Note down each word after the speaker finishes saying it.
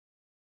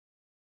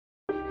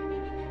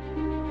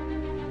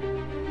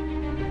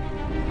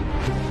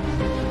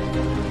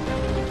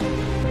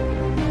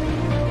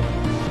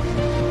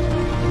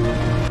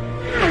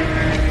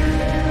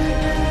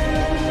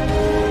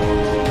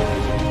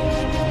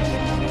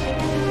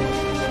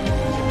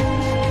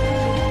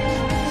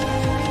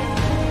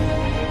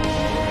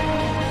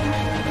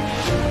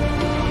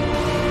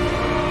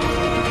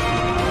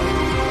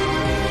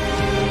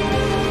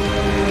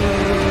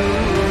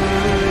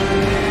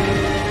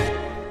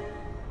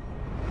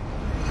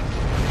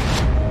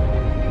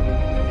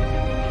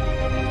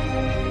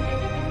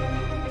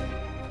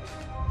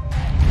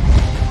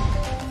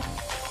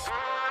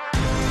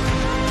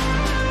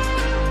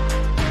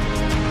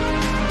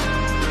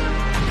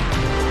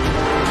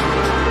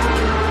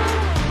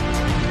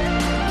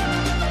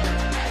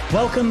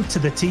Welcome to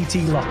the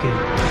TT Lock-In.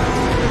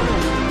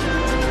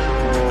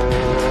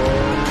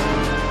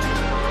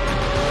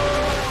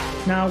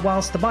 Now,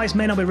 whilst the bikes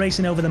may not be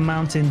racing over the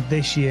mountain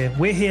this year,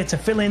 we're here to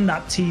fill in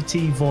that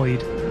TT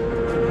void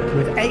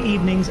with 8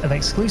 evenings of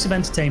exclusive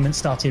entertainment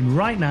starting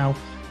right now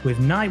with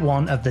night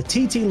 1 of the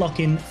TT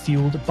Lock-In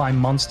fueled by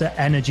Monster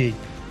Energy.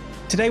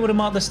 Today would have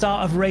marked the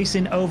start of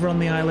racing over on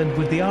the island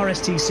with the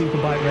RST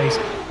Superbike race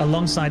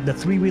alongside the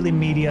Three-Wheeling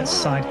Media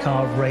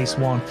Sidecar Race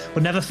 1.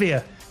 But never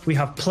fear, we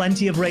have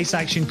plenty of race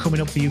action coming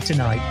up for you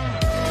tonight.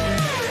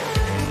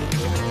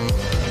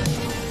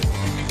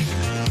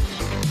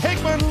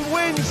 Hickman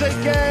wins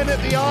again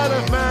at the Isle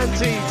of Man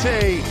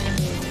TT.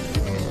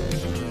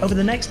 Over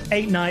the next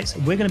 8 nights,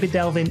 we're going to be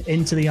delving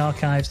into the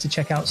archives to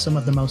check out some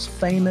of the most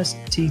famous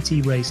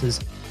TT races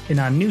in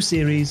our new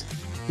series,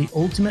 The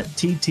Ultimate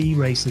TT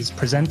Races,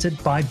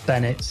 presented by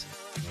Bennett.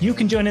 You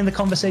can join in the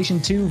conversation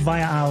too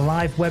via our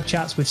live web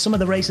chats with some of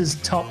the race's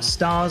top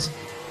stars.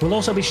 We'll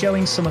also be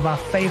showing some of our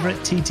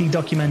favourite TT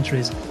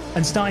documentaries.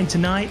 And starting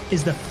tonight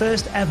is the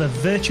first ever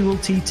virtual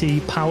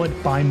TT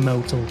powered by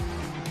Motul.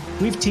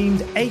 We've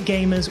teamed 8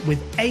 gamers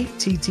with 8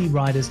 TT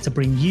riders to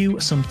bring you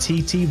some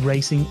TT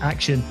racing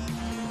action,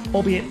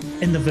 albeit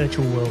in the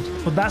virtual world.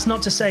 But that's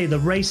not to say the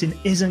racing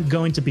isn't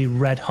going to be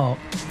red hot.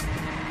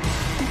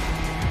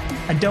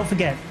 And don't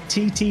forget,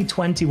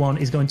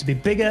 TT21 is going to be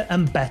bigger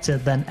and better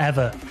than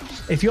ever.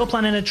 If you're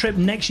planning a trip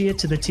next year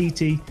to the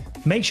TT,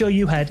 make sure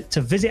you head to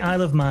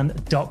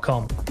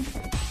visitisleofman.com.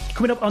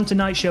 Coming up on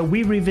tonight's show,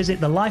 we revisit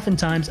the life and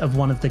times of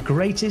one of the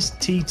greatest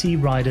TT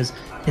riders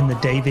in the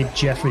David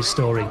Jefferies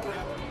story.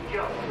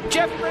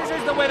 Jefferies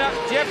is the winner.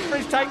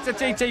 Jefferies takes the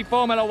TT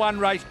Formula 1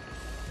 race.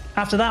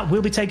 After that,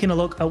 we'll be taking a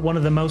look at one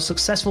of the most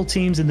successful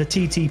teams in the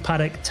TT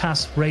paddock,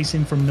 TAS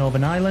Racing from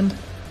Northern Ireland.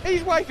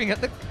 He's waving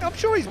at the... I'm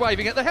sure he's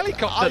waving at the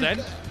helicopter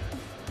then.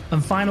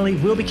 And finally,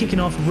 we'll be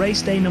kicking off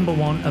race day number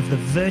 1 of the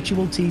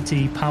virtual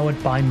TT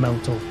powered by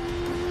Motul.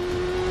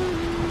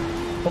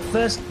 But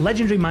first,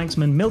 legendary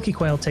manxman Milky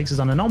Quayle takes us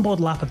on an onboard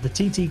lap of the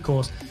TT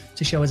course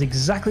to show us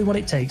exactly what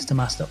it takes to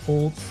master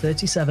all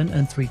 37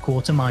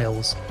 3/4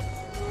 miles.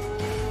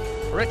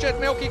 Richard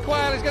Milky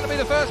Quayle is going to be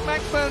the first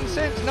manxman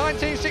since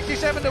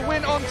 1967 to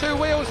win on 2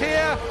 wheels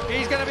here.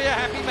 He's going to be a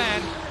happy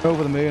man.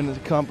 Over the moon, I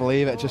can't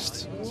believe it.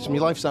 It's my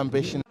life's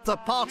ambition. The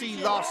party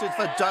lasted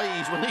for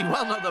days when he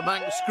won at the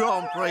Manx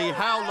Grand Prix.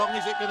 How long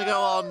is it going to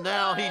go on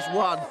now? He's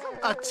won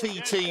a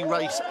TT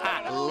race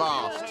at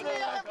last.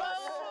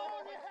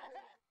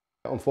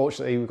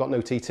 Unfortunately, we've got no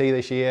TT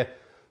this year,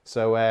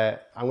 so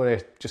I'm going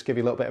to just give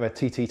you a little bit of a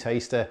TT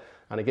taster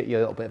and to get you a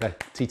little bit of a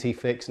TT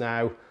fix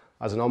now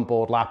as an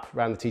onboard lap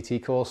around the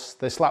TT course.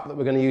 This lap that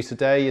we're going to use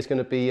today is going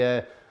to be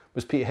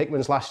was Peter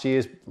Hickman's last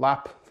year's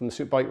lap from the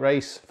Superbike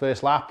race,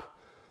 first lap.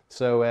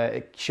 So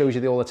it shows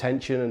you all the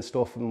tension and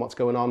stuff and what's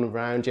going on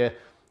around you.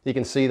 You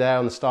can see there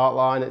on the start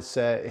line,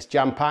 it's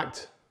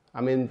jam-packed.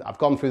 I mean, I've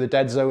gone through the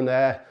dead zone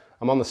there.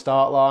 I'm on the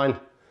start line.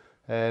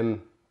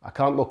 I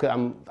can't look at,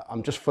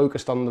 I'm just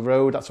focused on the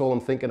road. That's all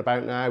I'm thinking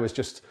about now, is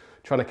just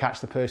trying to catch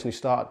the person who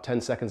started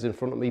 10 seconds in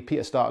front of me.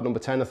 Peter started number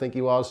 10, I think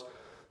he was.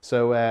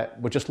 So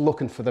we're just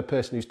looking for the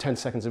person who's 10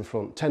 seconds in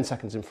front, 10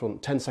 seconds in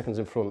front, 10 seconds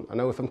in front. I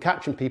know if I'm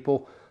catching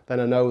people, then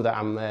I know that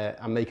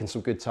I'm making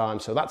some good time.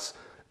 So that's,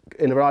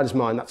 in a rider's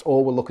mind, that's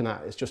all we're looking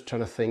at, is just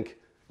trying to think,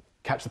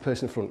 catch the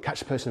person in front, catch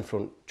the person in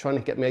front, trying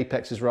to get my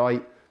apexes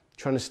right,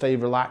 trying to stay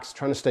relaxed,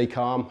 trying to stay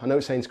calm. I know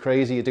it sounds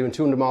crazy, you're doing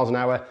 200 miles an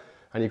hour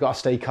and you've got to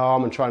stay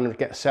calm and trying to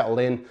get settled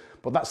in,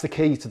 but that's the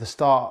key to the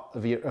start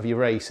of your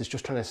race, is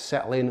just trying to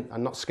settle in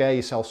and not scare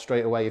yourself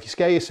straight away. If you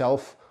scare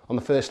yourself on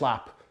the first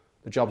lap,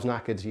 the job's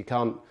knackered. You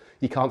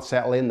can't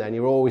settle in then.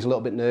 You're always a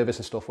little bit nervous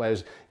and stuff,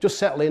 whereas just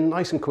settle in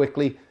nice and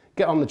quickly,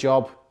 get on the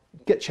job,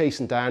 get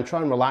chasing down, try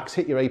and relax,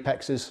 hit your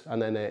apexes,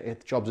 and then the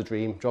job's a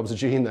dream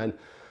then.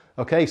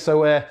 Okay,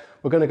 so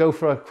we're going to go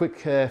for a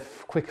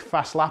quick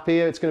fast lap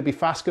here. It's going to be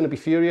fast, going to be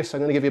furious. I'm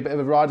going to give you a bit of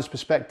a rider's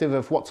perspective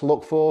of what to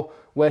look for,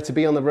 where to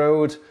be on the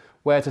road,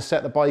 where to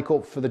set the bike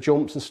up for the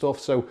jumps and stuff.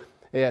 So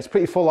yeah, it's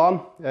pretty full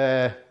on.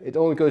 It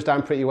all goes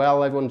down pretty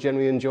well. Everyone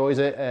generally enjoys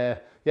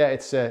it. Yeah,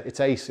 it's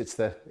ace. It's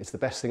the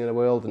best thing in the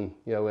world, and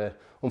you know,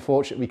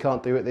 unfortunately we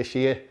can't do it this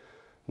year.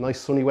 Nice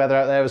sunny weather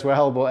out there as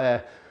well,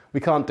 but we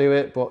can't do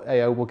it. But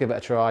hey, we'll give it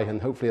a try,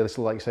 and hopefully this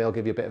will, like I say, I'll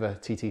give you a bit of a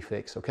TT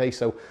fix. Okay,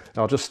 so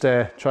I'll just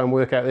try and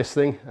work out this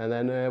thing, and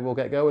then we'll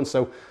get going.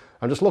 So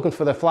I'm just looking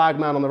for the flag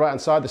man on the right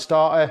hand side, the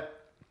starter.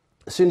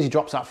 As soon as he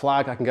drops that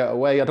flag, I can get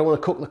away. I don't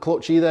want to cook the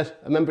clutch either.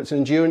 Remember, it's an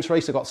endurance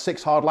race. I've got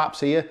 6 hard laps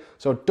here,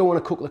 so I don't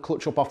want to cook the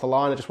clutch up off the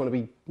line. I just want to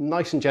be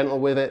nice and gentle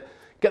with it.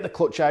 Get the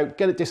clutch out,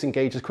 get it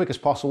disengaged as quick as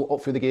possible,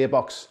 up through the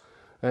gearbox,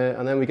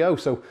 and then we go.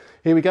 So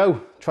here we go.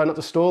 Try not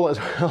to stall as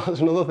well. That's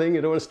another thing. You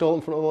don't want to stall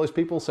in front of all those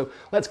people. So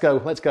let's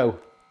go, let's go.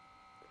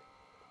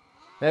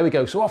 There we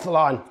go. So off the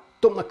line,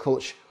 dump the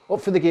clutch, up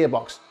through the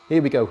gearbox.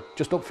 Here we go.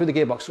 Just up through the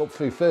gearbox, up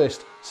through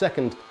first,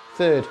 second,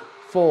 third,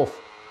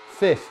 fourth,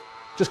 fifth.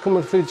 just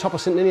coming through the top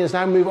of St Ninians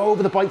now, move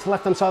over the bike to the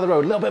left hand side of the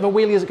road, a little bit of a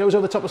wheelie as it goes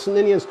over the top of St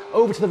Ninians,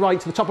 over to the right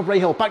to the top of Bray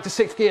Hill, back to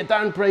 6th gear,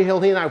 down Bray Hill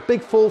here now,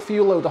 big full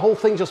fuel load, the whole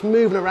thing just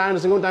moving around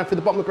as I'm going down through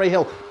the bottom of Bray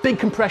Hill, big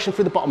compression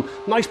through the bottom,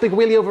 nice big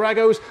wheelie over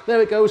Agos, there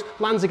it goes,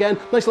 lands again,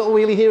 nice little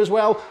wheelie here as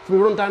well, we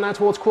run down now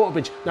towards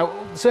Quarterbridge. Now,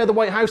 say the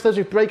White House, there's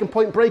your braking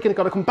point, braking,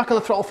 got to come back on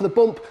the throttle for the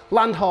bump,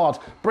 land hard,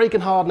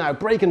 braking hard now,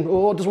 braking,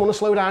 oh, doesn't want to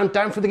slow down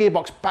for the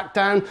gearbox, back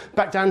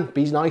down,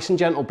 be nice and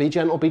gentle, be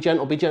gentle, be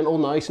gentle, be gentle,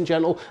 nice and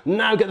gentle.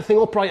 Now get the thing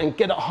upright and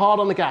get it hard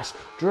on the gas,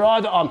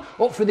 drive it on,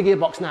 up through the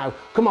gearbox now,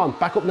 come on,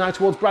 back up now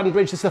towards Braddon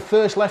Bridge. This is the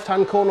first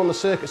left-hand corner on the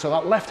circuit, so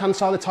that left-hand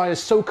side of the tyre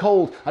is so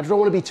cold, I don't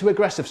want to be too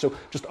aggressive, so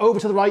just over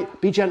to the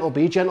right, be gentle,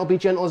 be gentle, be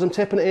gentle as I'm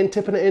tipping it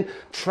in,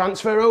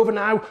 transfer over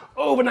now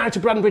to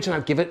Braddon Bridge, and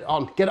now give it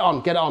on, get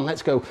it on,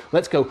 let's go,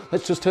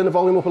 let's just turn the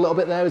volume up a little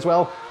bit there as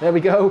well, there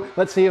we go,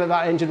 let's see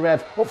that engine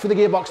rev, up for the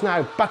gearbox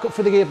now, back up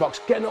for the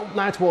gearbox, getting up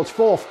now towards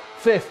 4th,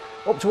 5th,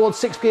 up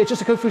towards 6th gear, just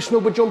to go through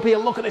Snowbird jump here,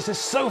 look at this, it's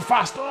so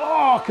fast,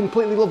 oh,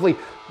 completely lovely,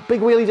 big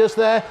wheelie just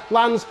there,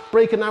 lands,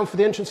 braking now for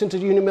the entrance into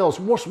Union Mills,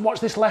 watch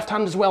this left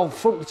hand as well,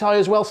 front tyre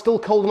as well, still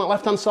cold on that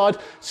left hand side,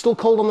 still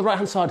cold on the right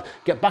hand side,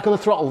 get back on the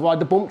throttle, ride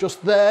the bump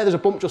just there, there's a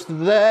bump just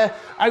there,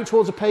 out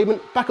towards the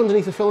pavement, back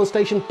underneath the filling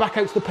station, back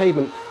out to the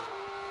pavement,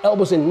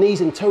 elbows in,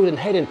 knees in, toes in,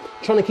 head in,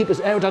 trying to keep as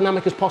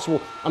aerodynamic as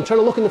possible. I'm trying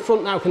to look in the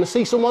front now. Can I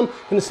see someone?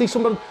 Can I see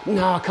someone?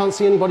 No, I can't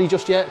see anybody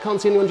just yet. Can't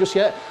see anyone just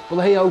yet.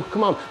 But hey, oh,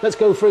 come on, let's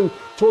go through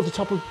towards the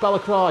top of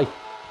Ballacry.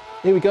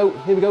 Here we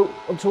go,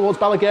 up towards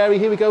Ballagary,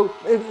 here we go.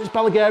 It's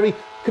Ballagary,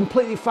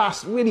 completely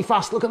fast, really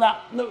fast. Look at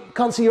that. No,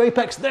 can't see your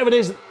apex. There it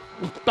is.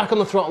 Back on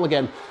the throttle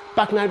again.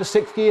 Back now to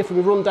 6th gear for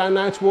we run down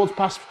now towards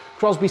past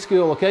Crosby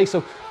School, okay?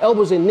 So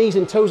elbows in, knees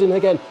in, toes in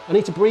again. I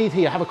need to breathe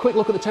here. Have a quick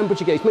look at the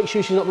temperature gauge. Make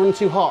sure she's not running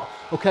too hot,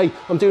 okay?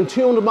 I'm doing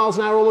 200 miles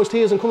an hour almost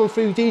here as I'm coming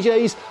through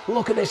DJs.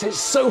 Look at this, it's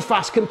so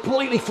fast,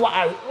 completely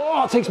flat out.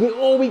 Oh, it takes me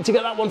all week to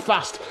get that one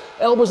fast.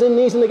 Elbows in,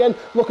 knees in again.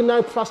 Looking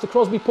now past the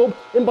Crosby pub,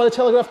 in by the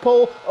telegraph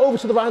pole, over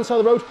to the right hand side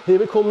of the road. Here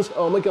it comes.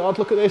 Oh my God,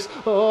 look at this.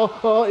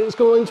 Oh, it's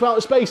going into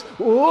outer space.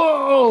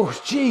 Whoa,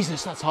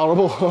 Jesus, that's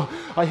horrible.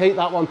 I hate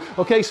that one.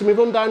 Okay, so we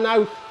run down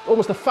now,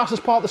 almost the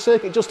fastest part of the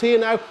circuit just here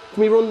now.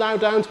 We run now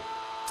down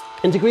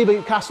into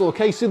Greeba Castle,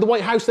 okay? See the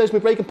White House, there's my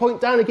braking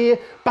point, down a gear,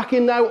 back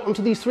in now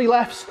onto these 3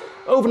 lefts,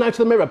 over now to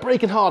the mirror,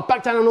 braking hard,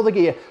 back down another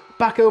gear,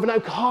 back over now,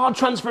 hard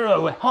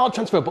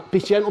transfer, but be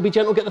gentle,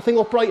 get the thing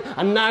upright,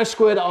 and now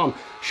squared it on.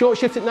 Short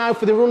shift it now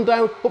for the run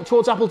down, up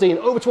towards Appledene,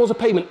 over towards the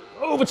pavement,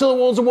 over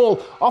towards the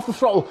wall, off the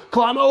throttle,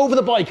 climb over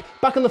the bike,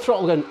 back on the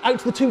throttle again, out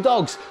to the 2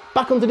 dogs,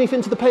 back underneath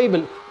into the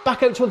pavement,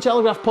 back out to the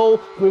telegraph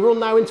pole, we run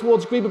now in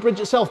towards Greeba Bridge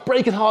itself,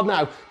 braking hard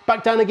now,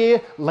 back down a gear,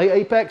 late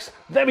apex,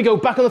 there we go,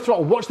 back on the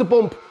throttle, watch the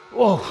bump,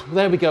 oh,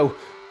 there we go,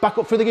 back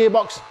up through the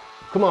gearbox,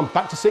 come on,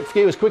 back to 6th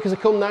gear as quick as I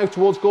come now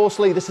towards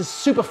Gorsley. This is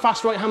super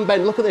fast right hand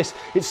bend, look at this,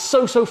 it's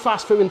so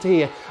fast through into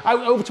here,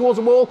 out over towards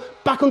the wall,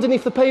 back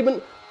underneath the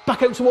pavement,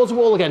 back out towards the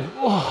wall again,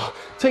 oh,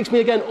 takes me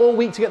again all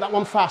week to get that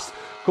one fast,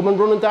 come on,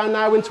 running down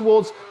now in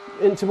towards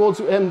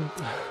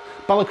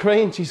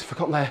Ballacrane, jeez, I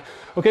forgot there,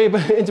 okay,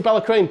 but into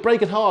Ballacrane,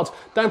 braking hard,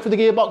 down for the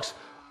gearbox,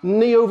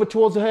 knee over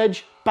towards the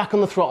hedge, back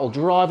on the throttle,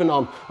 driving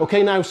on.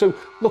 Okay, now, so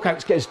look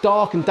out, it's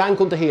dark and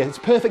dank under here. It's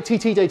a perfect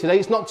TT day today.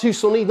 It's not too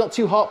sunny, not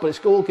too hot, but it's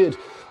all good.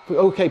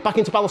 Okay, back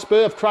into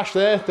Ballasper, I've crashed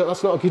there.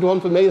 That's not a good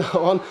one for me, that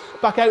one.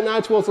 Back out now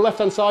towards the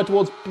left-hand side,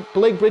 towards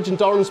Blake Bridge and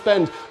Doran's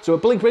Bend. So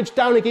at Blake Bridge,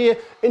 down a gear,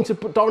 into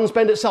Doran's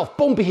Bend itself.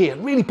 Bumpy here,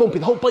 really bumpy.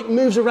 The whole bike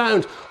moves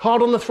around.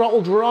 Hard on the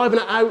throttle, driving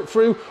it out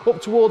through,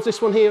 up towards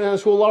this one here, and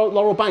towards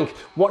Laurel Bank.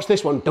 Watch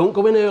this one, don't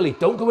go in early,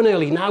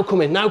 Now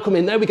come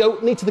in, there we go,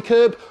 knee to the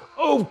curb.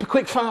 Oh,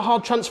 quick,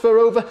 hard transfer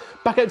over,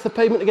 back out to the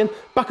pavement again,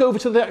 back over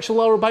to the actual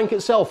Laurel Bank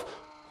itself.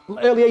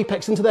 Early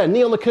apex into there,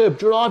 knee on the curb,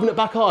 driving it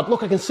back hard.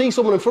 Look, I can see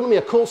someone in front of me.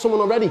 I caught someone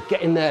already.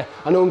 Get in there.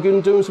 I know I'm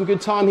doing some good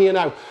time here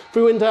now.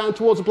 Through and down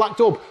towards the Black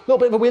Dub. Little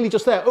bit of a wheelie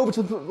just there. Over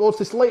towards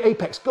this late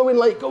apex. Going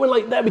late.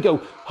 There we go.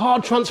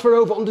 Hard transfer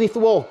over underneath the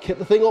wall. Get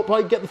the thing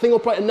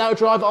upright, and now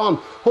drive it on.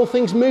 Whole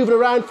thing's moving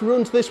around through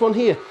into this one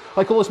here.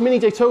 I call this mini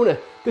Daytona.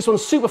 This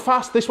one's super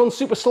fast, this one's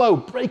super slow.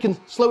 Braking,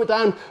 slow it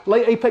down.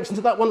 Late apex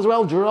into that one as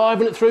well.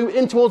 Driving it through,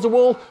 in towards the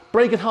wall.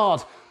 Braking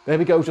hard. There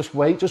we go, just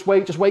wait,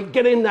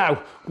 get in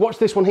now. Watch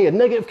this one here,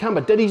 negative camber,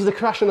 dead easy to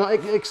crash on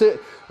that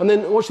exit. And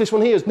then watch this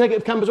one here, it's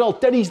negative camber as well,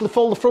 dead easy to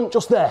fold the front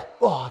just there.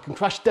 Oh, I can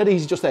crash dead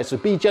easy just there, so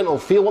be gentle,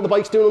 feel what the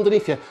bike's doing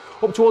underneath you.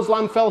 Up towards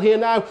Lamfell here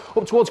now,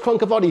 up towards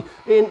Cronkervoddy,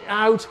 in,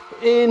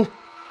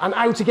 and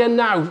out again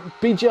now.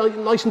 Be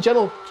nice and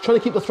gentle, trying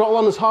to keep the throttle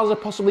on as hard as I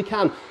possibly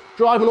can.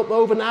 Driving up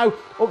over now,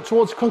 up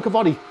towards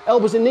Cronkervoddy,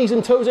 elbows in, knees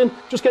and toes in,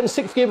 just getting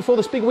 6th gear before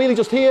this big wheelie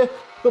just here.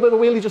 A little bit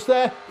of a wheelie just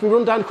there. We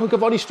run down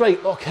Cronkervoddy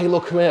straight. Okay,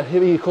 look, here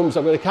he comes.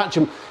 I'm going to catch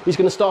him. He's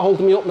going to start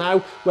holding me up now.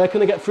 Where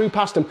can I get through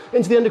past him?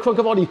 Into the end of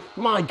Cronkervoddy.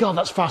 My God,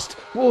 that's fast.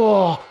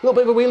 Whoa, a little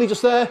bit of a wheelie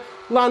just there.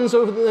 Lands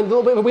over, a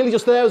little bit of a wheelie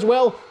just there as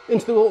well.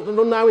 Into the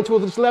run now into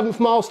this 11th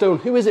milestone.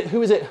 Who is it?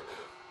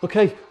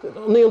 Okay,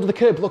 knee under the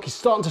curb. Look, he's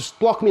starting to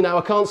block me now.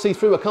 I can't see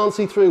through.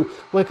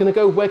 Where can I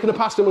go? Where can I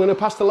pass him? We're going to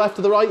pass to the left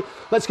or the right.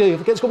 Let's go.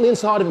 Let's go on the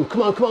inside of him.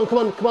 Come on.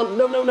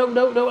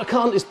 No, I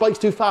can't. This bike's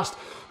too fast.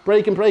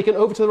 Braking.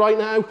 Over to the right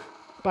now.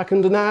 Back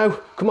under now.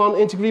 Come on,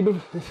 into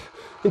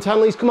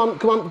Hanleys. Come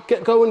on.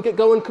 Get going.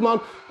 Come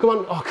on.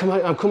 Oh, come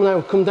out. I'm coming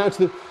out. Come down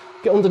to the...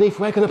 Get underneath.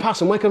 Where can I pass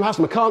him? I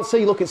can't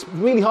see. Look, it's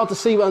really hard to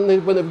see when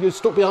you're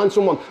stuck behind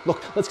someone. Look,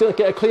 let's get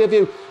a clear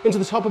view into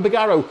the top of Big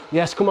Arrow.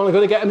 Yes, come on, I'm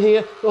going to get him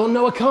here. Oh,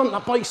 no, I can't.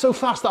 That bike's so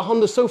fast. That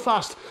Honda's so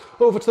fast.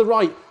 Over to the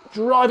right.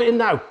 Drive it in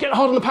now. Get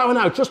hard on the power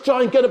now. Just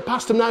try and get it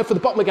past him now for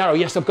the bottom of Big Arrow.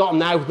 Yes, I've got him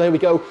now. There we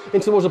go.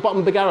 Into towards the bottom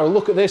of Big Arrow.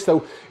 Look at this,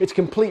 though. It's a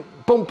complete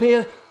bump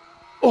here.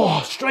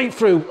 Oh, straight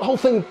through. The whole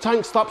thing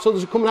tank slaps, so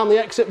there's coming down the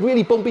exit.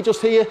 Really bumpy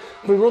just here.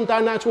 We run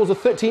down now towards the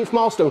 13th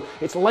milestone.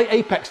 It's late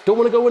apex. Don't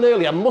want to go in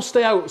early. I must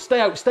stay out.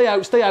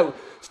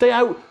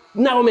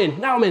 Now I'm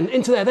in.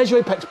 Into there. There's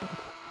your apex.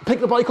 Pick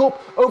the bike up,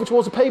 over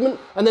towards the pavement,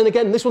 and then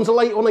again, this one's a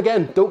late one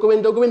again. Don't go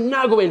in.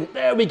 Now go in.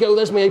 There we go.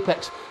 There's my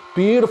apex.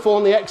 Beautiful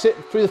on the exit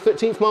through the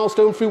 13th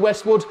milestone, through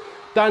Westwood,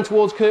 down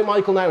towards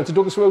Kirkmichael now into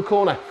Douglas Road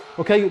corner.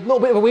 Okay, a little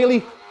bit of a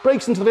wheelie.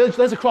 Brakes into the village.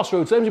 There's a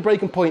crossroads. There's your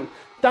braking point.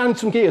 Down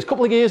some gears,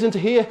 couple of gears into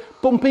here,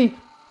 bumpy,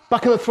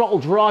 back on the throttle,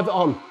 drive it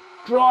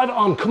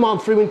on, come on,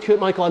 through in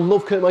Kirkmichael. I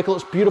love Kirkmichael,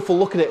 it's beautiful,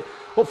 look at it.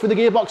 Up through the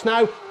gearbox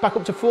now, back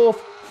up to 4th,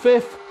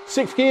 5th,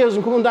 6th gears,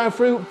 I'm coming down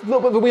through, a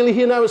little bit of a wheelie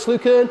here now at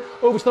Sluchurn,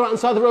 over to the right hand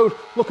side of the road,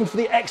 looking for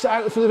the exit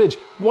out of the village.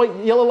 White,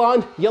 yellow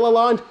line,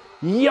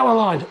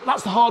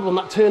 that's the hard one,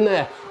 that turn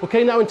there.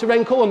 Okay, now into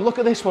Rencullen, look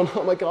at this one,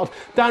 oh my God,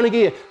 down a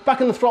gear,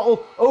 back in the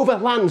throttle, over,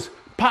 lands,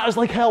 patters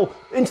like hell,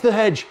 into the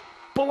hedge,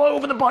 pull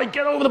over the bike,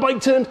 get over the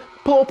bike turned,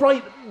 pull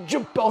upright,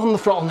 jump on the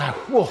throttle now.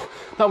 Whoa,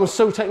 that one's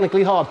so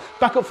technically hard.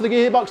 Back up for the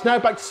gearbox now,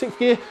 back to 6th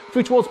gear,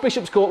 through towards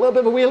Bishop's Court. A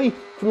little bit of a wheelie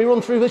from me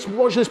run through this,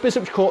 watch this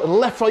Bishop's Court,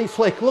 left-right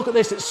flick. Look at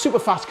this, it's super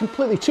fast,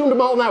 completely 200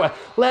 miles an hour.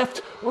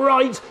 Left,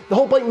 right, the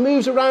whole bike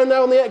moves around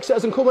now on the exit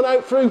as I'm coming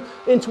out through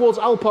in towards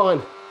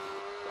Alpine.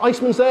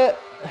 Iceman's there,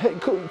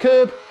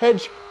 curb,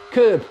 hedge,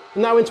 curb.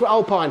 Now into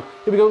Alpine.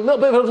 Here we go, a little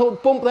bit of a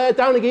bump there,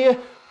 down a gear.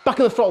 Back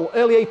in the throttle,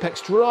 early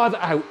apex, drive it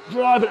out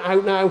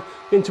now, down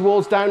in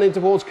towards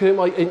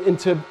Kirkmichael,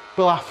 into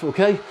Ballaugh,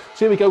 okay? So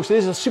here we go, so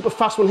this is a super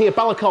fast one here,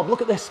 Ballacob,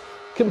 look at this,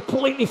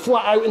 completely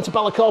flat out into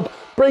Ballacob,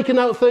 breaking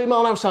out 30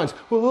 mile an hour signs.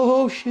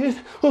 Oh shit,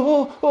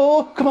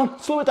 oh, come on,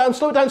 slow it down,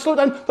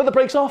 let the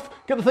brakes off,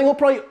 get the thing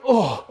upright,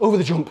 oh, over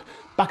the jump,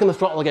 back in the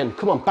throttle again,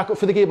 come on, back up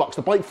for the gearbox,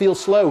 the bike feels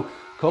slow,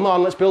 come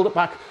on, let's build it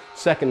back,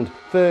 2nd,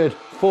 3rd,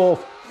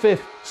 4th,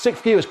 5th,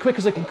 6th gear, as quick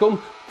as it can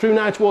come, through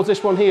now towards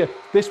this one here.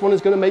 This one is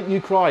going to make you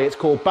cry. It's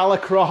called Bala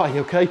Cry,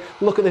 okay?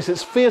 Look at this,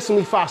 it's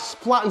fearsomely fast.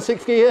 Flat in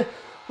 6th gear,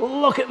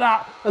 look at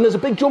that. And there's a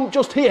big jump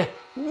just here.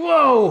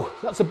 Whoa,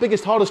 that's the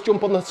biggest, hardest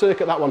jump on the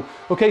circuit, that one.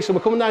 Okay, so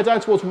we're coming now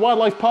down towards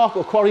Wildlife Park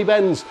or Quarry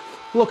Bends.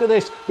 Look at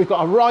this, we've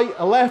got a right,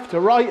 a left, a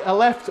right, a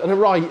left, and a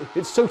right.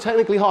 It's so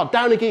technically hard.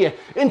 Down a gear,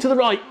 into the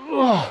right,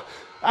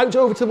 out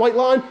over to the white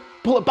line,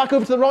 pull it back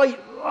over to the right,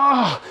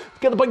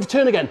 get the bike to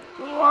turn again.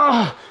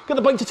 Get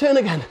the bike to turn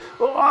again.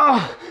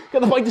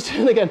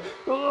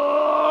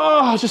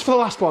 Just for the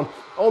last one.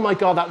 Oh my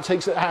God, that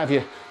takes it out of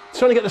you. It's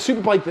trying to get the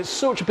super bike that's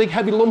such a big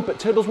heavy lump, it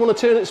doesn't want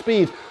to turn at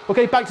speed.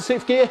 Okay, back to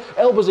 6th gear,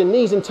 elbows in,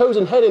 knees in, toes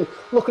in, head in,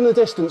 look in the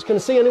distance. Can I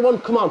see anyone?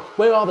 Come on,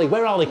 where are they?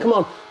 Come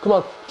on.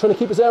 Trying to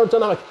keep us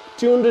aerodynamic.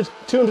 200,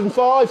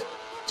 205,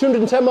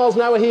 210 miles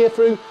an hour here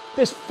through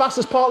this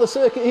fastest part of the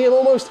circuit here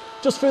almost.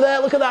 Just through there,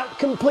 look at that,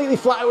 completely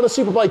flat out on a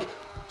super bike.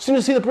 As soon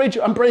as I see the bridge,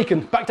 I'm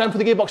braking, back down for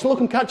the gearbox. Look,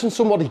 I'm catching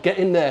somebody, get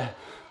in there.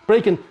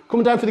 Braking,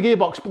 coming down for the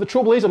gearbox. But the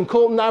trouble is, I'm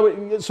caught now at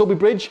Sulby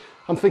Bridge.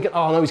 I'm thinking,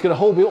 oh no, he's going to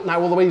hold me up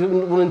now all the way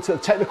running to the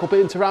technical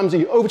bit into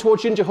Ramsey. Over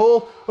towards Ginger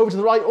Hall, over to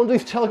the right,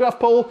 underneath the telegraph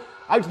pole,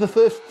 out to the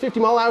 50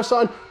 mile an hour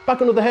sign, back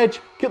under the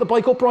hedge, get the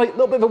bike upright, a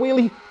little bit of a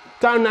wheelie,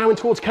 down now and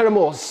towards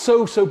Kerramore.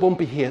 So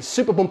bumpy here,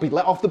 super bumpy.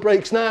 Let off the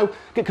brakes now,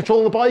 get control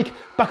of the bike,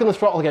 back on the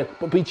throttle again.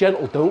 But be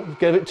gentle, don't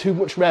give it too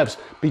much revs.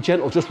 Be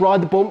gentle, just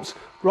ride the bumps,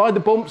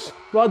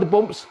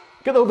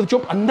 get over the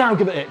jump, and now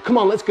give it a hit. Come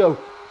on, let's go.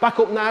 Back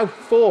up now,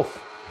 4th,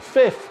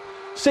 5th,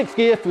 6th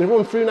gear, we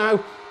run through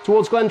now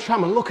towards Glen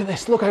Trammer. Look at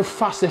this, look how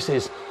fast this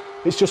is.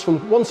 It's just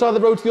from one side of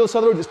the road to the other side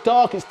of the road. It's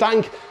dark, it's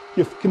dank,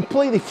 you're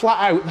completely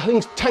flat out. The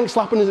thing's tank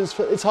slapping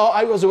its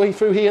heart out as the way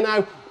through here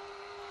now.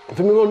 If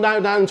we run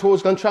down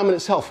towards Glen Trammer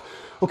itself.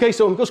 Okay,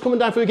 so I'm just coming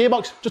down through the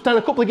gearbox, just down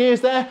a couple of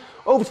gears there,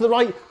 over to the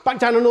right, back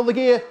down another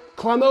gear,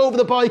 climb over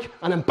the bike,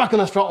 and then back on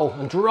the throttle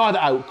and drive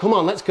it out. Come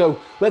on, let's go.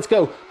 Back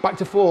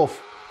to 4th,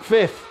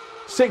 5th,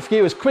 6th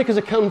gear, as quick as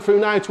I come through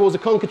now towards the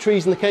Conker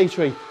trees and the K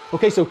tree.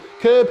 Okay, so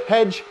curb,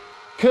 hedge,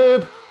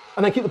 curb,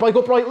 and then keep the bike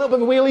upright, a little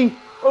bit of a wheelie,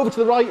 over to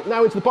the right,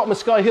 now into the bottom of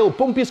Sky Hill.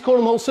 Bumpiest corner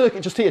in the whole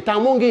circuit, just here,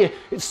 down one gear.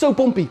 It's so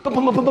bumpy.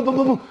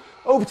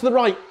 Over to the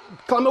right,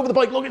 climb over the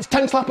bike, look, it's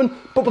tank slapping.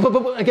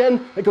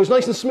 Again, it goes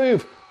nice and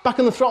smooth. Back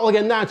on the throttle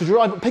again now to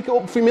drive, pick it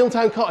up through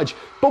Milltown Cottage.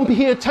 Bumpy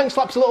here, tank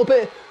slaps a little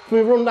bit.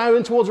 We run down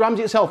in towards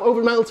Ramsey itself,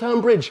 over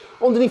Milltown Bridge,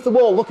 underneath the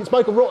wall. Look, it's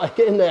Michael Rutter,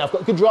 get in there. I've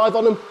got a good drive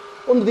on him.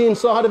 Under the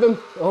inside of him.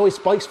 Oh, his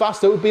bike's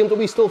fast though.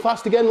 BMW still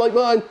fast again like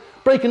mine.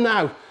 Braking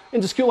now.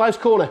 into Schoolhouse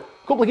Corner,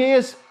 couple of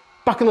gears,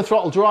 back on the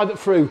throttle, drive it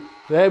through.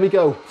 There we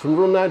go, from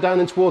run now down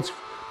in towards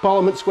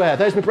Parliament Square.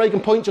 There's my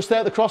braking point just there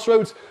at the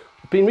crossroads.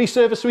 Been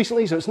resurfaced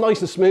recently, so it's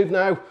nice and smooth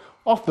now.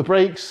 Off the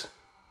brakes,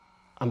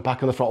 and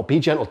back on the throttle. Be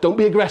gentle, don't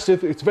be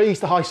aggressive. It's very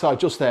east to high side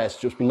just there, so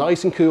just be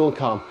nice and cool and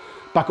calm.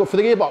 Back up for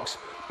the gearbox,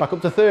 back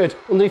up to third,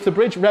 underneath the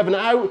bridge, revving it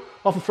out,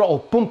 off the throttle,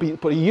 bumpy,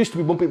 but it used to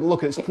be bumpy, but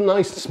look at it, it's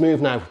nice and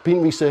smooth now.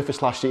 Been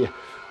resurfaced last year.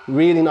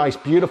 Really nice,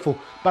 beautiful.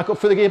 Back up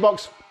for the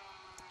gearbox,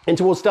 in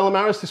towards Stella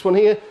Maris, this one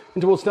here,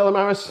 in towards Stella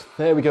Maris.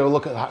 There we go,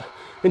 look at that.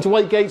 Into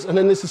White Gates, and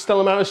then this is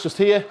Stella Maris just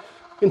here.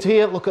 Into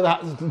here, look at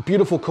that,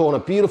 beautiful corner,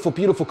 beautiful,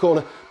 beautiful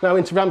corner. Now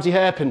into Ramsey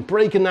Hairpin,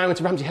 braking now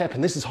into Ramsey Hairpin.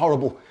 This is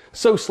horrible,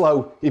 so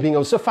slow. You've been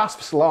going so fast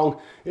for so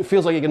long, it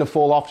feels like you're gonna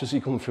fall off just as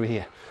you come through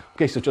here.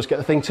 Okay, so just get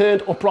the thing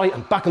turned, upright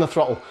and back on the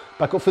throttle.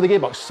 Back up for the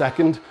gearbox,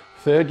 second,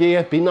 third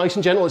gear, be nice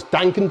and gentle. It's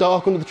dank and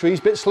dark under the trees,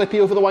 bit slippy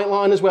over the white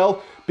line as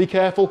well. Be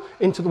careful,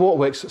 into the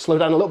waterworks. Slow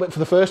down a little bit for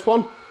the first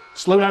one.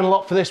 Slow down a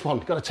lot for this one.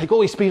 Got to take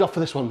all your speed off for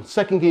this one.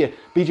 Second gear,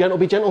 be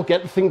gentle,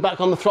 get the thing back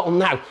on the throttle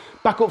now.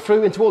 Back up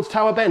through in towards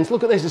Tower Bends.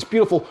 Look at this, it's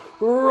beautiful.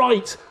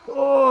 Right,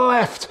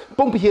 left,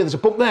 bumpy here, there's a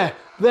bump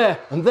there,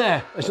 and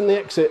there. As in the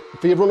exit,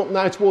 for your run up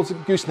now towards the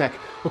gooseneck.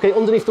 Okay,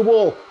 underneath the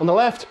wall on the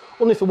left,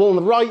 underneath the wall on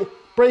the right,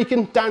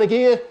 braking, down a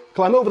gear,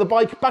 climb over the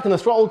bike, back on the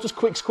throttle, just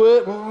quick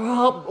squirt,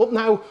 up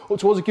now, up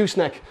towards the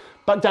gooseneck.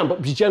 Back down,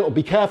 but be gentle,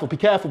 be careful, be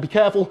careful, be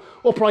careful.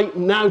 Upright,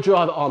 now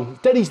drive it on.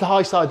 Dead ease the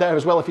high side there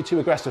as well if you're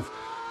too aggressive.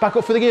 Back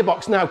up for the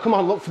gearbox now, come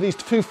on, look for these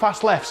two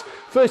fast lefts.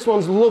 First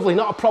one's lovely,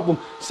 not a problem.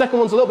 Second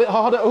one's a little bit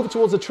harder, over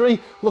towards the tree.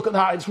 Look at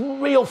that, it's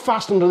real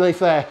fast underneath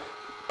there.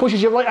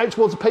 Pushes you right out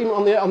towards the pavement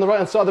on the right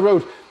hand side of the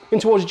road. In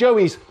towards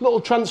Joey's,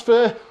 little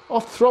transfer,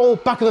 off the throttle,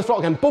 back on the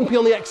throttle again, bumpy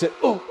on the exit.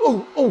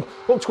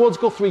 Up towards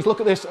Guthrie's, look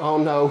at this, oh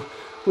no.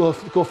 Well,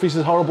 Guthrie's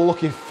is horrible,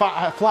 look, you're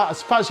flat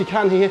as fast as you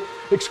can here.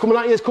 It's coming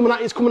at you, it's coming at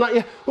you, it's coming at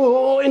you.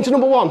 Oh, into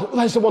number one,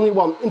 there's the one you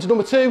want. Into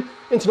number two,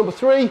 into number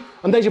three,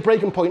 and there's your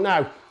braking point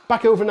now.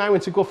 Back over now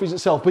into Guthrie's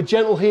itself, but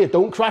gentle here,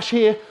 don't crash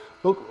here.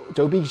 Look,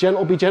 don't be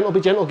gentle, be gentle, be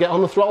gentle. Get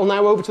on the throttle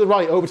now, over to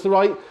the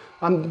right.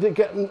 And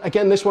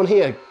again, this one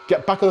here,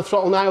 get back on the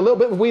throttle now. A little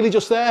bit of a wheelie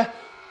just there,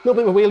 a little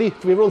bit of a wheelie.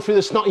 If we run through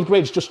the Snotty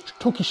Bridge, just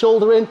tuck your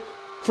shoulder in.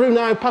 Through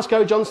now, past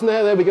Gary Johnson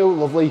there we go,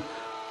 lovely.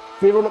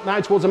 We run up now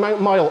towards a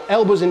mountain mile,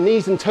 elbows in,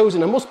 knees and toes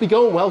in. I must be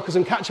going well because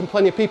I'm catching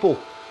plenty of people.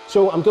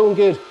 So I'm going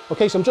good.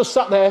 Okay, so I'm just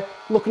sat there,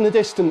 looking the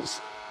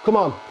distance. Come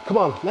on,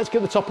 let's get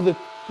to the top of the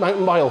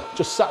mountain mile.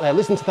 Just sat there,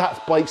 listen to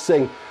that bike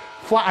sing.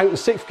 Flat out in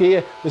sixth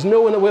gear, there's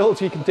no one in the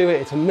world you can do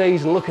it. It's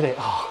amazing, look at it.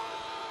 Oh,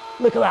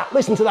 look at that,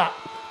 listen to that.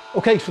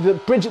 Okay, so the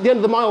bridge at the end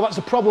of the mile, that's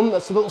a problem.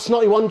 That's the little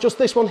snotty one, just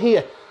this one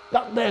here.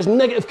 There's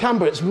negative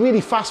camber, it's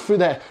really fast through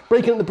there.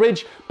 Braking at the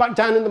bridge, back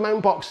down in the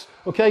mountain box.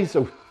 Okay,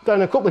 so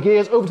down a couple of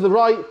gears, over to the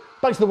right,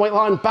 back to the white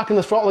line, back in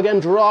the throttle again,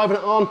 driving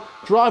it on,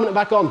 driving it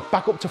back on,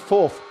 back up to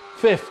fourth,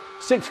 fifth,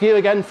 sixth gear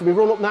again, for we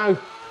run up now,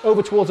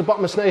 over towards the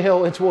bottom of Snay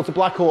Hill and towards the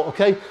Blackhawk,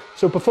 okay?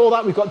 So before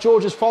that, we've got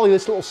George's Folly,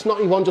 this little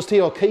snotty one just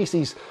here, or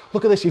Casey's.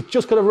 Look at this, you've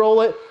just got to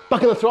roll it,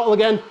 back in the throttle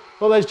again.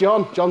 Well, there's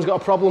John. John's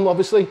got a problem,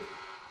 obviously.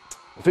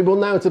 If we run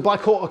now into the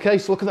Blackhawk, okay,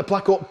 so look at the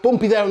Blackhawk,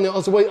 bumpy there on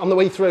the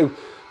way through.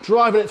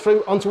 Driving it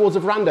through on towards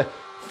the veranda.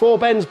 4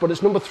 bends, but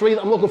it's number 3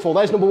 that I'm looking for.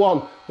 There's number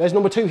 1, there's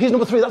number 2, here's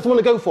number 3, that's the one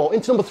to go for.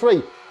 Into number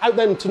 3, out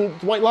then to the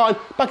white line,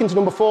 back into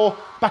number 4,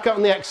 back out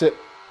on the exit.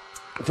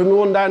 From the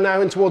one down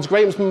now in towards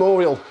Graham's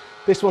Memorial.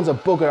 This one's a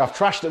bugger, I've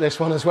trashed at this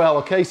one as well,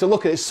 okay? So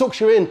look at it, sucks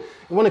you in.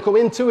 You want to come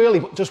in too early,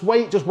 but just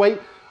wait.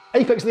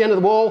 Apex at the end of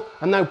the wall,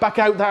 and now back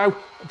out now,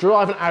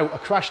 driving out. I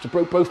crashed,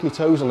 broke both my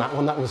toes on that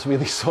one. That was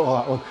really sore,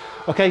 that one.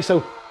 Okay,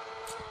 so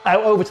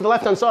out over to the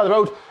left-hand side of the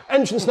road,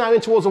 entrance now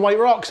in towards the White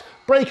Rocks,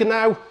 braking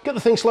now, get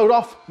the thing slowed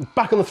off,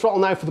 back on the throttle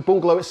now for the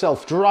bungalow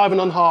itself, driving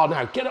on hard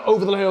now, get it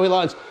over the railway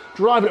lines,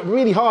 driving it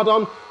really hard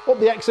on, up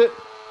the exit,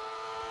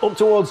 up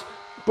towards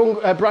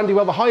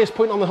Brandywell, the highest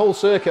point on the whole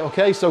circuit,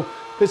 okay? So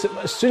this,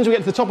 as soon as we get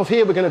to the top of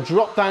here, we're going to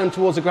drop down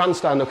towards the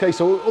grandstand, okay?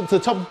 So up to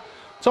the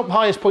top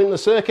highest point in the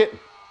circuit.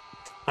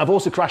 I've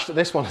also crashed at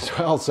this one as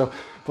well, so,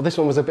 but this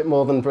one was a bit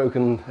more than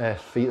broken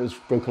feet, it was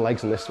broken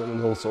legs in this one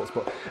and all sorts,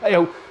 but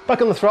hey,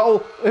 back on the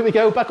throttle, here we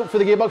go, back up for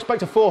the gearbox, back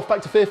to 4th,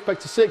 back to 5th, back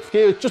to 6th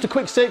gear, just a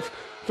quick 6th,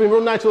 we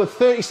run now to a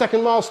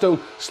 30-second milestone,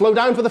 slow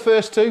down for the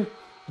first 2,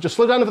 just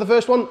slow down for the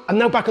first one, and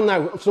now back on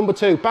now, up to number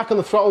 2, back on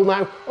the throttle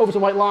now, over to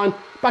white line,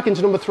 back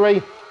into number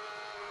 3,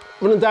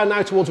 running down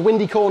now towards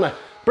Windy Corner,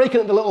 braking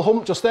at the little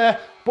hump just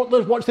there, but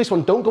watch this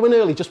one, don't go in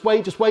early, just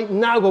wait,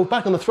 now go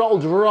back on the throttle,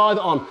 drive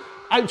it on,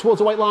 out towards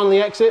the white line on the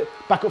exit,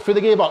 back up through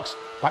the gearbox,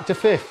 back to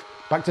 5th,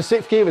 back to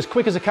 6th gear as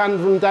quick as I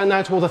can, run down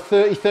now towards the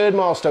 33rd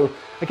milestone.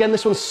 Again,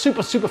 this one's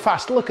super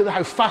fast. Look at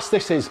how fast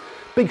this is.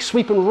 Big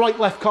sweeping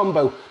right-left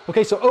combo.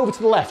 Okay, so over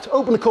to the left,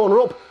 open the corner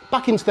up,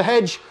 back into the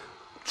hedge,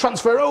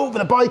 transfer over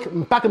the bike,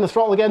 and back on the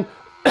throttle again,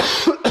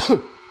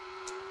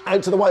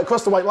 out to the white,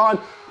 across the white line,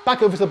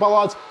 back over to the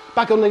bollards,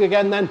 back on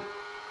again then,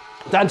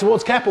 down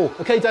towards Keppel.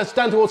 Okay,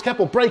 down towards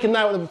Keppel, braking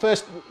now at the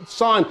first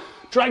sign,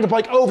 drag the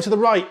bike over to the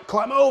right,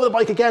 climb over the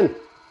bike again,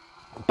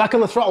 back on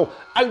the throttle,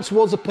 out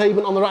towards the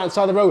pavement on the right hand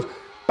side of the road,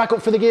 back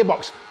up for the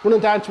gearbox, running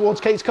down towards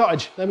Kate's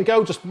cottage. There we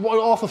go, just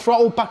off the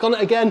throttle, back on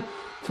it again.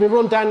 So we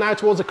run down now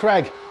towards the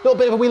Craig. A little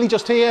bit of a wheelie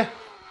just here.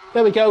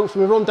 There we go, so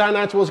we run down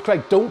now towards the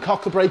Craig. Don't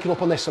cock the braking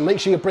up on this, and make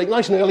sure you brake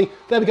nice and early.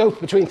 There we go,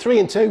 between 3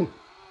 and 2.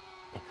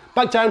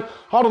 Back down,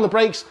 hard on the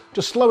brakes,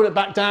 just slowing it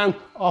back down,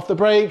 off the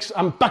brakes,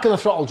 and back on the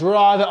throttle,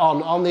 drive it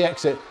on the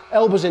exit.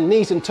 Elbows in,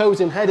 knees in,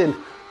 toes in, head in.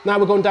 Now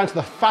we're going down to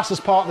the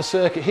fastest part of the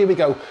circuit. Here we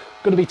go.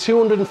 Going to be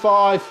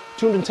 205,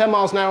 210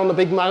 miles an hour on the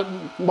big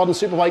modern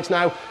superbikes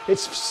now.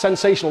 It's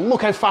sensational.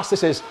 Look how fast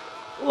this is.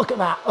 Look at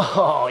that.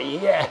 Oh,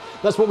 yeah.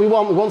 That's what we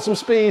want. We want some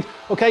speed.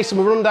 Okay, so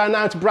we're running down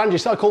now to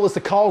Brandish. I call this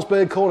the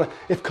Carlsberg corner.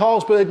 If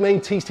Carlsberg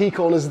made TT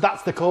corners,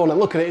 that's the corner.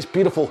 Look at it. It's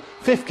beautiful.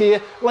 5th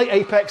gear, late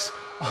apex.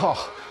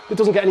 Oh, it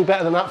doesn't get any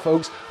better than that,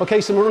 folks. Okay,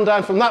 so we're running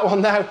down from that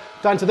one now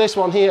down to this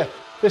one here.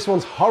 This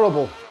one's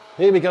horrible.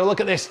 Here we go. Look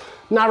at this.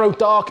 Narrow,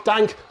 dark,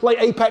 dank, late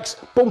apex,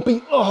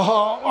 bumpy.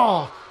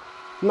 Oh,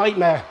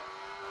 nightmare.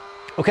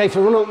 Okay,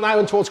 so we're running now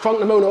in towards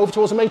Cronknamoona, over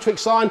towards the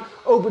Matrix sign,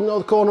 open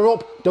the corner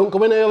up, don't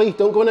go in early,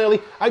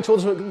 out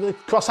towards the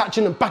cross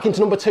hatching and back into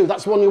number 2,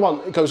 that's the one you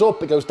want. It goes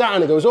up, it goes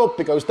down, it goes up,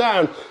 it goes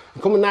down.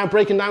 You're coming now,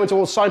 braking down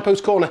towards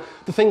signpost corner.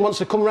 The thing wants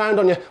to come around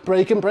on you,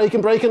 braking,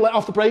 let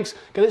off the brakes,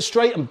 get it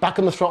straight and back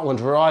on the throttle and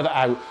drive it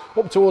out.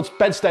 Up towards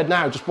Bedstead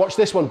now, just watch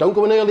this one, don't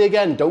go in early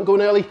again, don't go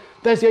in early.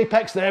 There's the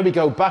apex, there we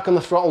go, back on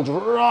the throttle,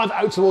 drive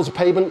out towards the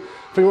pavement.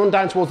 If we run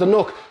down towards the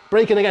Nook,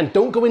 braking again,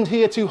 don't go in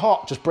here too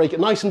hot, just brake it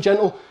nice and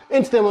gentle,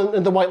 into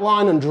the white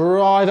line and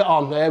drive it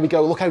on. There we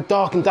go, look how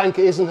dark and dank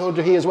it is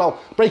under here as well.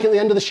 Braking at the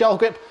end of the shell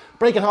grip,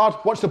 braking hard,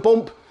 watch the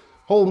bump,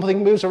 whole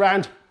thing moves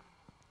around.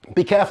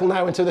 Be careful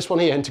now into this one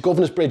here, into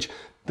Governor's Bridge.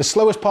 The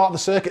slowest part of the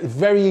circuit,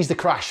 very easy to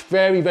crash,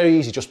 very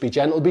easy. Just be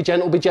gentle,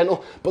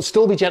 but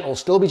still be gentle.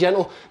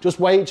 Just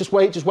wait,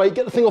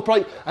 get the thing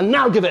upright, and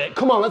now give it.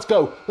 Come on, let's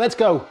go.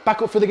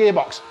 Back up for the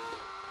gearbox.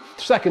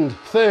 2nd,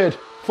 3rd,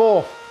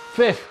 4th,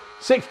 5th,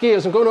 6th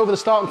gears. I'm going over the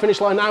start and finish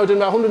line now, doing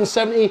about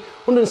 170,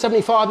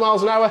 175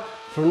 miles an hour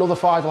for another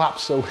 5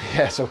 laps. So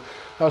yeah, so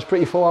that was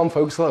pretty full on,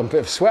 folks. A little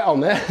bit of sweat on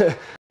there,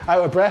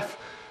 out of breath.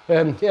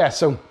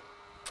 So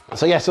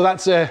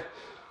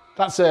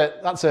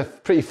that's a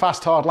pretty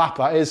fast, hard lap,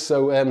 that is.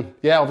 So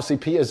yeah, obviously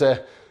Peter's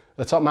the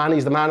top man.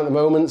 He's the man at the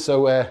moment.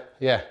 So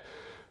yeah,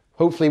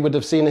 hopefully we'd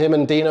have seen him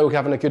and Dino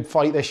having a good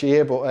fight this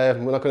year, but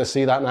we're not going to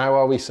see that now,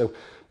 are we? So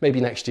maybe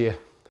next year.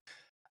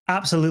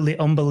 Absolutely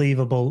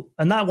unbelievable.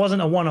 And that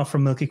wasn't a one-off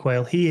from Milky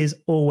Quayle. He is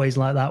always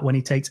like that when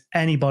he takes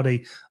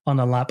anybody on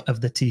a lap of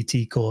the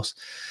TT course.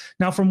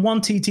 Now, from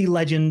one TT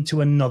legend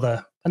to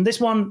another, and this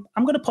one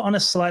I'm going to put on a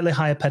slightly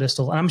higher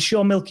pedestal, and I'm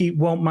sure Milky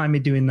won't mind me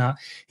doing that.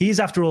 He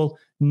is, after all,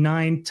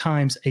 9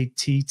 times a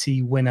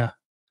TT winner.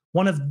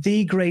 One of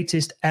the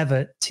greatest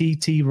ever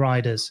TT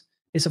riders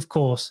is, of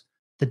course,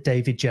 the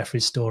David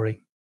Jefferies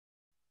story.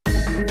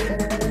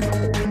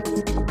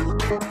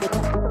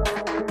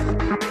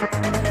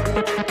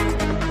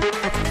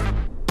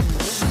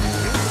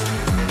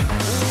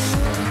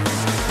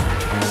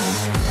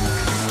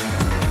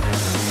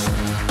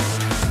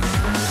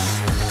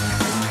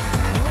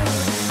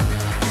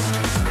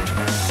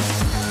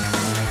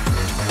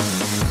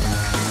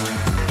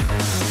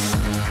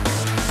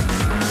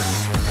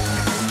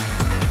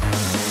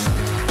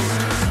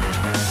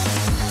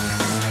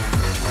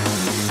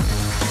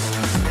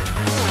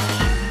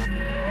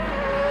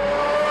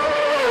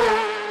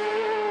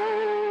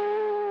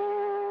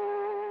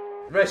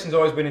 Racing's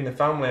always been in the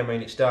family. I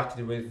mean, it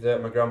started with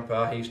my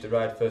grandpa. He used to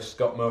ride for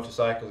Scott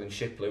motorcycles in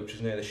Shipley, which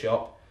was near the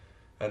shop,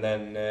 and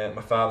then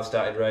my father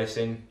started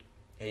racing.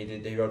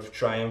 He rode for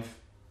Triumph,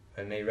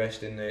 and he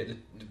raced in the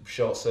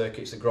short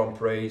circuits, the Grand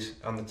Prix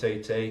and the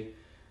TT.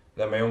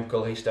 Then my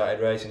uncle, he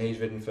started racing. He's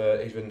ridden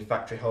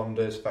factory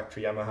Hondas,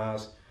 factory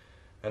Yamahas,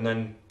 and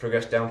then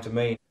progressed down to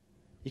me.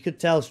 You could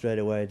tell straight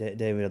away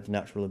David had the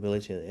natural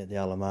ability at the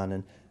Isle of Man,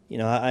 and you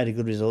know, I had a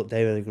good result,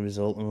 David had a good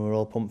result, and we were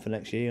all pumped for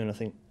next year. And I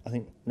think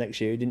next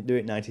year he didn't do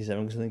it in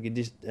 '97 because I think he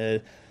just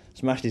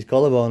smashed his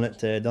collarbone at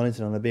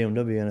Donington on a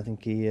BMW, and I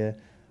think he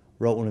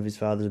wrote one of his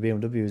father's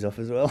BMWs off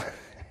as well.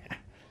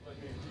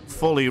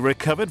 Fully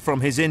recovered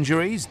from his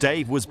injuries,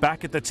 Dave was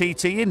back at the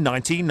TT in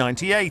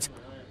 1998.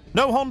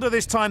 No Honda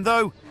this time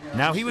though.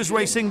 Now he was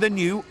racing the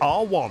new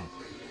R1.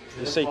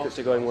 The secret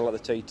to going well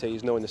at the TT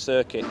is knowing the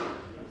circuit.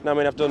 I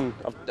mean,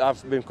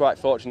 I've been quite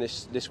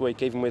fortunate this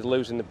week, even with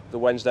losing the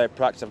Wednesday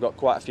practice. I've got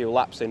quite a few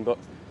laps in, but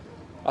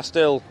I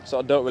still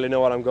sort of don't really know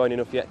what I'm going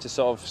enough yet to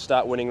sort of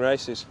start winning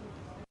races.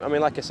 I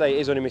mean, like I say, it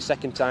is only my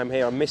 2nd time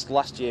here. I missed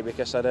last year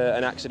because I had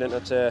an accident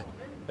at a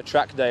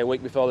track day a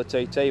week before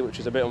the TT, which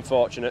was a bit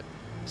unfortunate.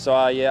 So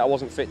I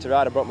wasn't fit to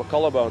ride. I broke my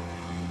collarbone,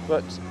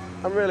 but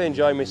I'm really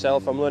enjoying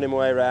myself. I'm learning my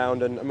way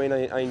around, and I mean,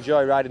 I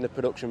enjoy riding the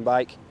production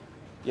bike.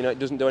 You know, it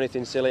doesn't do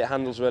anything silly, it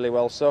handles really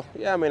well. So,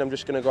 yeah, I mean, I'm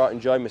just going to go out and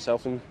enjoy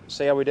myself and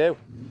see how we do.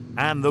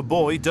 And the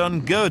boy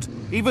done good,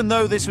 even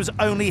though this was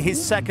only his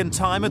 2nd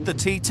time at the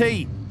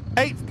TT.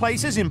 8th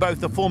places in both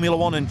the Formula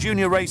 1 and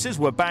Junior races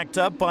were backed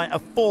up by a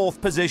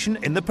 4th position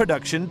in the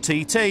production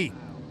TT.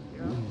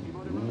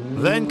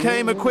 Then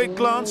came a quick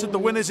glance at the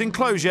winner's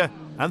enclosure,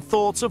 and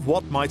thoughts of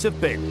what might have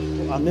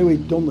been. I knew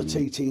he'd done the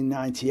TT in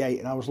 '98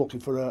 and I was looking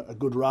for a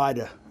good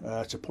rider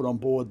to put on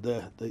board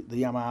the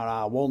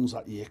Yamaha R1s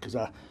that year, because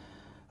I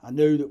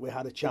knew that we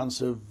had a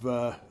chance of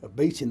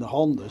beating the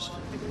Hondas.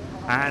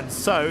 And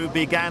so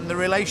began the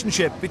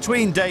relationship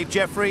between Dave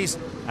Jefferies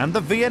and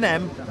the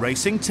V&M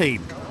racing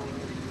team.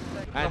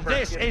 And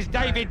this is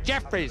David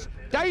Jefferies.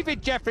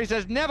 David Jefferies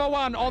has never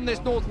won on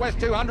this Northwest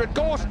 200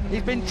 course.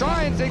 He's been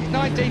trying since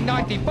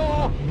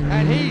 1994,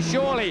 and he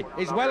surely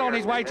is well on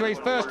his way to his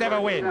first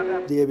ever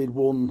win. David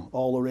won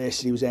all the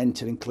races he was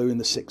entered, including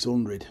the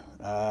 600.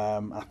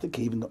 I think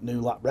he even got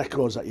new lap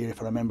records that year,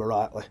 if I remember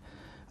rightly.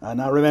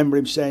 And I remember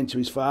him saying to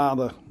his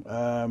father,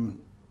 I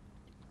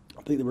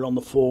think they were on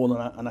the phone,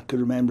 and I could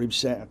remember him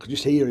saying, I could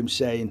just hear him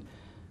saying,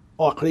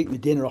 "Oh, I could eat my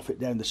dinner off it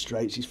down the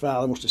straights." His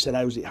father must have said,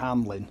 "How's it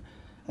handling?"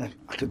 And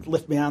I could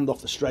lift my hand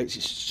off the straights,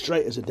 it's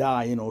straight as a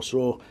die, you know,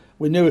 so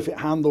we knew if it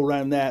handled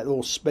round there at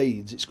those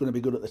speeds, it's going to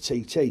be good at the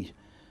TT.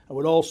 And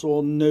we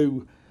also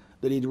knew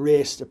that he'd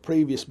raced a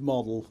previous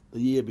model the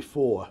year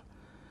before,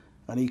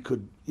 and he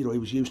could, you know, he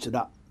was used to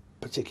that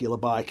particular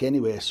bike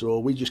anyway, so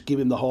we just give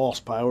him the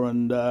horsepower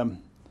and,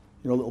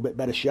 you know, a little bit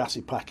better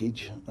chassis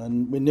package,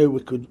 and we knew we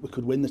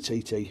could win the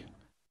TT.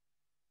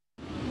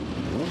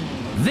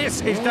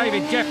 This is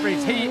David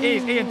Jefferies. He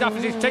is Ian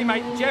Duffus'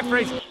 teammate.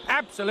 Jefferies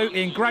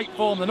absolutely in great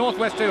form, the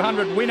Northwest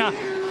 200 winner.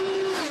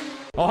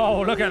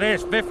 Oh, look at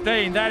this,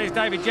 15. That is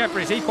David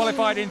Jefferies. He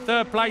qualified in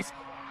third place.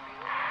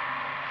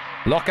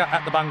 Locker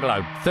at the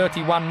bungalow,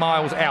 31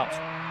 miles out.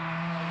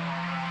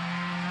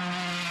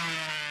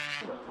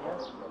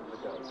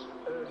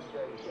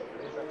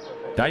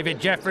 David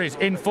Jefferies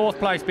in fourth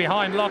place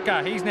behind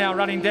Locker. He's now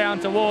running down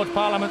towards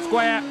Parliament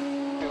Square.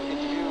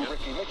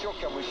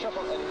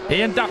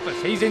 Ian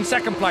Duffus, he's in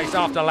second place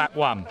after lap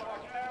 1.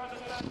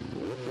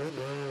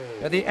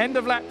 At the end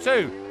of lap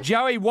 2,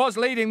 Joey was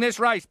leading this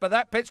race, but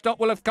that pit stop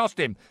will have cost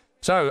him.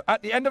 So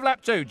at the end of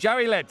lap 2,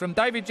 Joey led from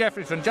David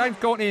Jefferies, from James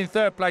Courtney in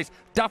third place.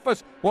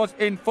 Duffus was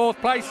in fourth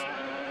place.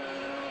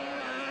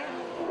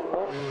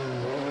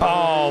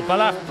 Oh,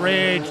 Bluff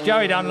Bridge.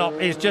 Joey Dunlop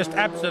is just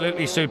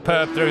absolutely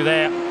superb through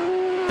there.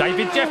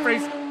 David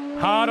Jefferies,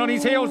 hard on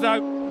his heels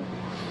though.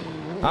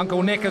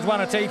 Uncle Nick has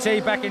won a TT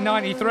back in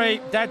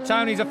 '93. Dad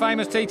Tony's a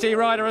famous TT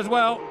rider as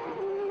well.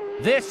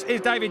 This is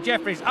David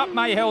Jefferies up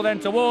Mayhill then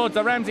towards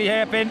the Ramsey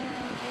hairpin.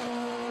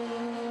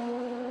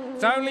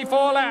 It's only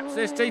 4 laps,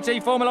 this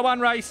TT Formula 1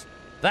 race.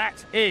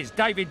 That is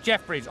David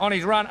Jefferies on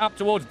his run up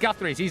towards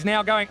Guthrie's. He's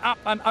now going up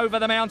and over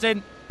the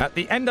mountain. At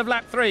the end of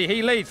lap 3,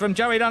 he leads from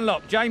Joey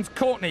Dunlop, James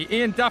Courtney,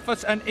 Ian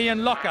Duffus and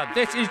Ian Locker.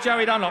 This is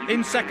Joey Dunlop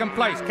in second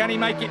place. Can he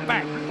make it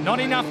back?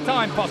 Not enough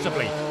time,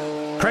 possibly.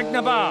 Craig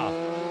Navarre.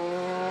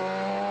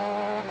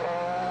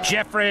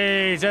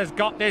 Jefferies has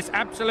got this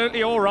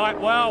absolutely all right.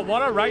 Well,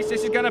 what a race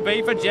this is going to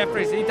be for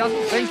Jefferies. He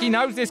doesn't think he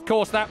knows this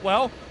course that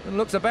well. It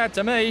looks bad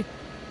to me.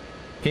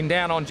 Looking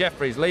down on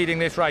Jefferies, leading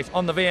this race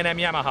on the V&M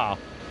Yamaha.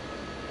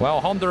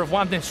 Well, Honda have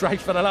won this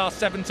race for the last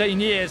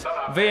 17 years.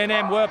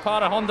 V&M were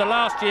part of Honda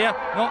last year.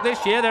 Not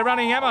this year, they're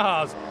running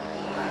Yamahas.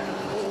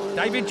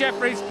 David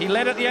Jefferies, he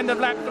led at the end of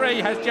lap 3.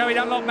 Has Joey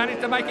Dunlop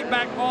managed to make it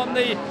back on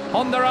the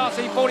Honda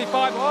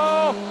RC45?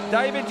 Oh,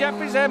 David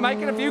Jefferies there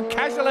making a few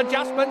casual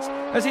adjustments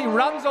as he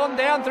runs on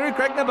down through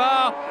Craig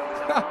Navarre.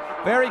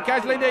 Very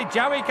casual indeed.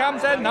 Joey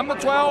comes in, number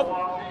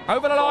 12,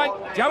 over the line.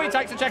 Joey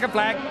takes the checkered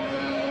flag.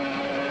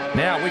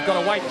 Now we've got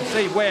to wait and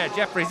see where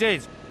Jefferies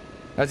is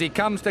as he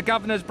comes to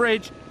Governor's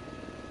Bridge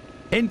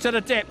into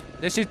the dip.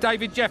 This is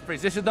David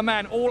Jefferies. This is the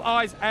man all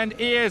eyes and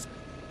ears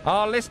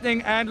are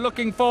listening and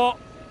looking for.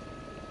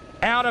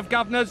 Out of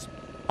Governor's,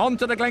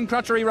 onto the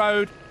Glencrutchery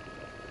Road.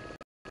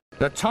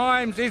 The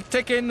time is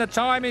ticking, the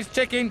time is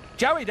ticking.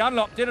 Joey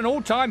Dunlop did an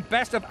all-time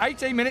best of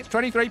 18 minutes,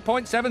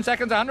 23.7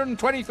 seconds,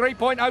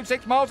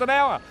 123.06 miles an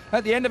hour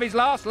at the end of his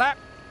last lap.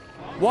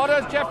 What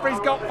has Jefferies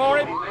got for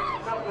him?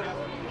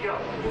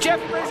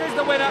 Jefferies is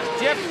the winner.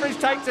 Jefferies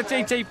takes the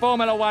TT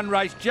Formula 1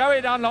 race.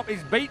 Joey Dunlop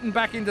is beaten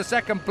back into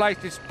second place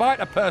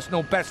despite a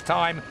personal best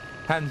time.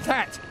 And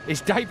that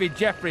is David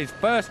Jefferies'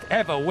 first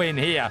ever win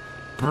here.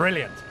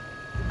 Brilliant.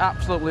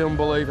 Absolutely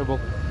unbelievable.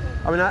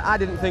 I mean, I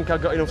didn't think I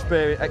got enough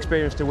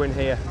experience to win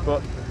here,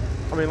 but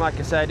I mean, like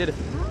I said, I did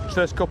the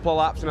first couple of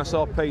laps and I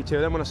saw P2,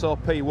 then when I saw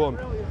P1,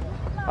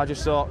 I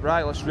just thought,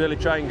 right, let's really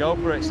try and go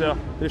for it. So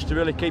just to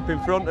really keep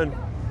in front, and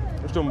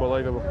it's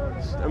unbelievable.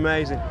 It's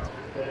amazing.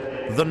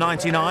 The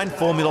 '99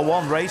 Formula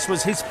 1 race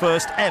was his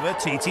first ever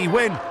TT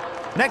win.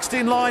 Next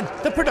in line,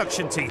 the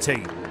production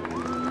TT.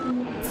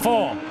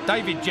 For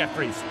David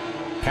Jefferies.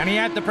 Can he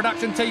add the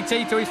production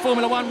TT to his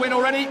Formula 1 win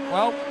already?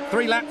 Well,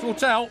 3 laps will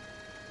tell.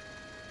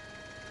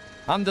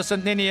 Under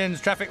St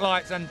Ninian's traffic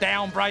lights and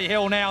down Bray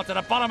Hill now to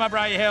the bottom of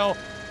Bray Hill.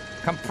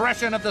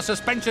 Compression of the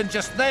suspension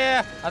just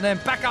there, and then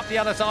back up the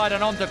other side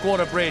and onto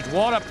Quarter Bridge.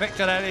 What a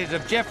picture that is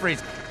of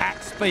Jefferies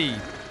at speed.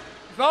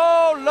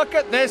 Oh, look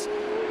at this.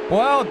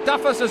 Well,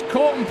 Duffus has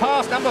caught and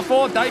passed number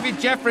 4, David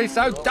Jefferies.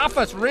 So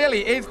Duffus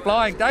really is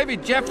flying.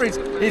 David Jefferies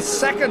is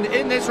second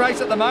in this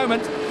race at the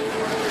moment.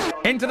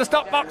 Into the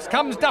stop box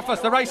comes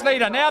Duffus, the race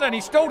leader. Now then, he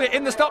stalled it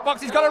in the stop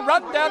box. He's got to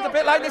run down to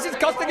pit lane. This is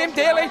costing him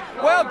dearly.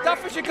 Well,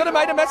 Duffus, you could have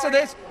made a mess of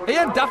this.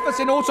 Ian Duffus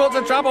in all sorts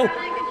of trouble.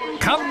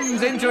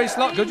 Comes into his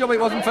slot. Good job it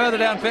wasn't further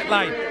down pit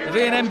lane. The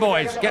V&M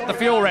boys get the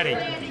fuel ready.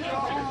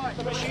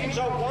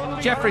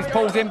 Jefferies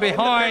pulls in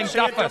behind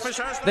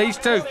Duffus. These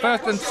two,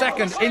 first and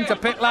second, into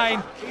pit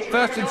lane.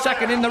 First and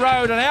second in the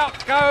road, and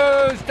out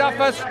goes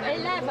Duffus.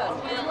 11,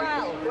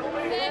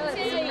 12,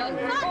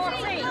 13,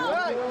 14.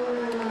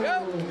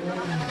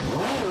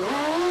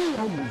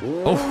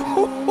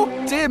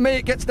 Oh, dear me,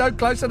 it gets no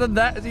closer than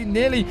that as he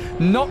nearly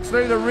knocks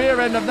through the rear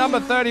end of number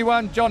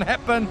 31, John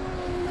Hepburn.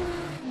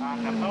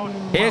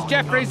 Here's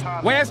Jefferies.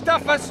 Where's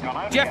Duffus?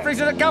 Jefferies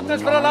is at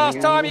Governors for the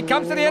last time. He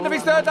comes to the end of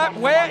his third lap.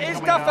 Where is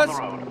Duffus?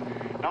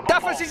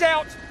 Duffus is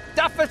out.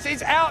 Duffus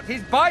is out.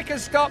 His bike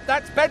has stopped.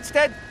 That's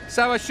Bedstead.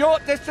 So a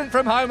short distance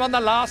from home on the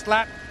last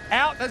lap.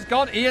 Out has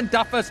gone Ian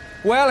Duffus.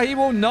 Well, he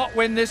will not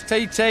win this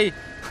TT.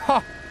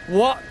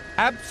 What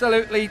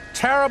absolutely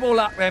terrible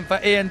luck then for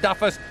Ian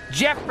Duffus.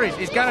 Jefferies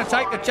is going to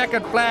take the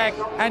checkered flag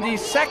and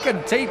his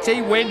second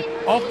TT win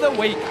of the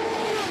week.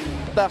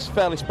 That's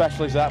fairly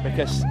special, is that,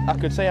 because I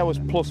could say I was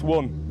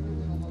 +1,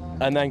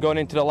 and then going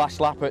into the last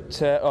lap or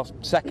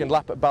second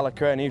lap at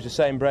Ballacrane, he was the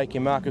same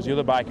braking mark as the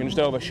other bike and just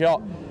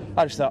overshot.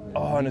 I just thought,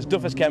 oh, and as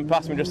Duffus came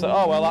past me, just thought,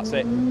 oh, well, that's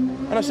it.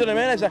 And I stood him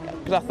in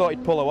because I thought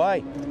he'd pull away,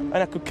 and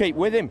I could keep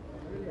with him.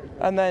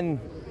 And then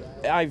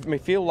my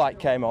fuel light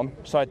came on,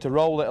 so I had to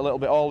roll it a little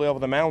bit all the way over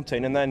the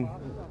mountain, and then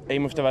he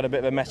must have had a bit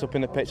of a mess up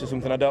in the pits or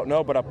something, I don't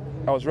know, but I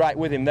was right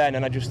with him then,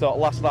 and I just thought,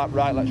 last lap,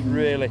 right, let's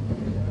really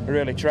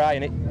try,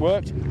 and it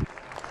worked.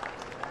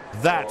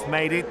 That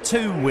made it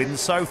 2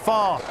 wins so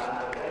far.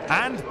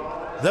 And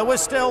there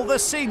was still the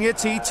senior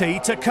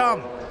TT to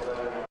come.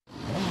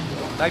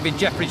 David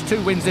Jefferies,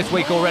 2 wins this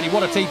week already.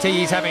 What a TT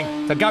he's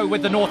having to go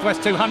with the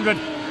Northwest 200.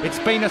 It's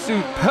been a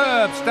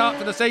superb start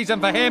to the season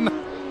for him.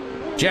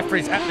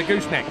 Jefferies at the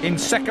gooseneck in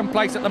second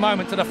place at the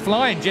moment to the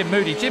flying Jim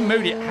Moody. Jim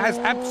Moody has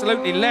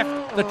absolutely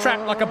left the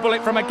track like a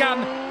bullet from a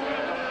gun.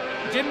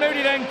 Jim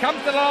Moody then comes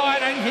to the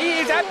line and he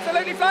is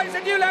absolutely flying. It's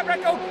a new lap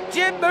record.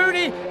 Jim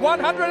Moody,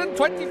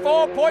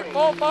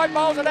 124.45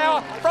 miles an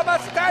hour from a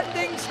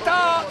standing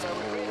start.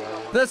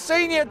 The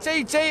senior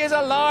TT is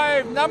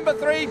alive. Number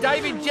 3,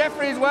 David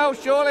Jefferies. Well,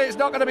 surely it's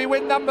not going to be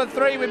win number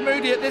 3 with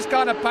Moody at this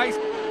kind of pace.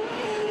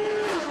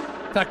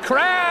 The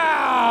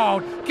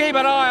crowd keep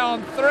an eye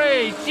on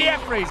 3,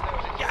 Jefferies.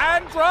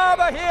 And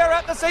drama here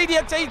at the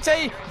senior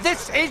TT.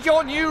 This is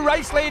your new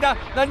race leader.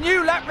 The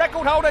new lap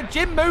record holder,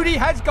 Jim Moody,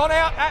 has gone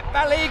out at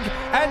Ballig,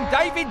 and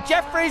David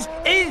Jefferies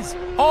is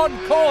on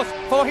course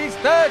for his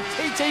 3rd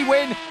TT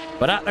win.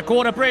 But at the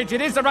quarter bridge,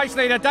 it is the race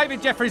leader,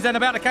 David Jefferies, then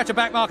about to catch a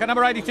back marker.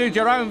 Number 82,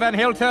 Jerome van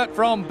Hiltert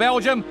from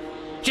Belgium.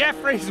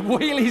 Jefferies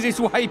wheelies his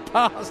way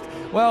past.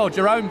 Well,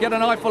 Jerome, get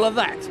an eyeful of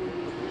that.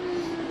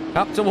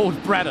 Up towards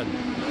Braddon.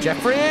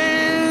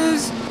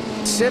 Jefferies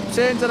sips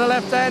into the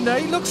left-hander.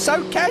 He looks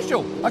so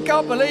casual. I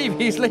can't believe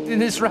he's leading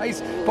this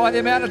race by the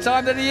amount of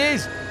time that he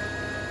is.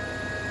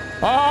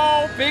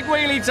 Oh, big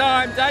wheelie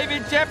time.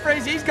 David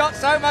Jefferies, he's got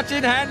so much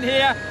in hand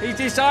here. He's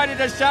decided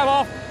to show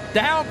off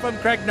down from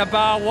Craig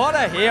Nabar. What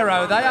a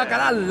hero. They are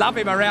going to love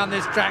him around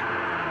this track.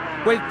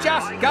 With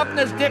just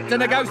Governor's Dip to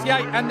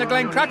negotiate and the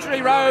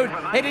Glencrutchery Road,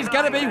 it is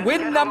going to be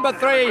win number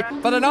 3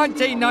 for the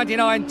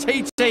 1999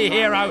 TT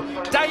hero.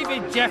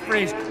 David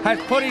Jefferies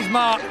has put his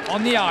mark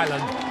on the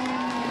island.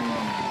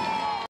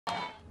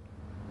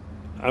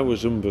 I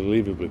was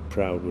unbelievably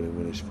proud when he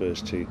won his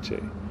first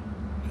TT,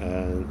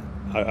 and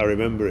I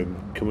remember him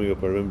coming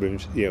up. I remember him,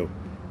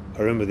 I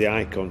remember the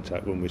eye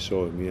contact when we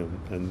saw him,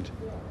 and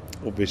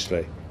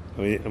obviously,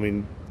 I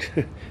mean,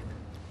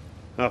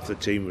 half the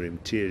team were in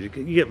tears. You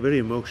get very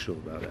emotional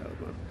about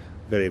that, man,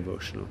 very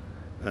emotional,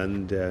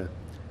 and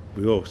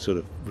we all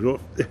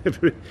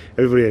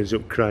everybody ends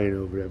up crying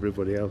over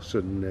everybody else,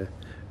 and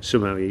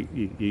somehow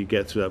you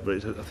get through that.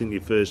 But I think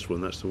your first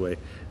one, that's the way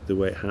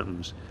it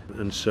happens,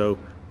 and so.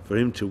 For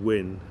him to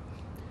win,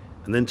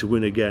 and then to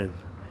win again,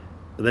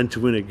 and then to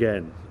win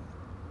again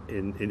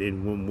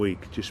in 1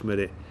 week just made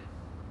it,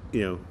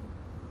 one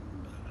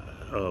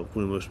of the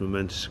most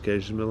momentous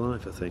occasions of my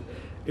life. I think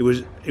it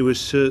was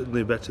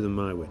certainly better than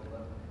my win.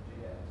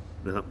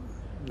 Now,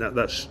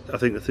 that's I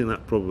think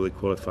that probably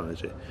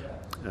qualifies it.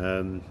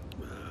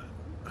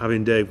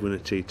 Having Dave win a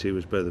TT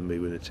was better than me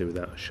winning a TT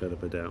without a shadow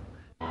of a doubt.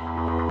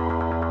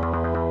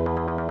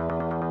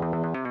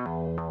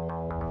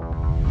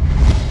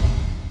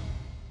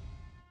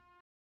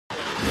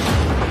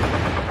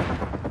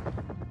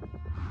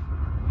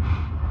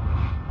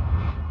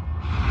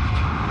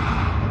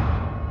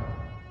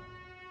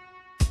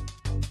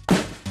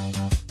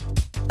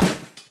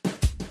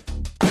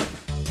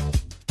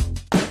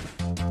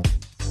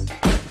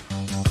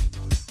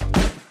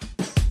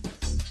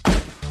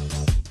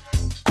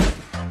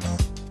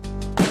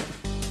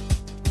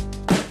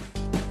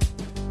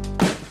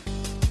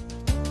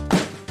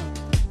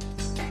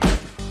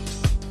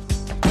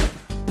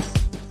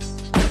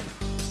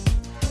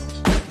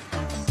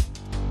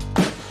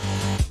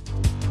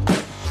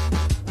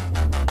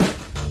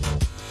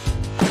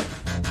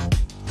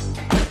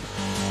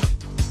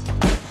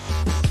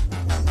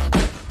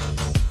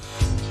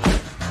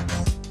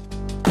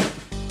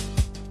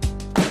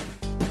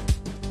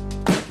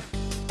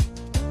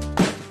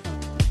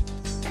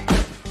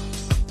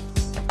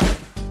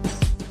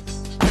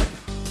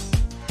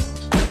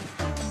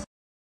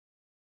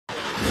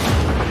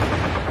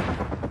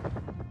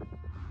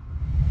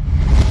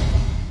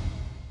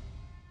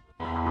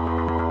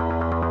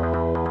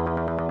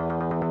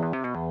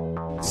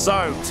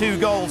 So, 2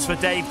 goals for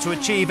Dave to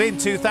achieve in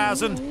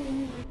 2000.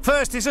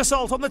 First is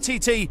assault on the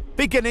TT,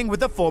 beginning with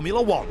the Formula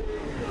 1.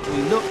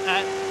 We look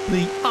at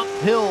the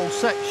uphill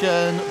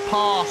section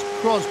past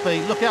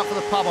Crosby. Look out for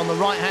the pub on the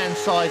right-hand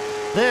side.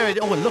 There it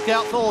is. Oh, and look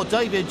out for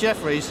David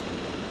Jefferies.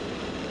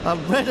 A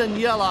red and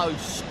yellow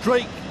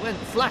streak went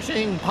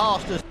flashing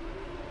past us.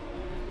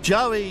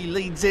 Joey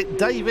leads it.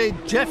 David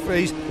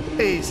Jefferies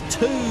is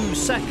 2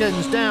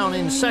 seconds down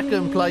in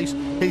second place.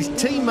 His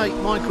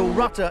teammate Michael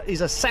Rutter is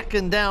a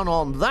second down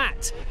on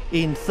that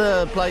in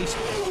third place.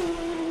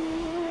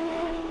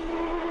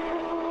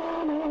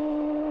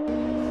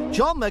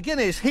 John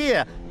McGuinness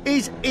here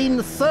is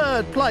in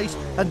third place,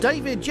 and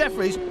David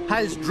Jefferies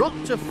has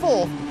dropped to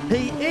fourth.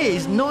 He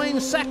is 9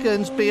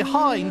 seconds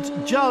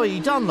behind Joey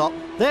Dunlop.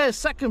 There's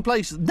second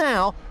place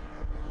now,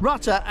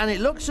 Rutter, and it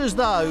looks as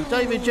though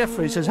David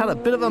Jefferies has had a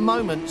bit of a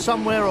moment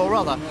somewhere or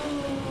other.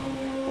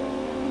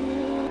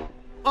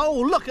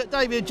 Oh, look at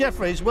David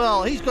Jefferies.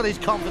 Well, he's got his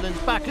confidence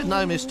back and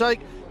no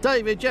mistake.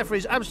 David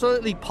Jefferies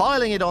absolutely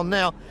piling it on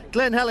now.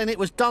 Glen Helen, it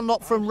was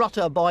Dunlop from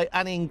Rutter by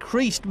an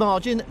increased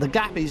margin. The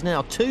gap is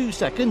now 2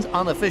 seconds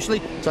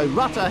unofficially, so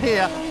Rutter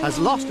here has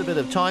lost a bit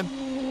of time.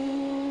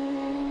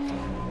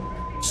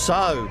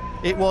 So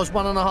it was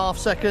 1.5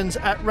 seconds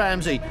at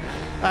Ramsey,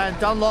 and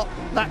Dunlop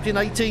lapped in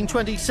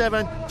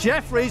 18.27.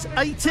 Jefferies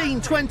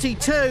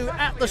 18.22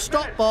 at the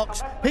stop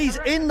box. He's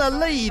in the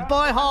lead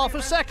by half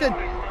a second.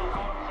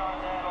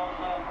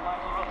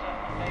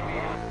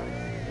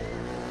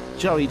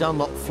 Joey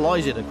Dunlop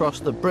flies it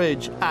across the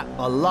bridge at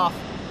Bluff.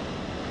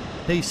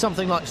 He's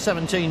something like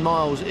 17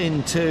 miles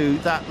into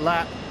that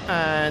lap,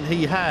 and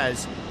he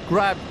has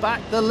grabbed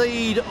back the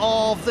lead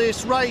of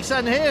this race,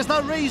 and here's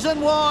the reason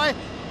why.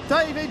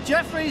 David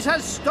Jefferies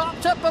has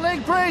stopped at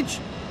Balig Bridge.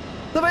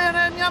 The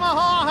B&M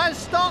Yamaha has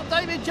stopped.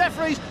 David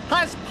Jefferies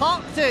has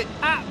parked it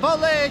at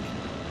Balig.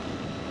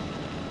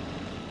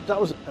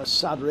 That was a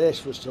sad race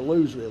for us to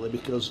lose, really,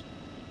 because,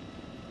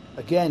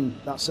 again,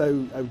 that's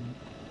how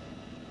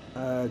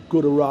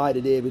good a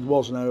rider David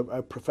was and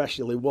how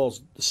professional he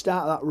was. The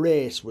start of that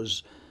race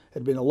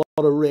had been a lot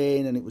of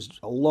rain, and it was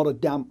a lot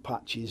of damp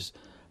patches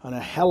and a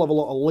hell of a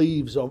lot of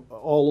leaves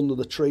all under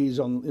the trees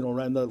on, you know,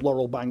 around the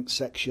Laurel Bank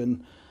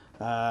section.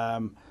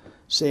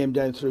 Same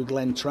down through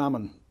Glen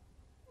Tramon.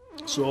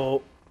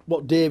 So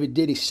what David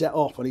did, he set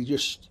off and he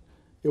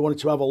wanted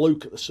to have a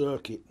look at the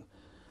circuit.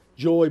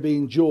 Joy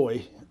being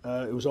Joy,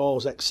 who was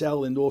always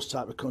excelled in those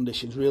type of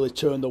conditions, really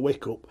turned the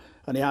wick up,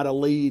 and he had a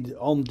lead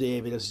on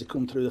David as he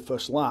come through the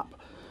first lap.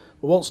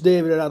 But once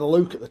David had a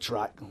look at the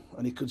track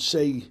and he could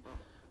see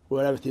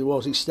where everything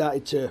was, he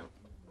started to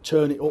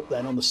turn it up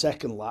then on the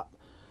second lap,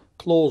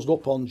 closed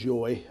up on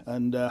Joy,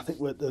 and I think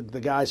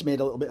the guys made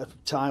a little bit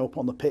of time up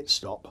on the pit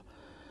stop.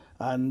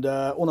 And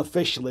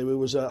unofficially, we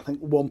was, I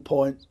think,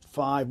 1.5,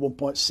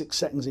 1.6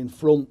 seconds in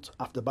front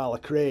after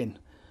Ballacrane,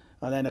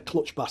 and then a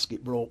clutch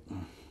basket broke.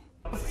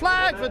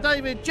 Flag for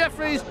David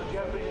Jefferies.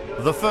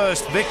 The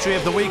first victory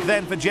of the week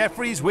then for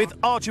Jefferies, with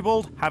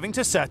Archibald having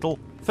to settle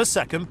for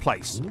second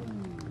place.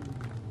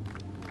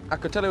 I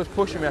could tell he was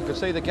pushing me. I could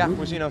see the gap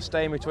was, you know,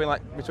 staying between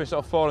sort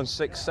of 4 and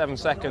 6, 7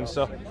 seconds.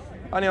 So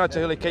I knew I had to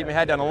really keep my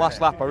head down. The last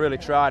lap, I really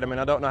tried. I mean,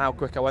 I don't know how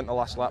quick I went the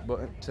last lap, but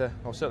I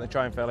was certainly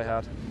trying fairly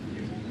hard.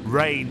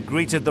 Rain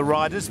greeted the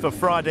riders for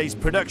Friday's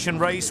production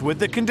race, with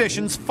the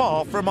conditions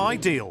far from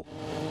ideal.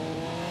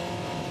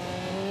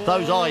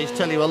 Those eyes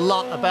tell you a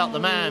lot about the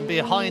man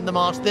behind the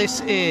mast.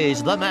 This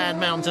is the Man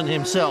Mountain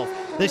himself.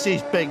 This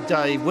is Big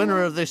Dave,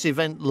 winner of this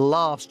event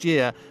last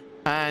year.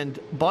 And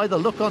by the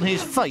look on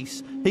his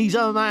face, he's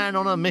a man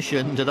on a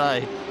mission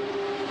today.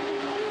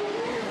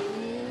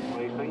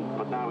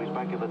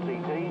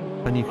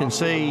 And you can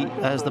see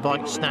as the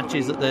bike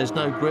snatches that there's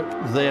no grip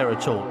there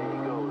at all.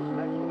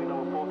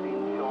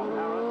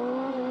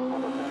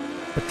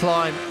 The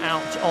climb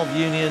out of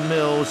Union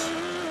Mills,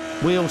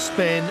 wheel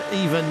spin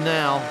even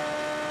now.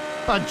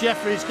 And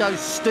Jefferies goes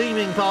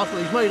steaming past.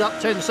 He's made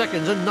up 10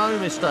 seconds and no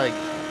mistake.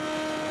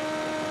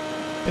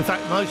 In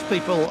fact, most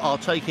people are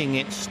taking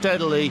it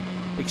steadily,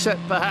 except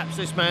perhaps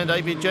this man,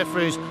 David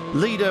Jefferies,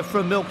 leader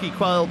from Milky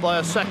Quayle by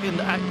a second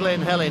at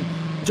Glen Helen,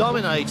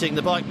 dominating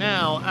the bike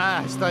now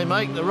as they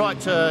make the right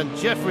turn.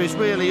 Jefferies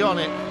really on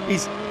it.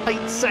 He's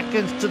 8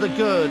 seconds to the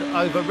good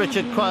over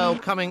Richard Quayle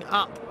coming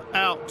up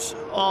out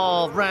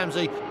of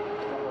Ramsey.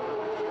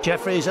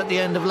 Jefferies at the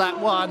end of lap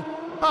 1.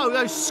 Oh,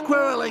 goes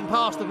squirreling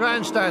past the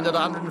grandstand at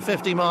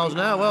 150 miles an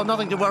hour. Well,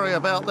 nothing to worry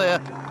about there.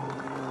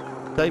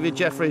 David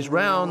Jefferies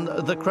round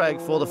the crag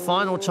for the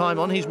final time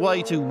on his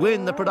way to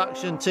win the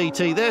production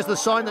TT. There's the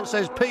sign that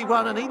says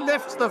P1, and he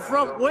lifts the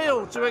front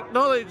wheel to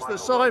acknowledge the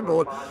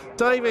signboard.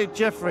 David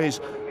Jefferies,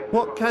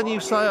 what can you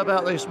say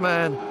about this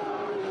man?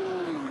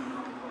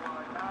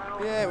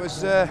 Yeah, it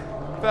was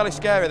fairly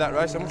scary, that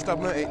race. I must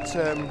admit it.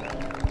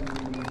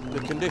 The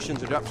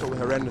conditions are absolutely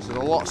horrendous. There's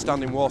a lot of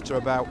standing water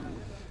about.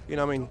 You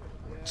know, I mean,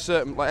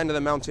 certain end of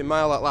the mountain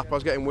mile that lap, I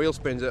was getting wheel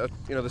spins at,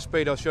 you know, the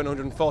speed I was showing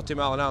 140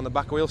 mile an hour, and the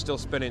back wheel still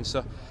spinning.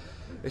 So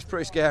it's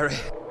pretty scary.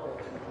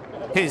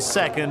 His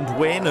second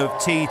win of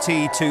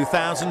TT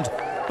 2000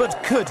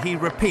 but could he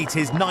repeat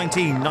his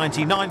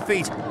 1999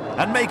 feat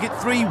and make it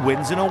 3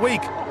 wins in a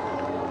week?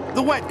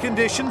 The wet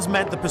conditions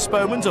meant the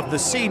postponement of the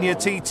senior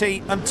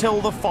TT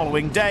until the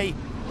following day,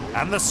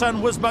 and the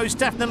sun was most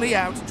definitely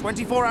out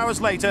 24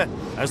 hours later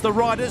as the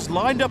riders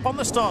lined up on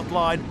the start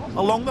line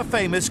along the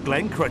famous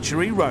Glen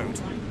Crutchery Road.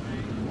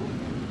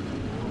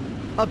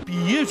 A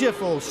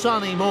beautiful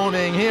sunny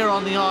morning here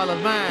on the Isle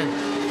of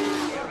Man.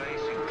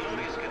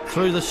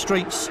 Through the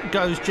streets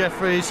goes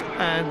Jefferies,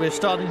 and we're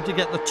starting to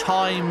get the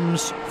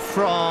times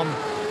from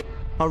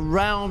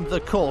around the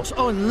course.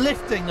 Oh, and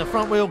lifting the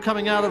front wheel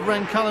coming out of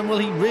Ren Cullen. Well,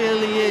 he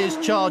really is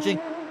charging.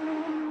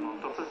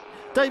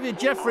 David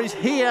Jefferies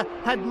here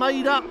had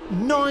made up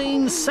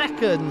 9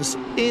 seconds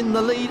in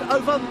the lead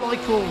over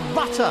Michael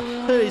Rutter,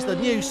 who is the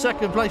new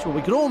second place. Well,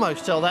 we could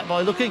almost tell that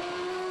by looking.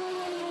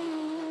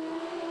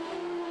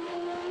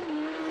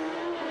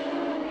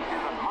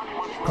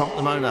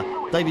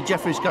 Promptmona. David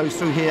Jefferies goes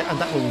through here, and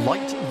that will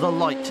light the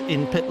light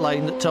in pit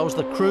lane that tells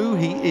the crew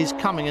he is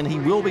coming, and he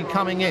will be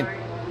coming in.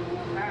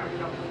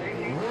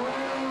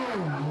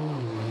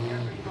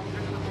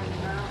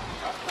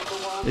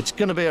 It's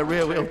going to be a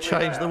real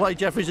change. The way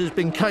Jefferies has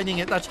been caning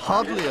it, that's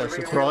hardly a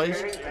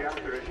surprise.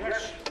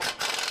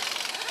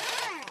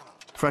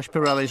 Fresh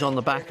Pirellis on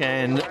the back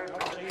end.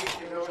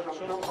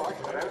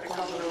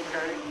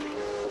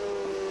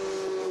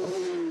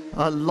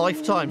 A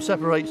lifetime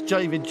separates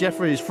David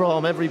Jefferies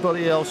from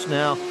everybody else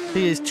now.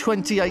 He is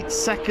 28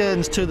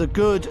 seconds to the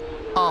good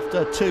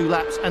after 2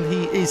 laps, and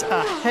he is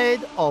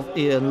ahead of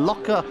Ian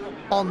Locker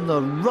on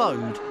the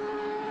road.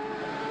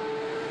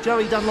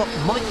 Joey Dunlop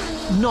might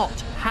not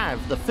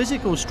have the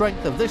physical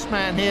strength of this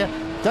man here.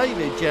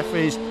 David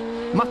Jefferies,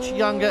 much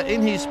younger,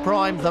 in his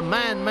prime, the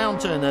Man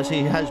Mountain as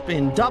he has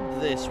been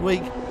dubbed this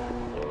week.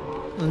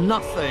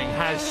 Nothing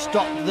has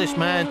stopped this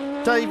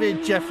man.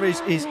 David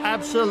Jefferies is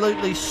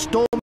absolutely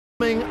storming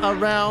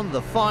around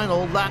the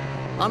final lap.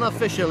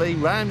 Unofficially,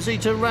 Ramsey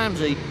to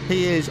Ramsey,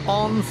 he is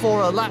on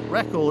for a lap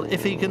record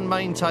if he can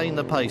maintain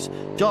the pace.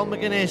 John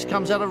McGuinness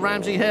comes out of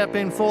Ramsey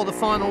hairpin for the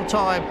final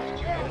time,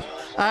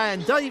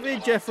 and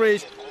David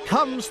Jefferies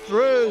comes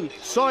through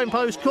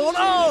signpost corner.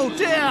 Oh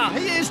dear,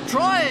 he is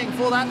trying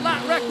for that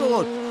lap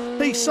record.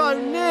 He so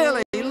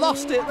nearly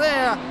lost it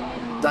there.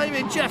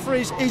 David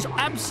Jefferies is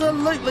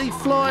absolutely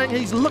flying.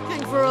 He's looking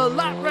for a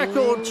lap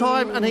record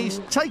time, and he's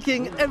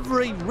taking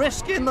every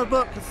risk in the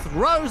book.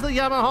 Throws the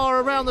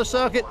Yamaha around the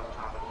circuit.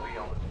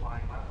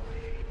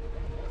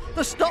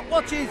 The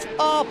stopwatches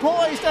are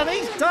poised, and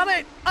he's done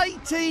it.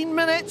 18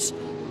 minutes.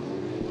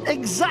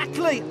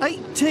 Exactly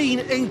 18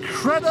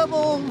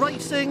 incredible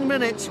racing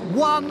minutes.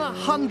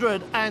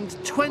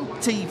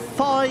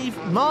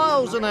 125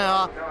 miles an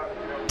hour.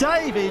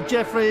 David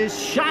Jefferies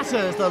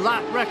shatters the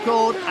lap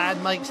record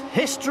and makes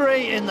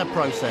history in the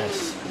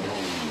process.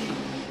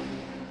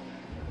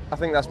 I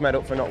think that's made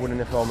up for not winning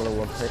the Formula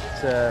 1.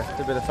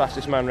 To be the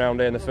fastest man round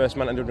here and the first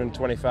man under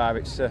 125,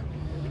 it's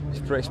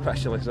pretty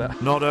special, is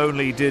that? Not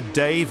only did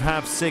Dave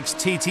have 6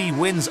 TT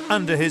wins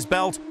under his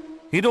belt,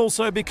 he'd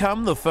also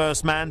become the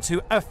first man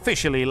to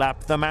officially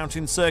lap the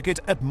mountain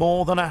circuit at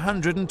more than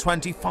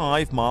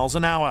 125 miles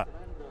an hour.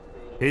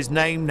 His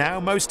name now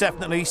most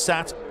definitely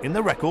sat in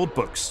the record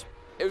books.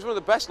 It was one of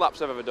the best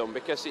laps I've ever done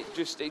because it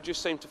just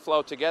seemed to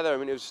flow together. I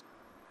mean, I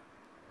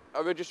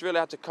just really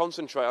had to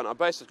concentrate on it. I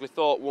basically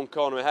thought one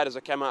corner ahead as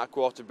I came out of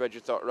Quarter Bridge. I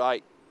thought,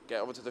 right, get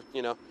over to the,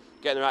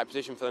 get in the right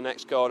position for the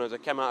next corner. As I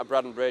came out of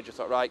Braddon Bridge, I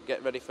thought, right,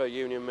 get ready for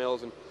Union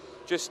Mills, and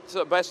just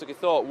sort of basically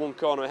thought one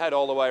corner ahead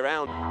all the way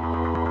around.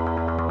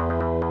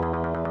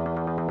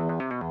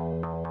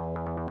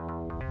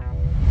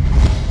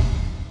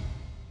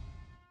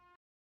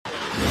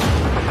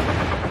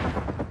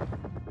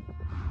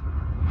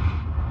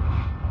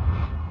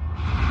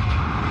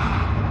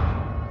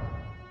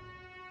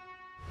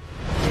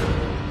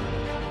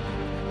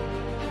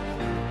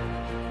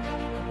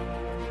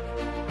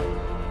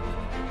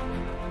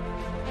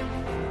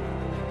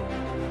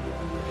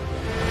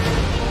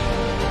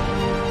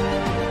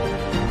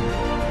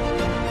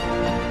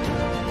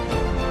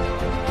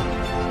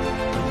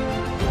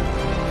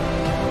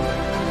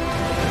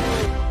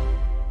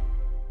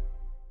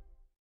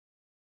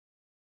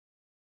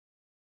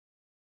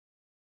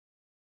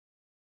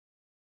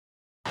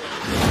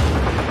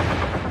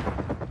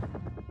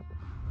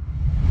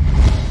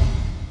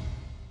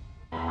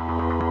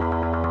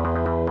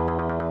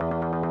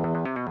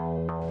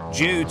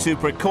 Due to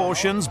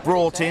precautions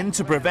brought in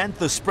to prevent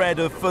the spread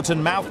of foot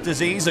and mouth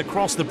disease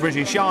across the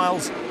British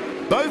Isles,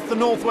 both the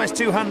Northwest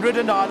 200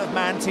 and Isle of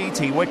Man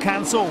TT were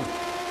cancelled.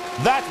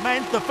 That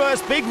meant the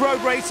first big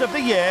road race of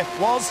the year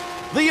was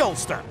the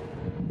Ulster.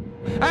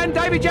 And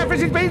David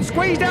Jefferies has been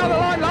squeezed out of the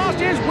line. Last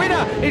year's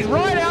winner is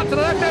right out to the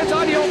left-hand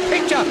side of your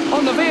picture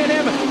on the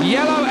V&M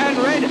yellow and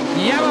red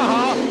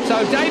Yamaha.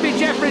 So David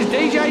Jefferies,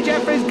 DJ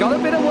Jefferies, got a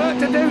bit of work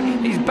to do.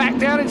 He's back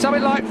down in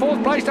something like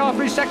 4th place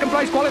after his 2nd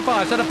place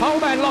qualifier. So the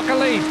poleman Locker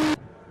leads.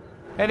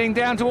 Heading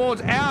down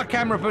towards our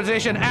camera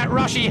position at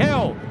Rushy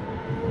Hill.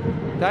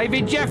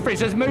 David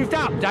Jefferies has moved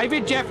up.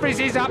 David Jefferies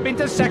is up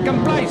into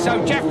 2nd place.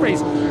 So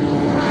Jefferies,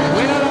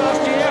 winner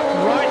last year,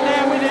 right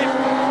now with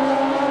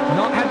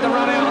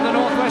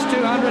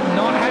 600,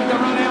 not had the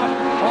run out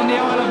on the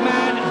Isle of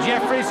Man.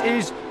 Jefferies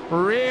is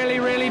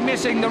really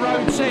missing the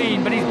road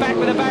scene, but he's back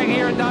with a bang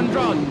here at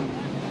Dundrum.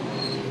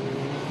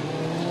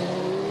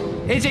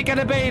 Is it going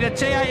to be the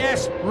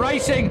TAS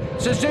Racing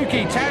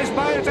Suzuki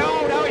Tasboat?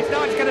 Oh no, it's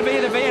not. It's going to be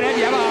the V&M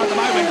Yamaha at the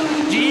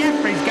moment.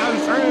 Jefferies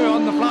goes through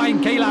on the flying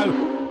kilo.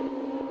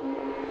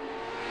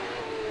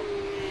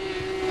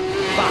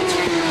 But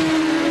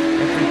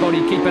everybody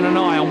keeping an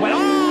eye on...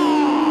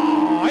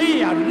 Oh,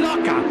 Ian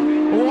Locker.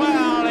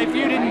 Well, if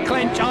you didn't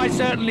clench, I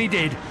certainly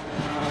did.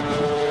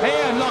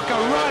 Ian Locker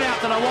right out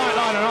to the white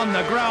line and on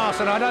the grass,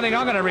 and I don't think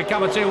I'm going to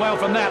recover too well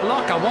from that.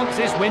 Locker wants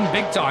this win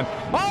big time.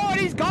 Oh, and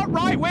he's got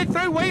right with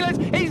through wheelers.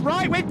 He's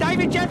right with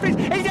David Jefferies.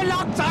 He's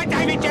alongside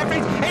David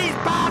Jefferies. He's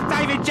past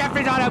David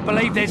Jefferies. I don't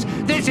believe this.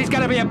 This is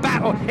going to be a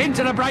battle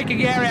into the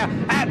braking area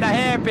at the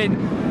hairpin.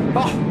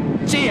 Oh,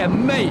 dear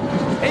me.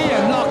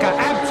 Ian Locker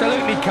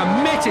absolutely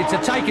committed to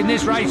taking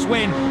this race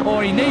win,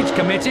 or he needs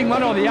committing,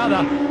 one or the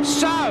other.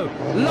 So,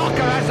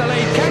 Locker has the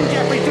lead. Can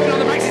Jefferies do it on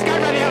the brakes? He's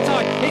going around the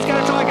outside. He's going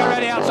to try and go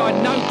around the outside.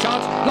 No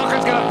chance.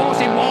 Locker's going to force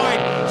him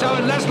wide. So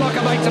unless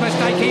Locker makes a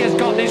mistake, he has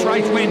got this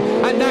race win,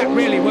 and that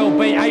really will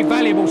be a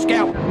valuable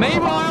scout.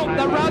 Meanwhile,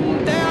 the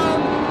run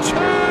down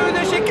to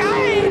the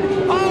chicane.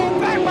 Oh,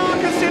 back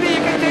Marcus City, you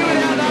can do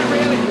without that,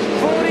 really.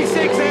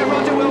 46 there,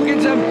 Roger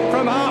Wilkinson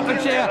from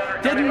Hertfordshire.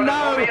 Didn't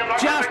know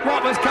just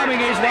what was coming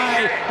his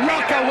way.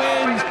 Locker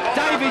wins.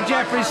 David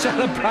Jefferies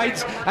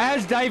celebrates,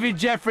 as David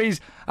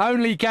Jefferies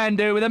only can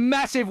do, with a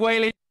massive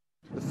wheelie.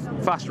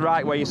 Fast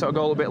right where you sort of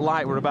go a little bit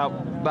light, we're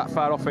about that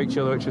far off each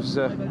other, which was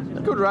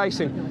good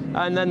racing.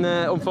 And then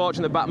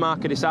unfortunately the back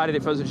marker decided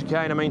it for the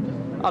chicane. I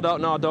mean, I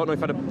don't know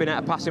if I'd have been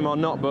able to pass him or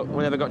not, but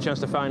we never got a chance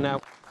to find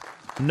out.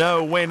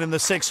 No win in the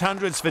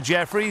 600s for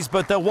Jefferies,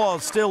 but there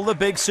was still the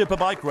big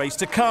superbike race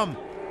to come.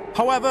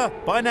 However,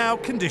 by now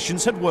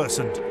conditions had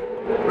worsened.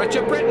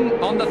 Richard Britton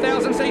on the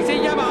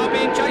 1000cc Yamaha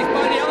being chased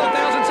by the other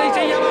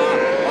 1000cc Yamaha.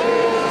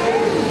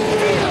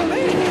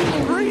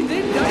 Oh, breathe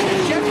in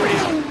David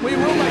Jefferies. We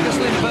will make a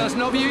slim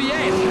person of you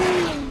yet.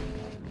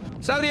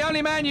 So the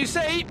only man you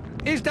see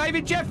is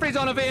David Jefferies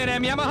on a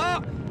V&M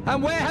Yamaha.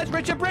 And where has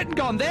Richard Britton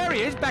gone? There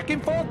he is, back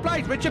in 4th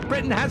place. Richard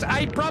Britton has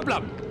a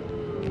problem.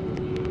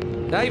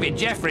 David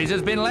Jefferies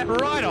has been let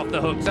right off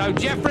the hook. So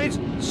Jefferies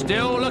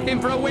still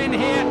looking for a win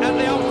here at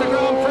the Ulster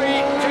Grand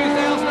Prix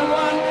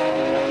 2001.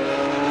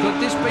 Could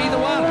this be the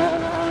one?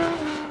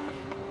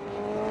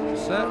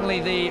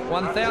 Certainly the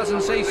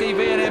 1000cc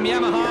V&M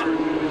Yamaha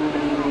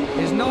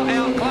is not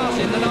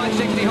outclassing the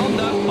 960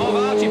 Honda of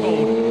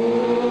Archibald.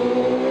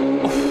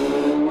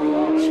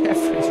 Oh,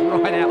 Jefferies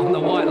right out on the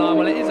white line.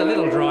 Well, it is a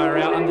little drier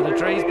out under the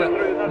trees,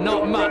 but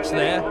not much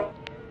there.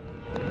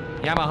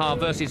 Yamaha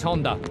versus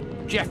Honda.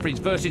 Jefferies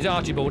versus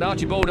Archibald.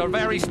 Archibald, a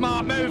very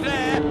smart move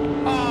there.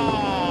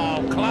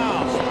 Oh,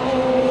 class.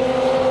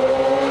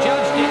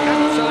 Judged it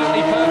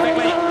absolutely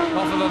perfectly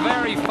off of a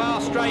very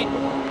fast straight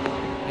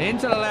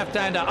into the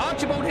left-hander.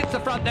 Archibald hits the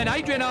front then.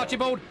 Adrian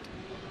Archibald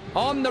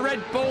on the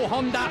Red Bull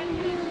Honda.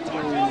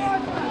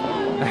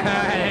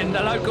 And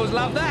the locals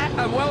love that,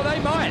 and well they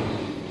might.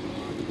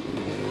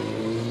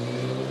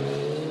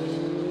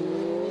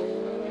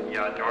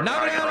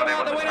 No doubt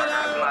about the winner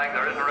though.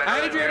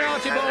 Adrian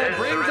Archibald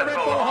brings the Red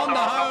Bull Honda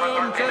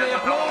home to the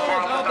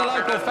applause of the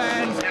local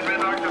fans.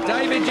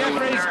 David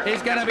Jefferies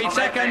is going to be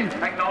second.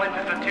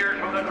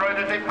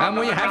 And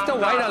we have to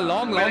wait a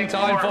long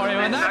time for him.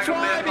 And that's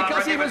why,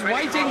 because he was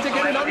waiting to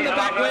get it on the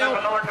back wheel.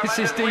 This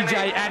is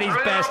DJ at his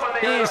best.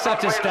 He is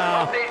such a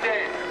star.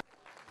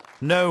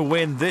 No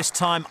win this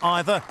time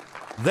either.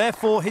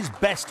 Therefore, his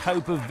best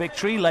hope of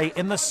victory lay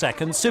in the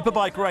second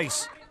Superbike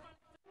race.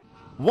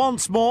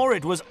 Once more,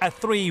 it was a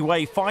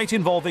three-way fight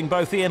involving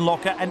both Ian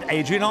Locker and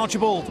Adrian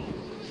Archibald.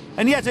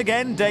 And yet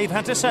again, Dave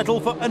had to settle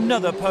for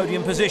another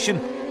podium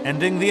position,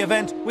 ending the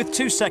event with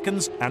 2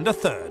 seconds and a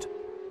third.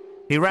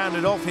 He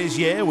rounded off his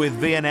year with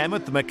V&M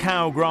at the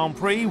Macau Grand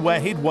Prix, where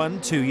he'd won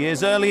 2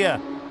 years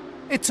earlier.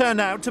 It turned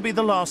out to be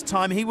the last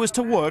time he was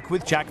to work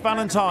with Jack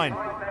Valentine,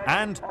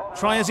 and,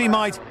 try as he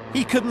might,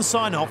 he couldn't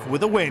sign off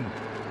with a win.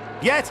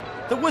 Yet,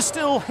 there was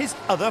still his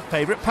other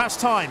favourite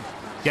pastime,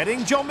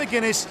 getting John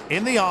McGuinness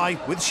in the eye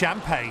with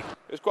champagne.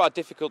 It was quite a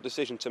difficult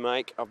decision to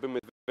make. I've been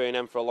with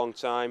V&M for a long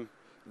time.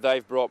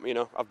 They've brought me,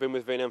 I've been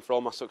with V&M for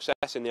all my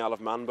success in the Isle of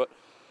Man, but,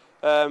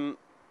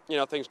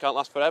 things can't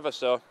last forever,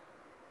 so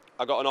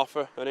I got an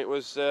offer, and it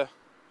was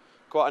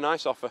quite a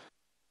nice offer.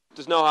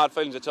 There's no hard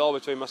feelings at all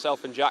between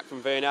myself and Jack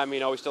from V&M,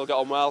 we still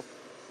got on well,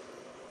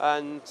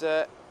 and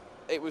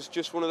it was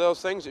just one of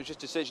those things. It was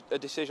just a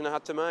decision I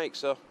had to make,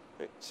 so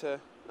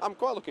I'm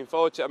quite looking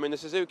forward to it. The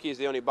Suzuki is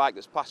the only bike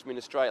that's passed me in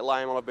a straight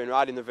line while I've been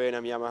riding the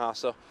V&M Yamaha,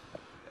 so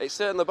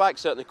the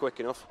bike's certainly quick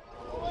enough.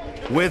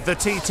 With the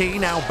TT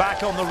now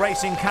back on the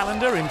racing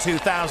calendar in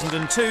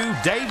 2002,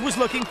 Dave was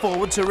looking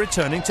forward to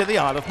returning to the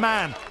Isle of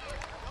Man.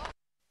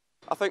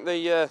 I think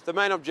the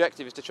main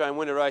objective is to try and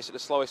win a race at the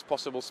slowest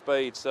possible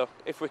speed. So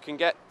if we can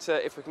get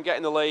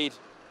in the lead,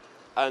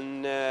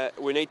 and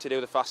we need to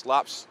do the fast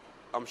laps,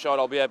 I'm sure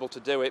I'll be able to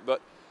do it.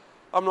 But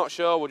I'm not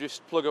sure. We'll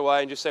just plug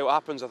away and just see what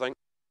happens, I think.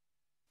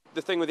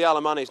 the thing with the Isle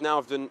of Man is now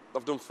I've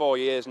done 4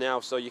 years now,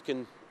 so I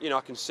can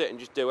sit and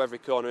just do every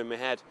corner in my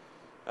head.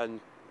 And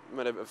I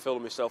made a film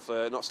of myself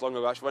not so long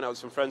ago. I actually went out with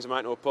some friends of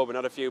mine to a pub and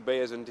had a few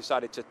beers and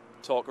decided to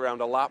talk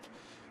around a lap,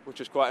 which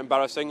was quite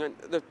embarrassing. And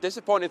the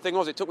disappointing thing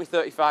was it took me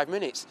 35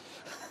 minutes.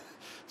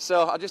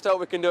 So I just hope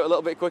we can do it a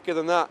little bit quicker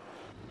than that.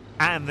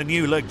 And the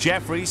new look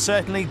Jefferies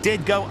certainly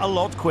did go a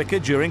lot quicker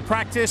during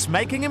practice,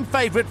 making him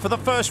favourite for the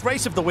first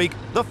race of the week,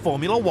 the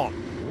Formula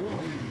One.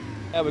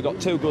 Yeah, we got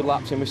 2 good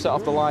laps in. We set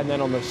off the line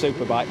then on the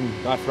superbike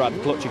and I forgot the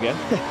clutch again.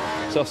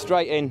 So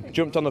straight in,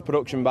 jumped on the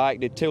production bike,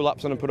 did 2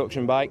 laps on the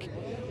production bike,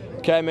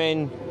 came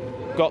in,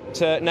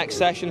 got next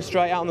session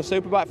straight out on the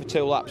superbike for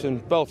 2 laps,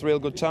 and both real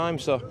good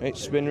times, so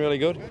it's been really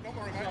good.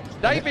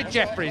 David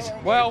Jefferies,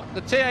 well,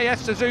 the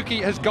TAS Suzuki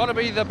has got to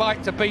be the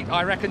bike to beat,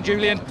 I reckon,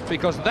 Julian,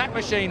 because that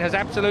machine has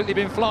absolutely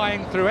been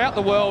flying throughout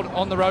the world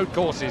on the road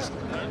courses.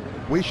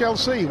 We shall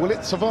see. Will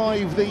it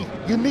survive the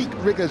unique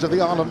rigours of the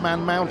Isle of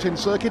Man mountain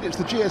circuit? It's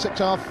the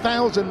GSXR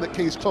 1000 that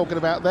Keith's talking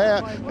about there.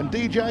 And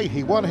DJ,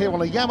 he won here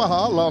on a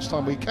Yamaha last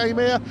time we came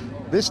here.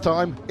 This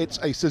time it's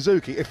a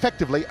Suzuki,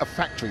 effectively a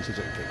factory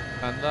Suzuki.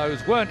 And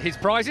those weren't his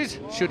prizes,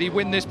 should he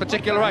win this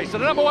particular race. So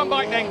the number 1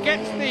 bike then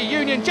gets the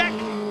Union Jack,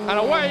 and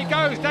away he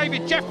goes.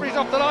 David Jefferies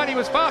off the line. He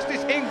was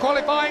fastest in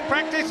qualifying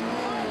practice.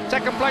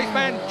 Second place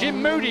man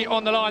Jim Moody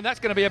on the line. That's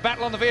going to be a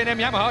battle on the V&M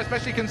Yamaha,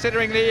 especially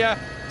considering the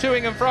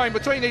toing and froing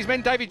between these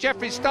men. David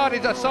Jefferies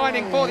started a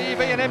signing for the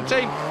V&M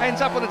team,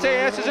 ends up on the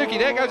TAS Suzuki.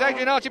 There goes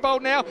Adrian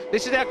Archibald now.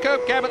 This is our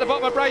curb cam at the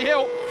bottom of Bray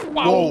Hill.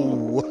 Wow.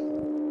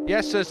 Whoa.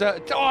 Yes, there's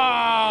a...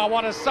 Oh,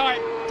 what a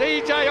sight.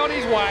 DJ on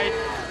his way.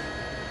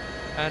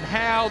 And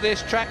how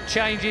this track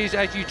changes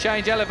as you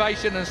change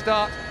elevation and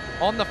start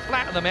on the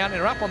flat of the mountain.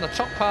 We're up on the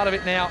top part of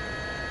it now.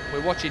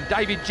 We're watching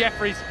David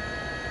Jefferies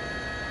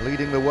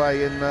leading the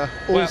way in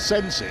all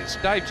senses.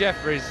 Dave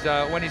Jefferies,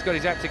 when he's got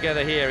his act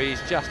together here,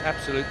 he's just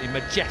absolutely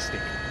majestic.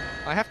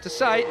 I have to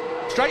say,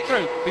 straight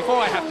through, before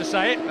I have to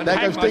say it, and there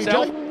hang goes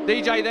myself.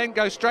 DJ. DJ then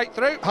goes straight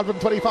through.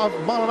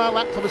 125 mile an hour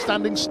lap from a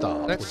standing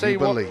start. Let's see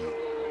what... believe.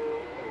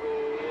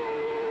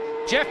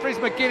 Jefferies,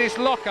 McGuinness,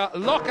 Locker.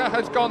 Locker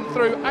has gone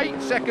through 8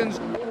 seconds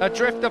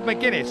adrift of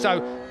McGuinness.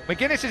 So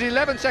McGuinness is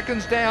 11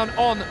 seconds down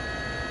on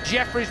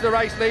Jefferies, the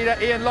race leader.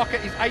 Ian Locker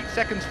is 8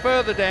 seconds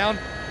further down.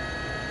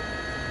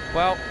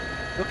 Well,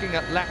 looking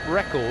at lap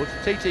records,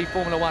 TT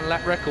Formula 1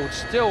 lap records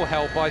still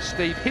held by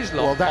Steve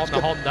Hislop on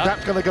the Honda.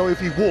 That's going to go if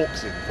he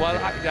walks in. Well,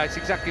 that's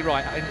exactly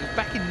right. And it was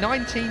back in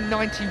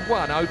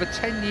 1991, over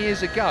 10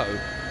 years ago.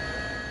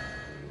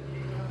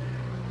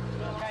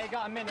 Okay, you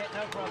got a minute,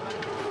 no problem.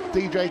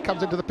 DJ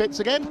comes into the pits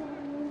again.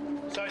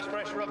 So it's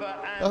fresh rubber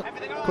and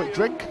everything all quick right?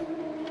 drink.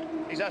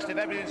 He's asked if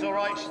everything's all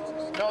right.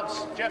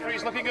 Nods.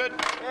 Jefferies looking good?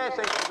 Yeah,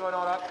 seems to be going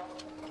all right.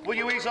 Will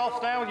you ease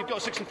off now? You've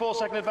got a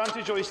 64-second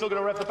advantage, or are you still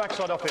going to rev the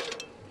backside off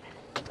it?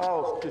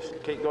 Oh,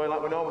 just keep going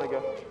like we normally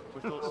go.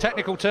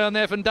 Technical turn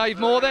there from Dave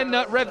Moore, then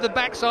rev the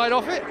backside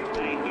off it.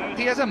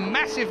 He has a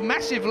massive,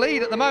 massive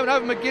lead at the moment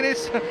over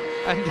McGuinness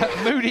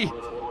and Moody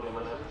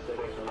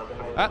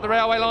at the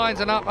railway lines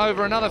and up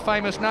over another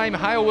famous name,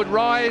 Halewood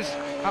Rise,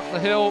 up the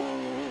hill.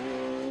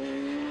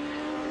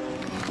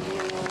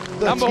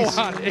 Number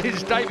 1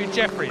 is David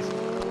Jefferies.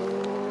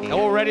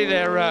 Already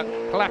they're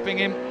clapping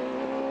him.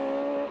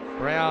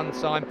 Round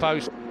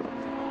signpost.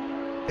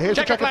 Here's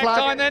Checker the checker flag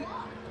time then.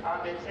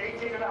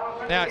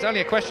 Now it's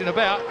only a question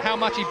about how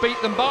much he beat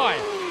them by.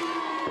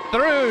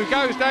 Through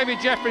goes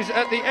David Jefferies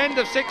at the end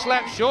of 6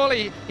 laps.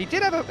 Surely he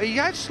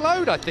had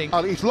slowed, I think.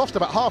 He's lost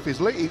about half his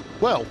lead.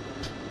 Well,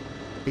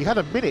 he had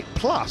a minute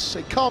plus.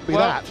 It can't be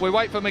that. We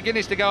wait for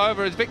McGuinness to go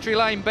over. As victory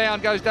lane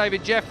bound goes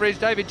David Jefferies.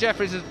 David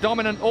Jefferies is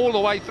dominant all the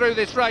way through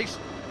this race.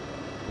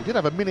 He did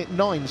have a minute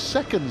 9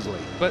 seconds lead.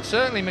 But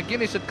certainly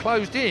McGuinness had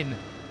closed in.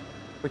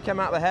 We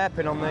came out the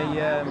hairpin on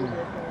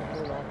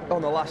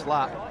the last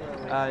lap,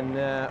 and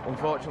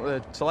unfortunately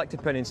the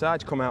selected pin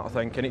inside's come out, I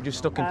think, and it just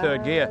stuck in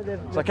 3rd gear.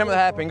 So I came out the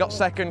hairpin, got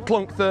 2nd,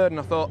 clunked 3rd, and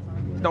I thought,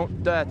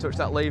 don't dare touch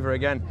that lever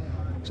again.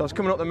 So I was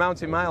coming up the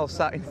mountain mile,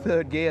 sat in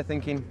 3rd gear,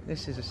 thinking,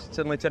 this is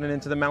suddenly turning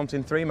into the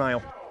mountain 3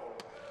 mile.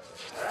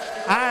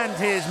 And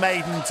his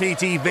maiden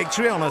TT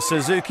victory on a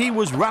Suzuki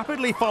was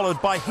rapidly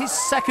followed by his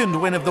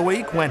 2nd win of the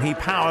week when he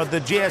powered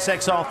the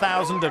GSXR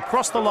 1000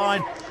 across the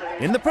line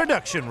in the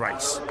production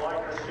race.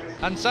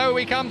 And so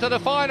we come to the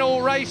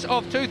final race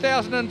of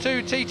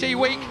 2002 TT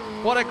week.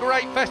 What a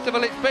great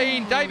festival it's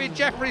been. David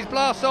Jefferies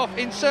blasts off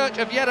in search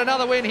of yet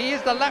another win. He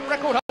is the lap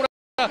record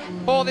holder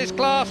for this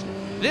class.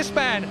 This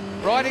man,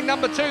 riding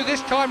number 2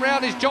 this time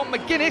round, is John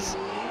McGuinness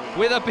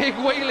with a big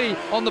wheelie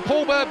on the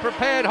Paul Bird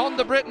prepared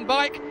Honda Britain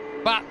bike.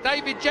 But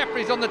David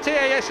Jefferies on the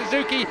TAS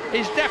Suzuki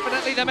is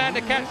definitely the man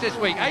to catch this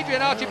week.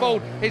 Adrian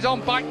Archibald is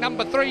on bike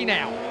number 3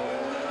 now.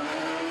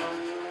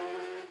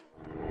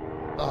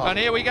 And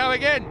here we go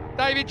again,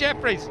 David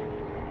Jefferies.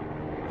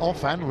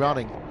 Off and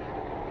running.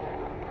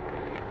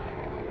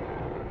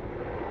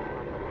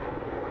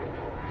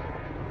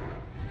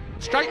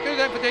 Straight through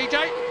then for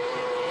DJ.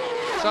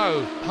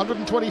 So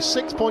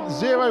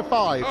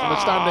 126.05 from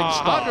a standing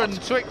start.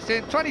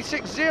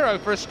 126.0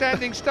 for a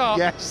standing start.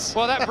 Yes.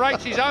 Well, that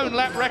breaks his own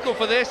lap record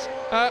for this.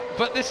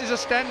 but this is a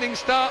standing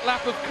start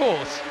lap, of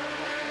course.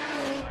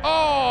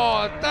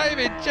 Oh,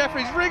 David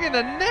Jefferies wringing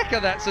the neck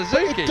of that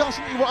Suzuki. But it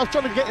doesn't, what I was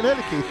trying to get in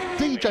earlier, Keith,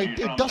 DJ,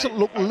 it doesn't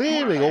look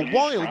leery or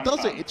wild,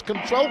 does it? It's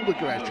controlled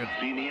aggression.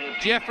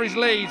 Jefferies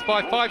leads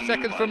by 5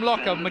 seconds from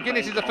Locker.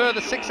 McGuinness is a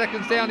further 6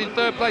 seconds down in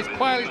third place.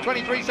 Quayle is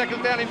 23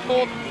 seconds down in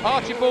fourth.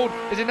 Archibald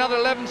is another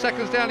 11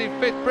 seconds down in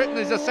fifth. Britton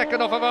is a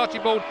second off of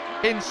Archibald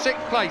in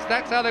sixth place.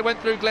 That's how they went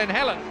through Glen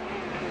Helen.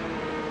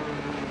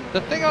 The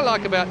thing I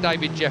like about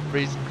David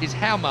Jefferies is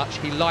how much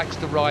he likes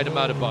to ride a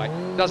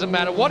motorbike. Doesn't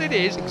matter what it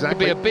is.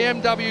 Exactly. It can be a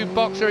BMW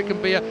Boxer, it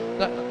can be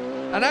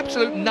an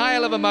absolute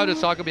nail of a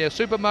motorcycle, it can be a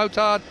super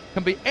motard, it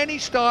can be any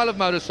style of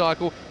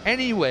motorcycle,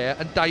 anywhere,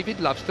 and David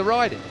loves to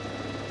ride it.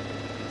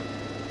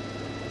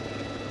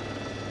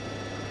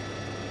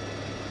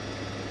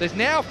 There's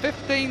now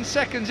 15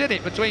 seconds in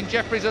it between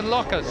Jefferies and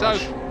Locker, so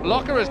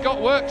Locker has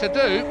got work to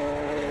do.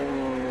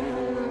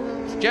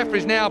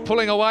 Jefferies now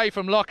pulling away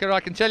from Locker, I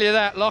can tell you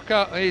that.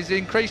 Locker has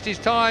increased his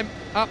time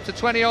up to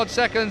 20 odd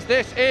seconds.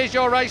 This is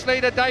your race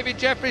leader, David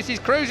Jefferies. He's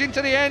cruising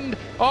to the end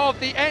of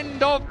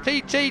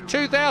TT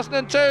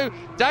 2002.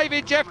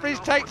 David Jefferies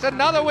takes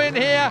another win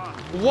here.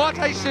 What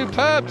a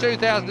superb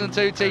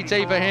 2002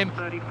 TT for him.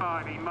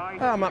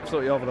 I'm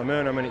absolutely over the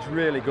moon. I mean, it's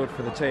really good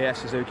for the TS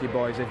Suzuki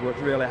boys. They've worked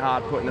really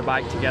hard putting the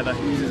bike together.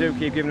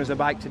 Suzuki have given us a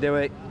bike to do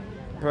it.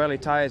 Pirelli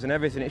tyres and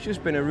everything. It's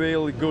just been a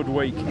really good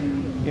week.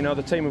 You know,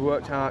 the team have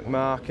worked hard,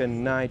 Mark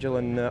and Nigel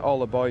and all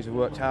the boys have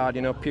worked hard.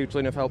 You know,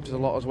 Putlin have helped us a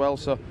lot as well,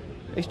 so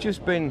it's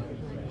just been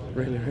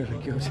really,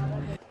 really good.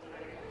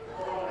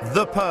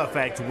 The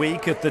perfect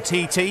week at the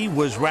TT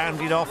was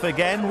rounded off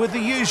again with the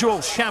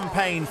usual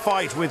champagne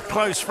fight with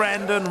close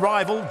friend and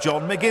rival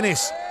John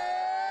McGuinness.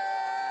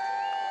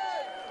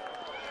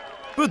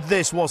 But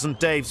this wasn't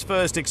Dave's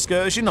first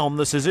excursion on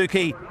the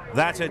Suzuki.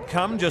 That had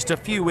come just a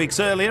few weeks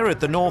earlier at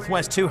the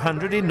Northwest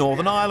 200 in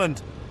Northern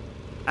Ireland.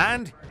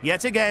 And,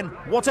 yet again,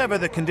 whatever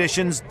the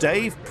conditions,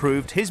 Dave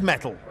proved his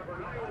mettle.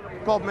 The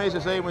problem is,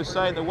 as Ian was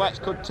saying, the wets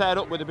could tear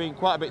up with it being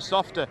quite a bit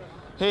softer.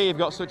 Here you've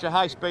got such a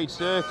high-speed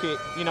circuit,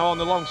 you know, on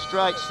the long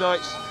straights, so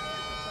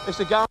it's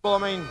a gamble. I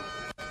mean,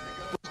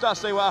 we'll start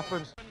to see what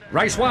happens.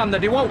 Race 1, the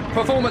DeWalt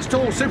Performance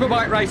Tool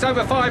Superbike race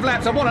over 5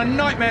 laps, and what a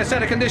nightmare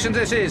set of conditions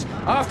this is.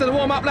 After the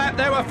warm-up lap,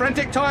 there were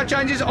frantic tyre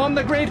changes on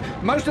the grid,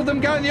 most of them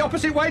going the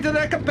opposite way to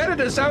their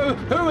competitors, so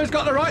who has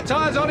got the right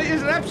tyres on it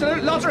is an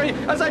absolute lottery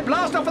as they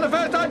blast off for the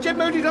first time. Jim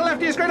Moody to the left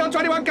of your screen on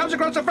 21 comes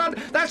across the front.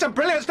 That's a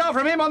brilliant start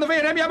from him on the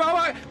V&M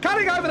Yamaha,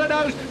 cutting over the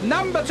nose.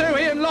 Number 2,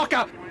 Ian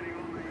Locker.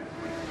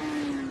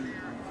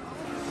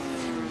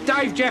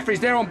 Dave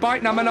Jefferies there on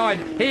bike number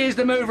 9. Here's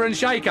the mover and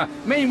shaker.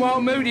 Meanwhile,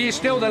 Moody is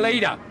still the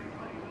leader.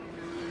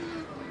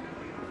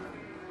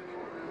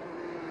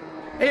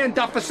 Ian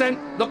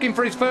Dufferson looking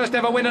for his first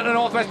ever win at the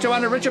Northwest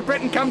 200. Richard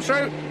Britton comes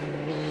through,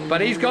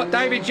 but he's got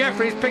David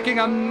Jefferies picking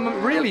a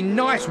really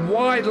nice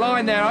wide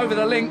line there over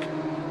the link.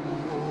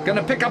 Going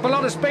to pick up a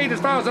lot of speed as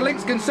far as the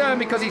link's concerned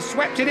because he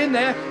swept it in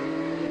there.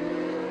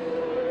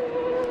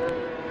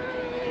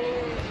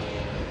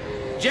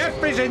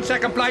 Jefferies in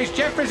second place.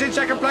 Jefferies in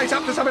second place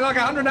up to something like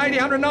 180,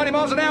 190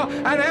 miles an hour.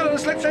 And out of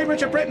the slipstream,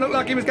 Richard Britton looked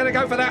like he was going to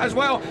go for that as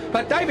well.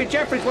 But David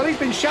Jefferies, well, he's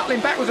been shuttling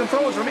backwards and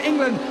forwards from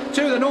England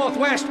to the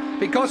Northwest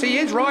because he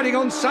is riding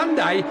on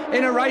Sunday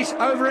in a race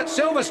over at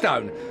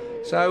Silverstone.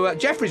 So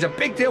Jefferies a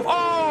big deal.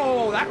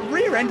 Oh, that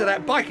rear end of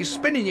that bike is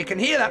spinning. You can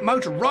hear that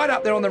motor right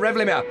up there on the rev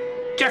limiter.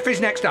 Jefferies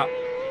next up.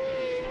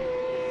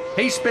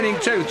 He's spinning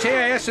too.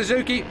 TAS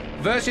Suzuki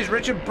versus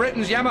Richard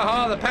Britton's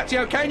Yamaha, the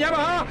Patio Cane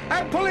Yamaha,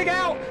 and pulling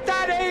out.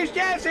 That is,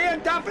 yes,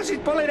 Ian Duffus is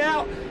pulling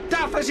out.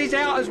 Duffus is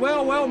out as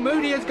well. Well,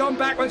 Moody has gone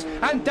backwards,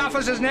 and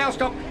Duffus has now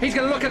stopped. He's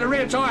going to look at the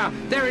rear tyre.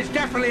 There is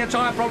definitely a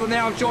tyre problem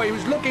there, I'm sure. He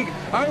was looking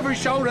over his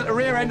shoulder at the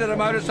rear end of the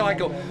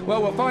motorcycle.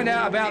 Well, we'll find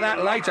out about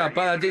that later,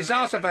 but a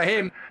disaster for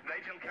him.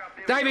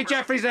 David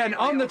Jefferies then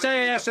on the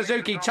TAS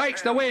Suzuki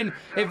takes the win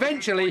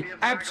eventually,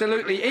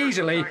 absolutely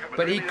easily,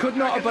 but he could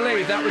not have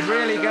believed that was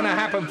really going to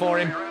happen for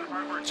him.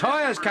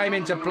 Tyres came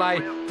into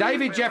play.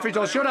 David Jefferies,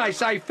 or should I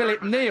say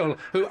Philip Neal,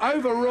 who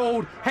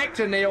overruled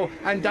Hector Neal,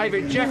 and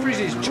David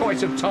Jefferies'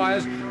 choice of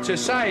tyres to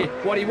say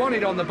what he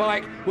wanted on the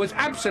bike was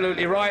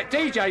absolutely right.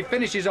 DJ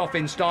finishes off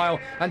in style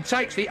and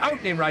takes the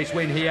opening race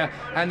win here,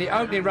 and the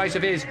opening race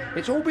of his.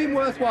 It's all been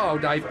worthwhile,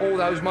 Dave, all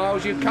those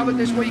miles you've covered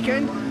this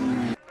weekend.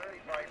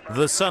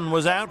 The sun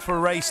was out for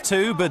race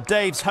 2, but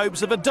Dave's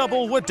hopes of a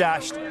double were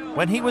dashed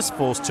when he was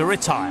forced to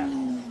retire.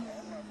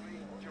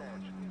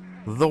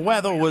 The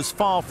weather was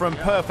far from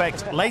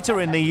perfect later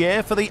in the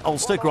year for the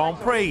Ulster Grand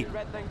Prix.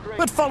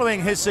 But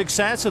following his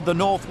success at the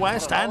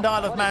Northwest and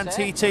Isle of Man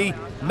TT,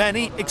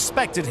 many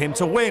expected him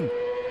to win.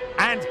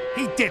 And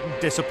he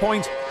didn't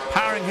disappoint,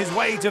 powering his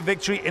way to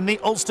victory in the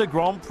Ulster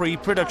Grand Prix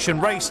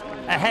production race,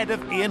 ahead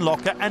of Ian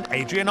Locker and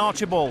Adrian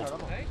Archibald.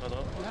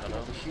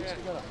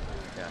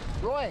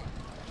 Roy,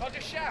 I'll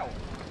just shout.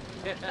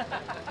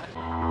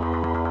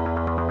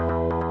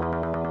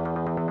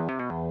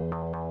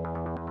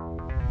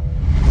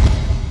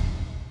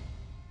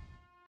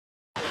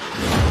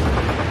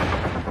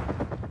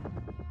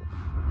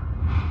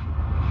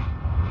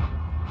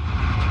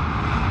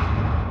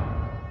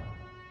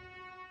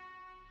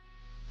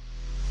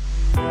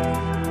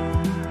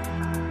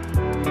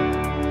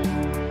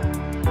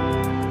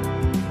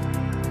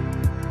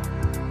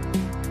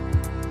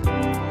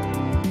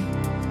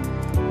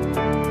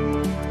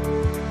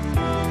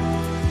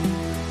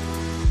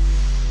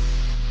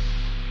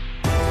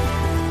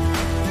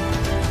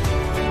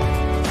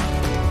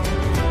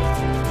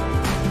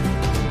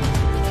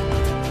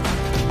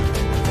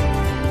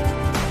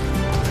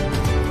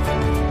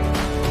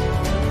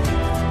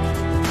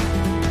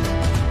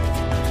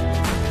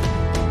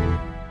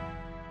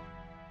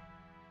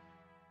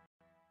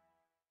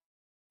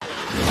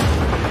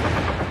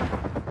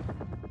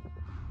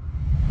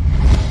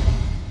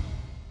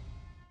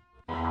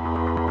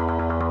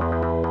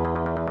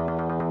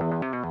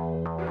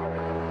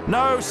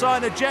 No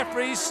sign of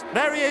Jefferies.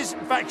 There he is.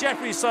 In fact,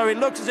 Jefferies, so it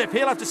looks as if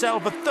he'll have to settle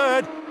for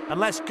third,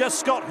 unless Gus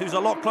Scott, who's a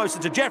lot closer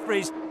to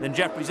Jefferies than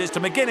Jefferies is to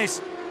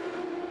McGuinness,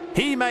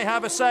 he may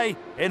have a say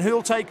in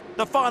who'll take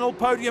the final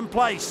podium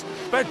place.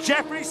 But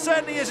Jefferies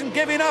certainly isn't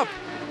giving up.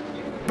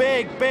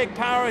 Big, big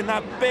power in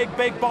that big,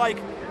 big bike.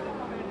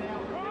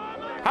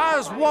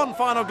 Has one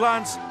final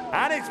glance,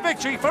 and it's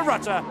victory for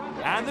Rutter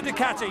and the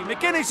Ducati.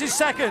 McGuinness is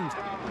second.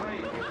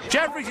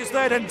 Jefferies is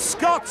third, and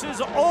Scott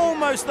is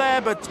almost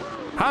there, but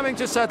having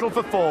to settle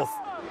for fourth.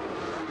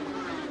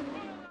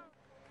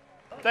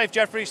 Dave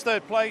Jefferies,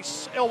 third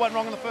place. It all went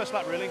wrong in the first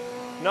lap, really.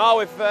 No,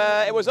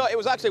 it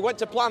was actually went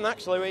to plan.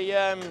 Actually, we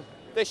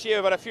this year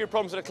we've had a few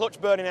problems with the clutch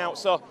burning out,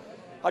 so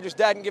I just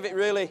didn't give it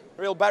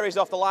real berries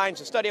off the line,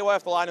 so steady away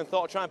off the line, and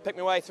thought I'd try and pick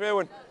my way through.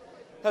 And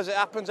as it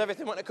happens,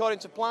 everything went according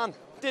to plan.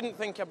 Didn't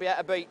think I'd be able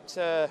to beat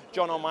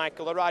John or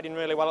Michael. They're riding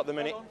really well at the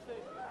minute,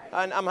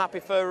 and I'm happy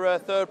for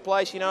third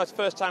place. You know, it's the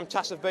first time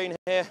TAS have been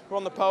here. We're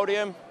on the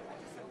podium.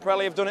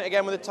 Pirelli have done it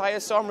again with the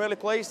tyres, so I'm really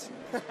pleased.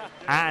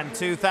 And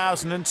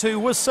 2002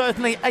 was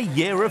certainly a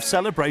year of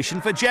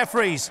celebration for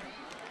Jefferies.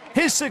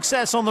 His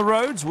success on the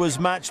roads was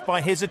matched by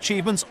his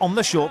achievements on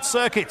the short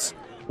circuits,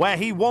 where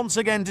he once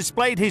again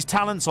displayed his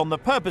talents on the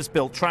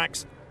purpose-built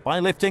tracks by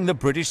lifting the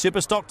British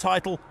Superstock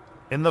title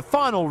in the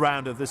final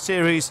round of the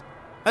series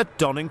at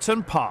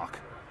Donington Park.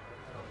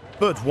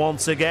 But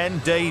once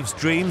again, Dave's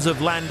dreams of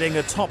landing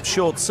a top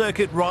short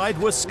circuit ride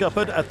were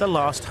scuppered at the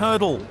last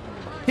hurdle.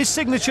 His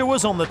signature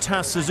was on the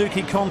TAS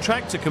Suzuki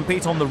contract to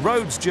compete on the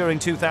roads during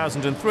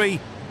 2003,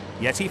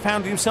 yet he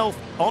found himself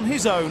on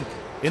his own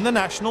in the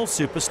National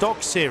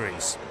Superstock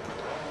Series.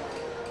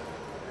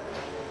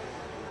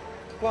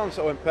 The plan sort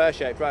of went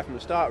pear-shaped right from the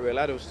start, really.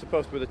 I was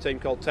supposed to be with a team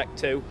called Tech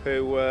 2,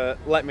 who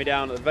let me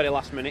down at the very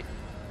last minute,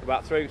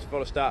 about 3 weeks before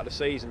the start of the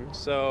season.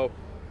 So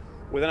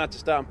we then had to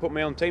start and put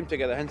my own team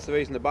together, hence the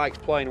reason the bike's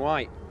plain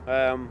white.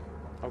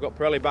 I've got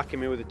Pirelli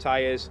backing me with the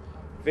tyres,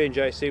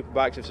 V&J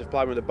Superbikes have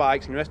supplied me with the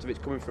bikes, and the rest of it's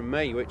coming from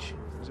me, which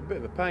is a bit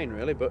of a pain,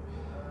 really. But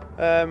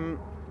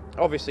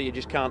obviously you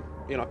just can't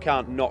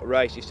not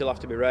race. You still have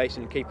to be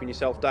racing and keeping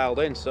yourself dialed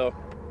in, so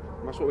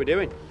that's what we're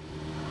doing.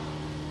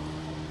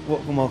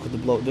 What more could the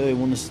bloke do? He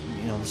won the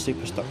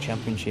Superstock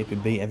Championship. He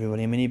beat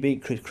everybody. I mean, he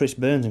beat Chris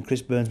Burns, and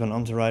Chris Burns went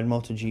on to ride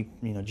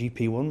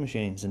GP1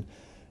 machines. And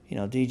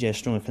DJ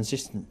strung a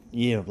consistent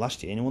year of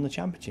last year, and he won the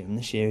championship. And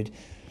this year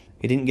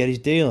he didn't get his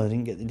deal. He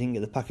didn't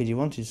get the package he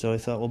wanted. So he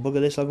thought, well,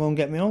 bugger this, I'll go and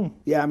get my own.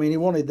 Yeah, I mean, he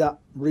wanted that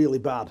really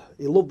bad.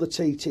 He loved the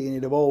TT, and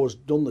he'd have always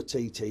done the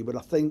TT. But I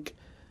think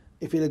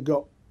if he'd have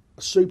got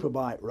a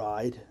superbike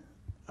ride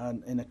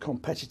and in a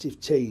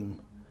competitive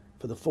team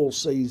for the full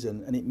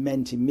season, and it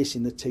meant him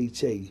missing the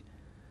TT,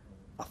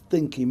 I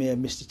think he may have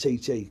missed the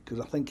TT, because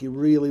I think he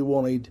really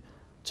wanted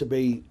to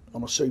be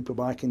on a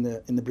superbike in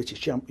the British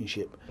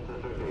Championship.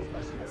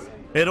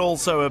 It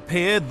also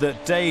appeared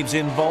that Dave's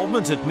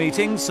involvement at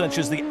meetings such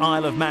as the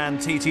Isle of Man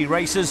TT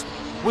races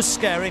was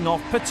scaring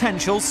off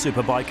potential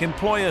superbike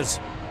employers.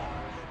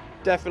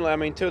 Definitely. I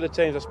mean, 2 of the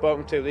teams I've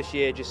spoken to this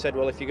year just said,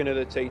 well, if you're going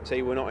to do the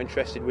TT, we're not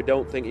interested. We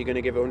don't think you're going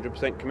to give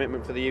 100%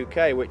 commitment for the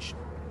UK, which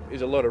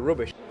is a lot of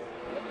rubbish.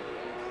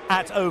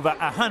 At over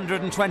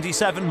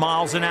 127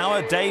 miles an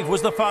hour, Dave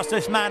was the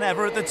fastest man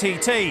ever at the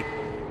TT.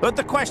 But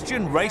the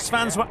question race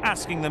fans were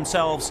asking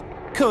themselves,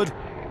 could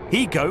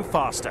he go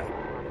faster?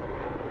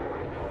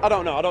 I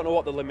don't know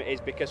what the limit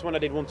is, because when I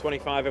did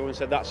 125, everyone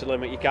said that's the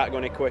limit, you can't go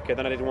any quicker.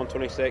 Then I did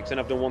 126 and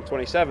I've done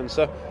 127.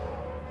 So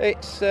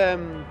it's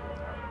the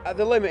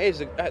limit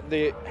is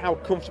how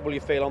comfortable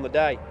you feel on the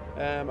day.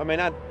 I mean,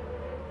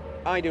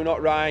 I do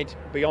not ride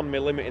beyond my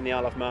limit in the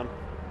Isle of Man.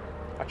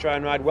 I try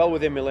and ride well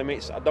within my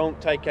limits. I don't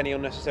take any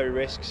unnecessary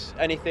risks.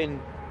 Any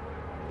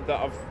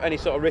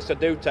sort of risks I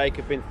do take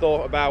have been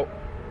thought about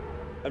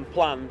and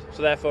planned,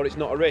 so therefore it's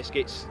not a risk,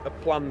 it's a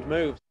planned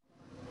move.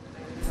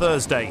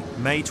 Thursday,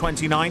 May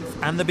 29th,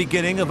 and the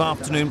beginning of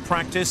afternoon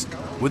practice,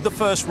 with the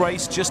first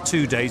race just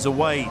 2 days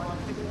away.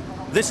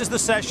 This is the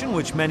session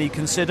which many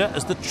consider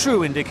as the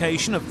true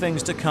indication of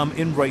things to come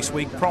in race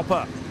week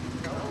proper.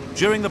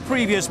 During the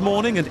previous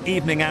morning and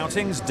evening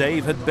outings,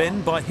 Dave had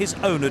been, by his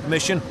own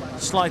admission,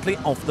 slightly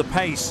off the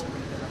pace.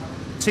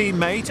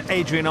 Teammate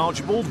Adrian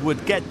Archibald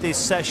would get this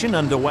session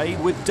underway,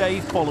 with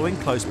Dave following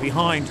close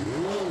behind.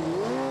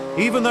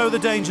 Even though the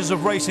dangers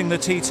of racing the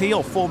TT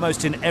are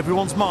foremost in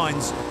everyone's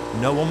minds,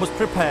 no one was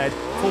prepared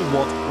for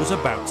what was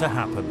about to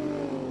happen.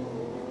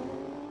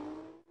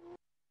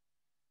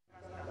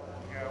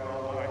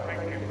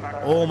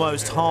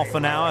 Almost half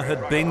an hour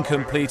had been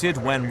completed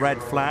when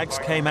red flags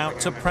came out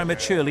to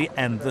prematurely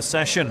end the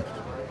session.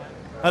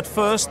 At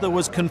first there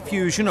was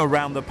confusion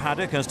around the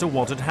paddock as to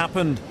what had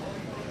happened.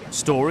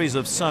 Stories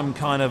of some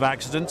kind of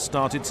accident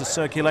started to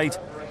circulate.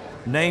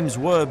 Names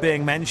were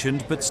being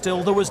mentioned, but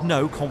still there was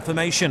no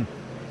confirmation.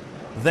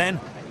 Then,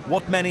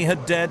 what many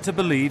had dared to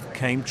believe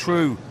came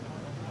true.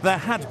 There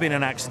had been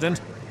an accident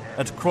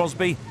at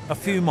Crosby, a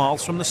few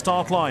miles from the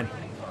start line.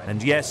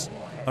 And yes,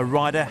 a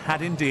rider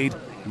had indeed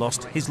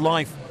lost his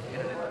life.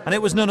 And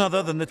it was none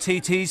other than the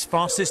TT's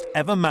fastest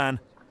ever man,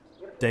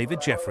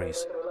 David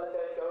Jefferies.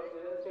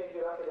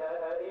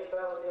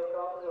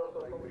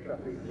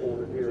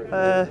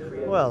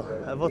 Well,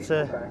 of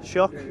utter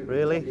shock,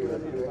 really.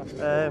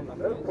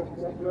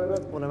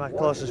 One of my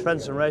closest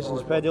friends from racing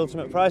has paid the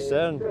ultimate price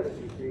there, and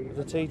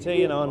the TT,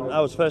 you know, and I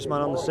was first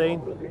man on the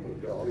scene.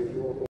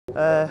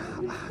 I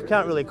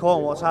can't really quote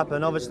on what's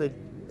happened. Obviously,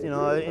 you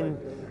know, in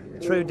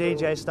true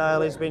DJ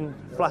style, he's been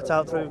flat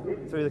out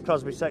through the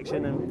Crosby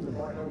section, and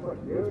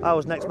I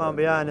was next man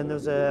behind, and there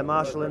was a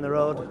marshal in the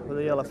road with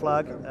a yellow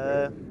flag.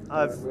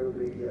 I've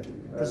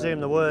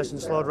presumed the worst and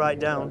slowed right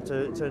down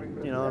to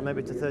you know,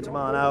 maybe to 30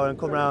 mile an hour, and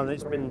come round, and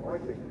it's been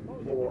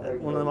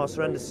one of the most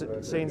horrendous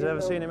scenes I've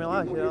ever seen in my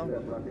life. You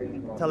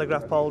know,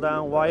 telegraph pole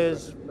down,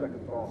 wires,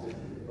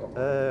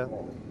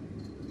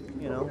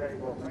 you know,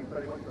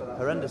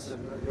 horrendous.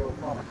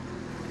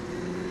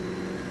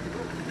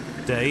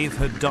 Dave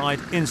had died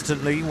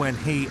instantly when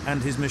he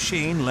and his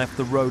machine left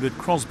the road at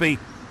Crosby.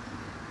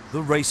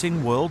 The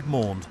racing world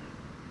mourned.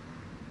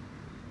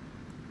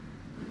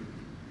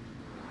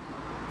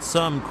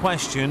 Some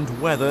questioned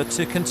whether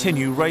to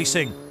continue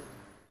racing.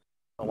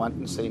 I went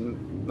and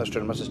seen Mr.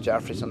 and Mrs.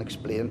 Jefferies and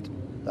explained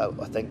that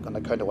I think on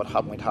account of what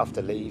happened we'd have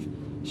to leave.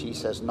 She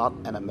says, not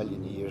in a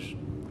million years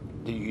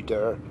do you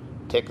dare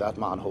take that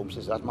man home. She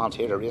says, that man's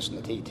here to race in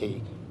the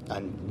TT,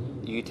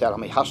 and you tell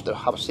him he has to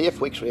have a safe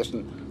week's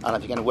racing, and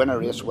if you can win a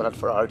race, win it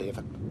for our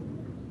David.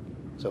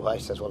 So I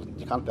says, well,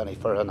 you can't be any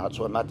further than that.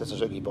 So I met the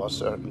Suzuki boss,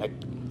 Sir Nick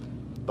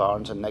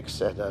Barnes, and Nick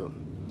said,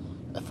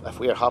 if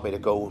we're happy to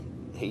go,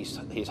 he's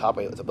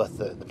happy with the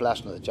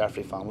blessing of the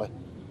Jeffrey family.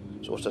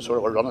 So it's a sort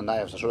of, we're running now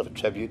as a sort of a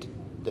tribute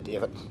to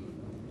David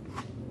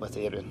with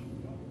Adrian.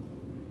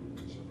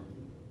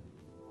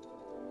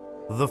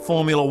 The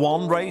Formula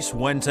One race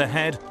went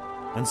ahead,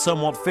 and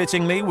somewhat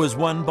fittingly was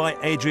won by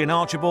Adrian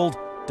Archibald,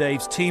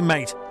 Dave's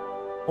teammate.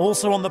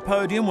 Also on the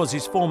podium was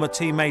his former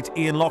teammate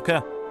Ian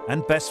Locker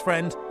and best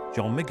friend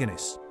John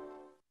McGuinness.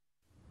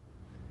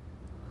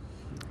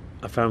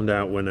 I found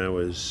out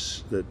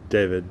that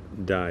David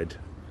died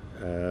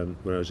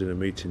when I was in a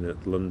meeting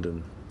at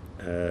London,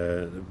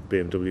 a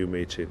BMW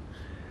meeting,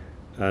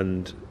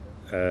 and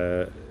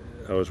I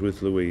was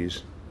with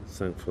Louise,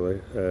 thankfully,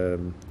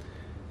 and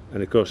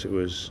of course it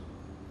was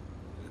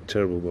a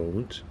terrible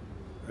moment.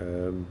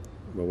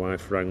 My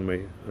wife rang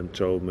me and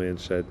told me and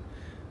said,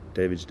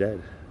 David's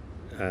dead.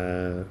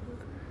 There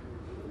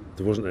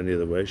wasn't any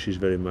other way. She's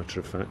very matter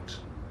of fact.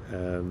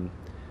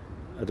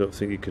 I don't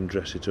think you can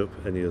dress it up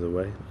any other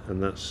way,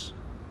 and that's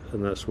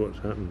what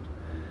happened.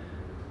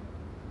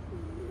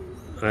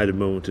 I had a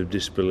moment of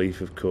disbelief,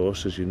 of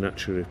course, as you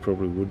naturally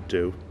probably would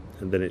do,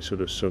 and then it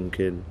sort of sunk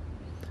in.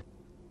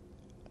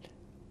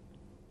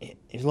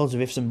 There's loads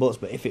of ifs and buts,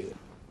 but if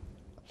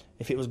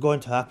it was going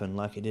to happen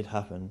like it did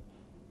happen,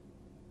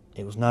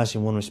 it was nice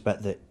in one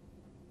respect that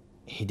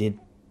he did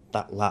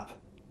that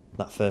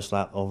first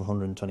lap over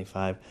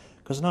 125,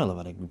 because I know he'll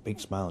have had a big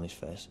smile on his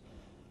face.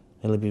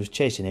 He was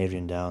chasing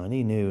Adrian down, and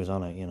he knew he was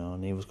on it, you know,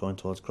 and he was going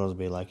towards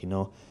Crosby like he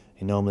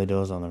normally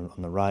does on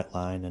the right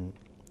line,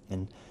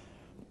 and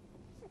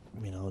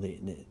you know,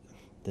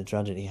 the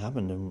tragedy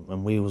happened,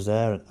 and we was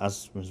there,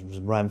 as was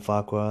Brian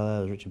Farquhar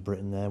there, was Richard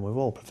Britton there. We're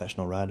all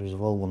professional riders,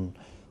 we've all won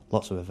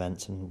lots of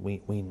events, and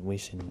we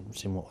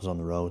seen what was on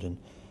the road, and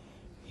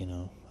you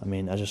know, I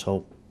mean, I just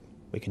hope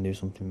we can do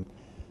something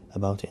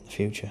about it in the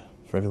future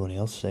for everybody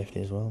else's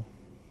safety as well.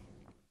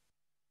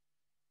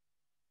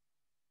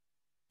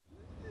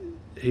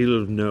 He'll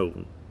have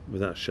known,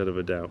 without a shadow of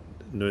a doubt,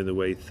 knowing the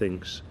way he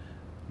thinks,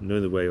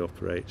 knowing the way he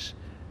operates,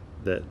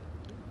 that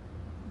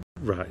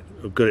right,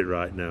 I've got it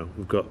right now.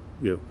 We've got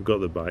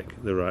the bike,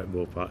 the right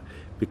ballpark,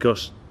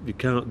 because you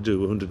can't do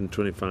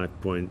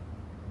 125.4,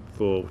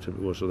 whatever it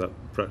was, or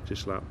that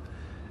practice lap.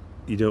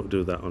 You don't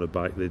do that on a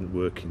bike that isn't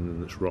working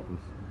and that's rotten.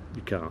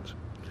 You can't.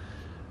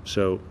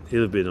 So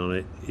he'll have been on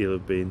it. He'll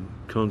have been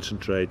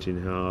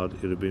concentrating hard.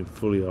 He'll have been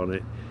fully on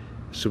it.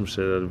 Some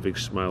said he had a big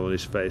smile on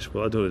his face.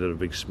 Well, I don't know if he had a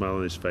big smile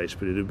on his face,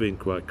 but he'd have been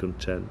quite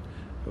content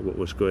at what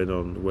was going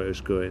on, the way it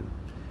was going.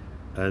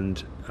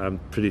 And I'm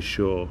pretty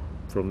sure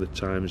from the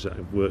times that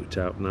I've worked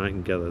out night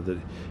and together that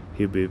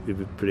he'd be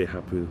pretty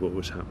happy with what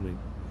was happening.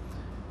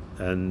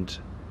 And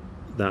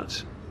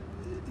that,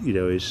 you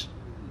know, has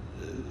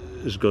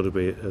got to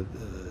be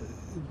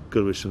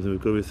something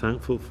we've got to be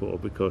thankful for,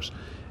 because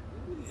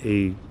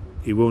he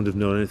won't have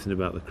known anything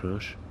about the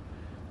crash.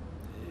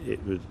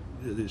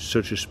 It's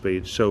such a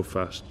speed, so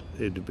fast,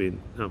 it'd have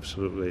been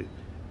absolutely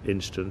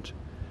instant.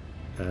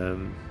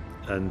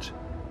 And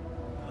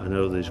I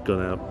know that he's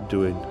gone out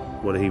doing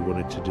what he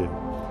wanted to do.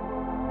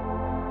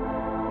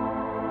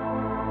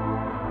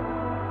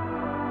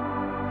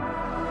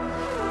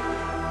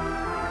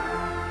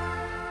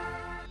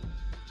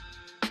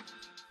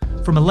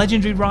 From a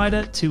legendary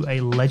rider to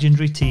a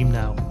legendary team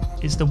now.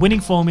 It's the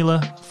winning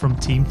formula from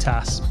Team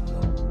TAS.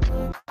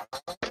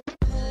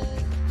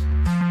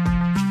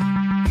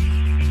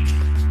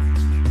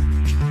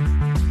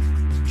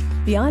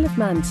 The Isle of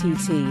Man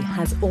TT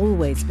has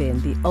always been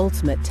the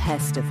ultimate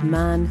test of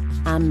man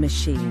and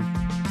machine.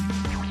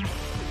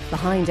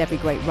 Behind every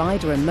great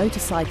rider and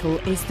motorcycle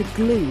is the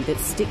glue that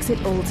sticks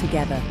it all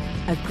together,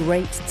 a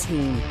great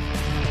team.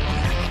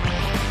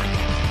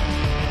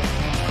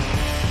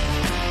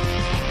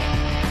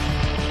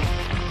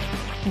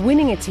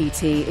 Winning a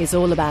TT is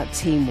all about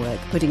teamwork,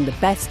 putting the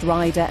best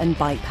rider and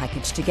bike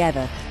package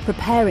together,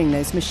 preparing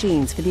those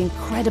machines for the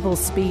incredible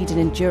speed and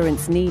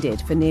endurance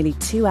needed for nearly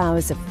 2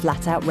 hours of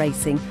flat-out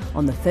racing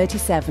on the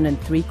 37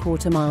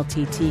 3/4 mile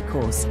TT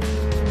course.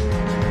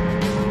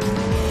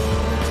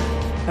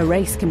 A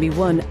race can be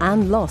won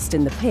and lost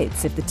in the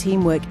pits if the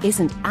teamwork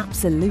isn't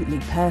absolutely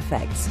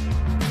perfect.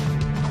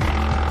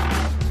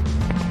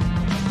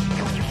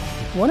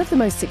 One of the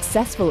most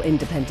successful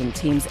independent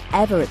teams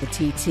ever at the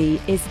TT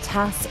is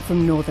TAS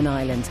from Northern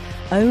Ireland,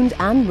 owned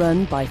and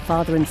run by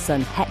father and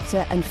son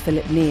Hector and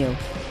Philip Neal.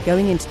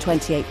 Going into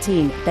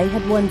 2018, they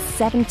had won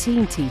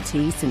 17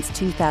 TTs since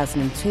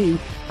 2002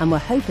 and were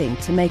hoping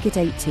to make it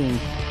 18.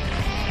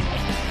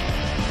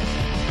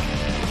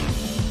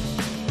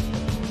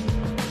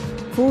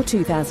 For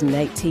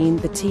 2018,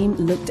 the team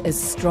looked as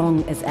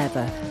strong as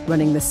ever,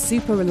 running the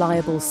super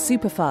reliable,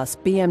 super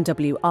fast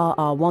BMW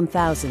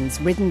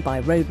RR1000s ridden by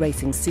road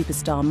racing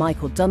superstar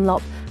Michael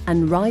Dunlop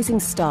and rising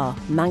star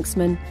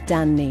Manxman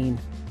Dan Neen.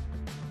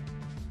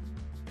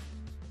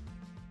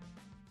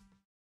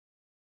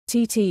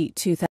 TT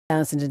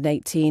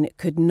 2018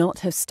 could not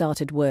have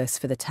started worse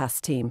for the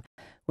TAS team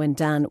when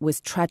Dan was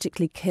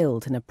tragically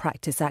killed in a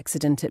practice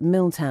accident at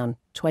Milltown,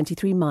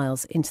 23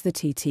 miles into the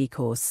TT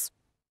course.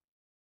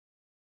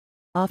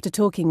 After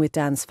talking with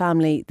Dan's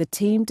family, the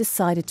team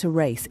decided to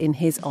race in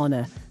his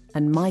honour,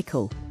 and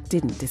Michael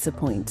didn't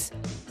disappoint.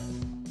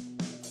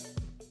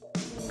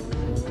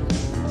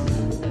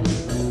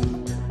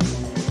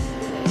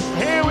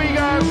 Here we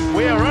go,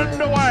 we're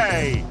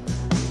underway.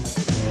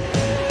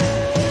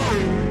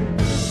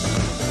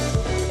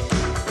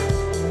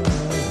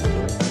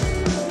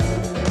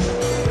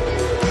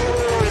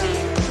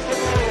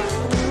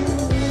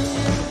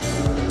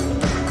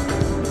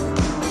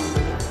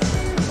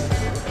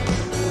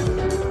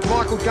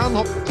 Michael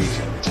Dunlop is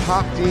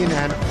tucked in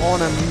and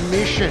on a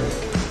mission.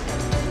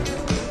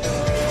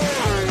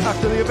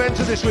 After the events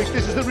of this week,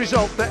 this is the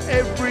result that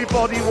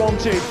everybody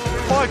wanted.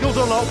 Michael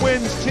Dunlop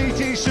wins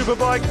TT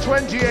Superbike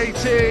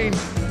 2018.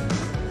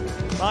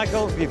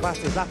 Michael, you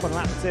passed his lap on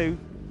lap 2.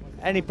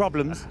 Any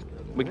problems?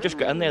 We just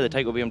got in there. The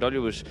Tyco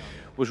BMW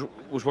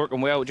was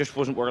working well. It just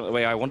wasn't working the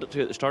way I wanted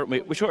to at the start.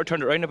 We sort of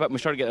turned it around a bit and we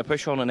started getting a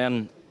push on, and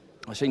then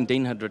I seen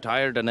Dean had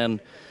retired, and then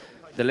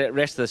the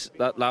rest of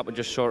that lap would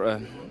just sort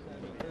of,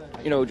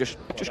 you know, just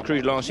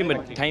cruise along. I seen my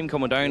time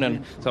coming down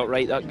and thought,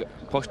 right, that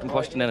pushed,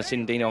 and then I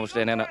seen Dean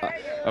obviously, and then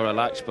I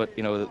relaxed. But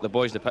you know, the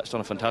boys, the pit's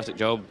done a fantastic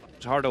job.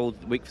 It's a hard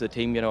old week for the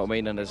team, you know what I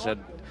mean. And as I said,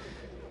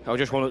 I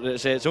just wanted to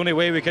say it's the only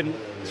way we can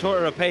sort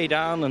of repay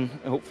Dan, and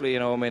hopefully, you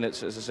know, I mean,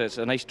 it's, as I said, it's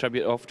a nice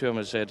tribute off to him.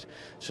 As I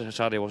said,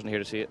 sadly I wasn't here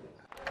to see it.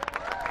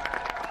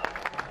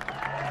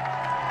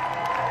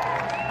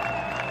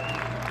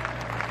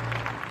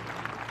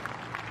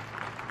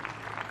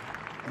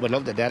 We'd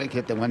love to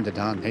dedicate the win to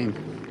Dan team.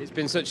 It's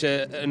been such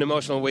an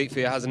emotional week for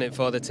you, hasn't it,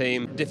 for the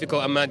team?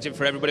 Difficult, I imagine,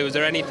 for everybody. Was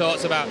there any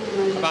thoughts about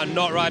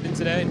not riding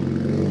today?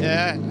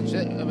 Yeah,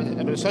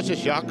 it was such a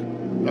shock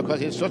because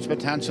he had such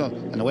potential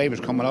and the way he was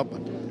coming up.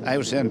 I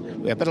was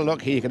saying, we had a bit of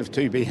luck here, you could have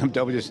 2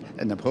 BMWs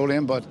in the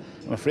podium, but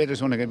I'm afraid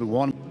there's only going to be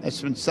 1.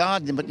 It's been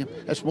sad, but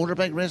it's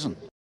motorbike racing.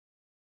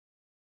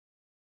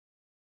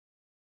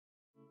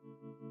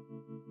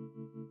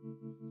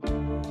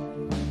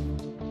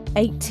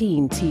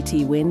 "18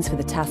 TT wins for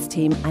the TAS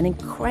team, an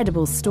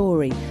incredible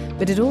story.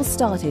 But it all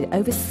started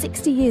over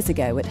 60 years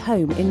ago at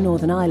home in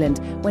Northern Ireland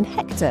when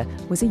Hector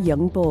was a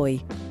young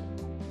boy.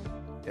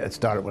 It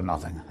started with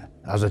nothing.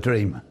 As a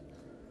dream.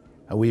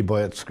 A wee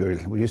boy at school.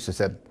 We used to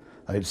sit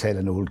outside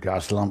an old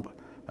gas lamp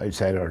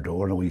outside our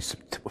door, and we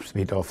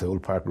speed off the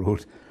old Park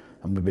Road,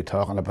 and we'd be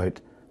talking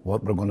about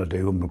what we're going to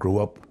do when we grow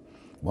up.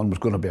 One was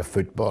going to be a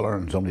footballer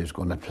and somebody was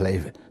going to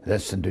play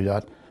this and do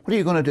that. What are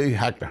you going to do,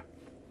 Hector?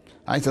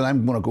 I said,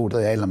 I'm going to go to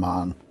the Isle of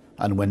Man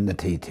and win the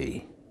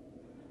TT.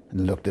 And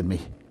he looked at me,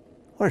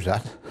 where's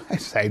that? I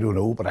said, I don't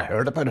know, but I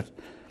heard about it.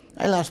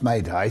 I'll ask my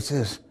dad. He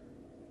says,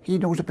 he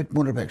knows about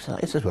motorbikes.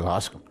 I said, well,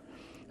 ask him.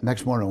 The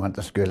next morning I went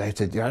to school. I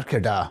said, you ask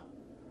your dad?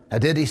 I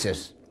did, he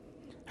says.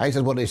 I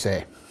said, what did he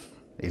say?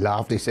 He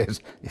laughed, he says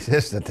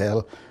to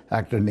tell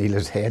Hector Neal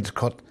his head's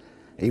cut.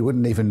 He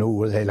wouldn't even know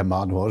where the Isle of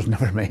Man was,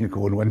 never mind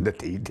go and win the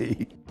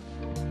TT.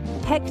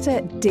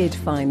 Hector did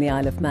find the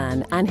Isle of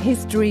Man, and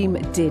his dream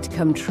did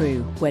come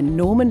true when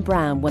Norman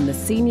Brown won the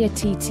senior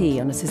TT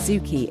on a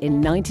Suzuki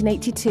in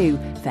 1982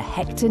 for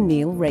Hector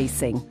Neal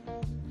Racing.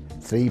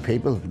 3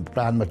 people,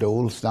 Brad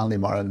Motul, Stanley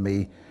Moore and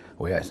me,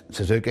 we had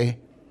Suzuki,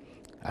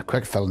 a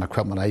quick filling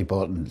equipment I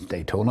bought in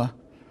Daytona,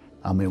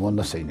 and we won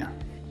the senior.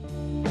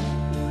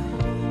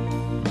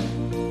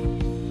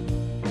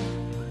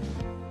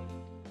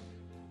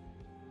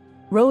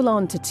 Roll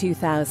on to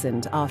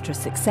 2000. After a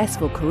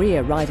successful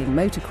career riding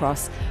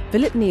motocross,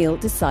 Philip Neal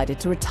decided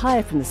to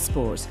retire from the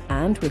sport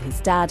and, with his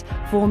dad,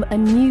 form a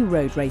new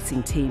road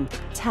racing team,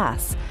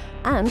 TAS.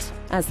 And,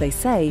 as they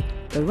say,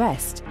 the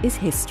rest is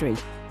history.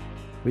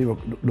 We were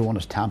known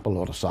as Temple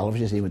Auto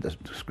Salvages, even the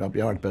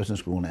scrapyard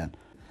business going in.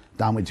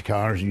 Damaged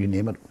cars, you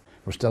name it,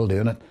 we're still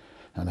doing it.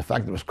 And the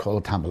fact that it was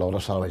called Temple Auto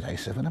Salvage, I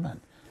said, wait a minute,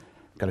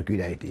 got a good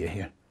idea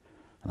here.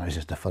 And I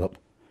says to Philip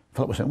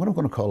was saying, what am I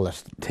going to call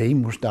this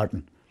team we're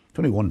starting? It's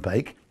only one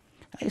bike.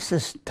 It's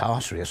this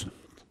toss racing.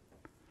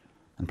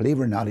 And believe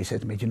it or not, he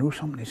said to me, do you know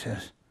something? He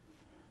says,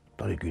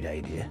 not a good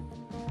idea.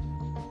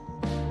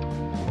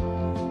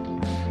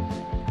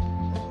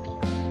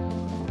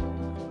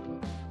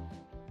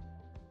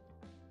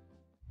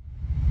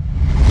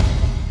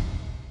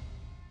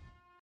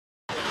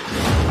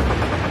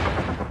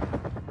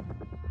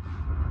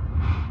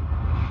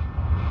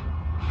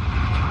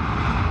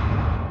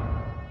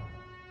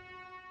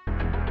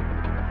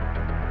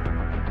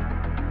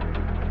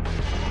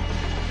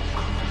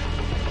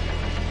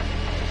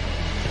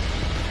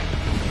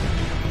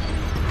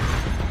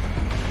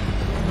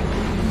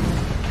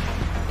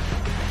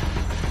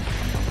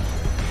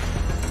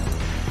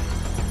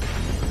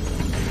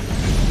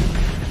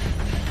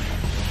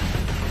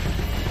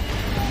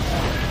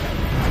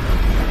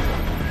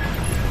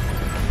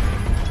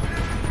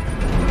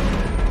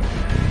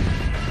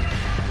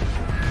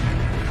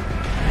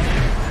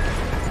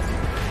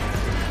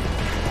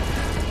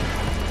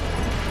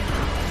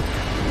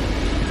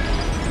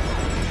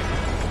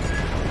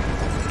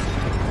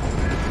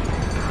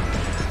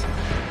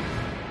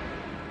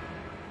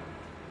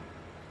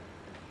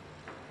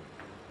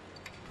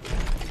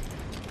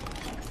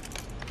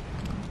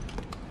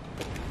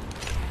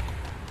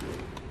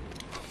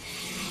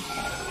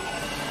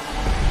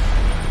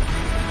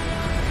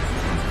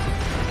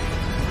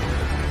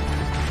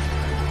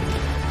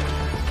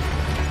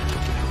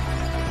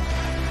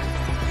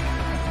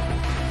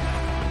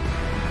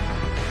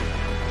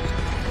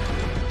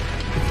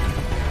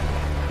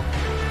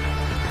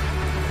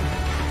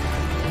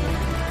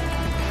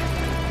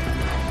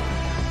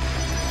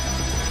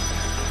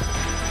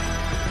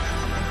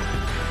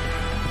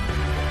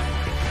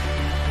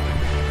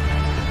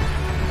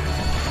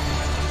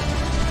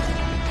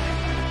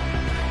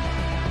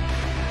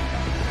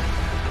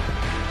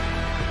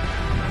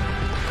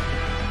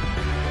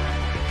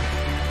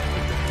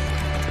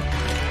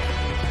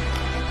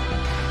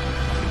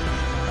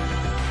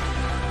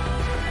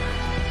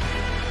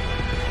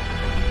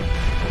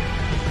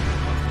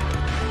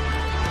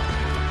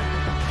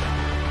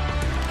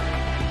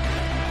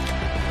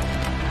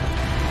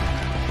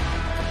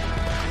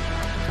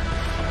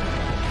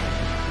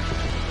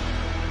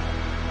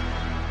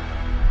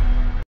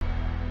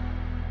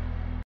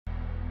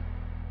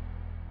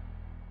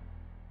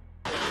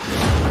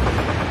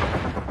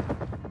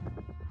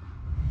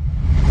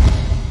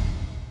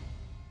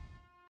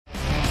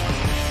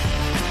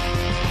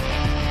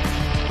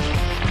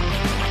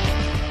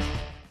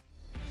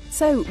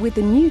 So, with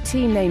the new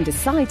team name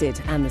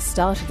decided and the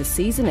start of the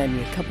season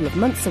only a couple of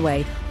months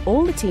away,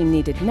 all the team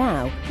needed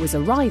now was a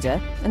rider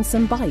and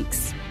some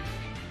bikes.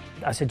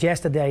 I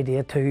suggested the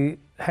idea to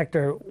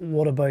Hector,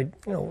 what about,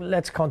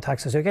 let's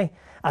contact Suzuki.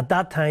 At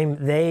that time,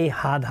 they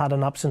had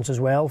an absence as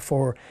well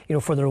for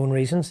their own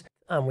reasons.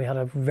 And we had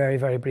a very,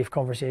 very brief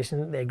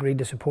conversation. They agreed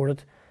to support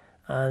it.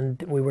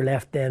 And we were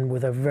left then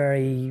with a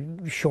very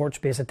short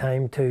space of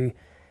time to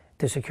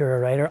secure a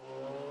rider.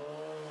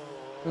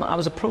 I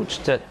was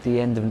approached at the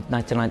end of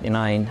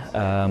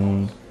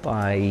 1999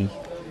 by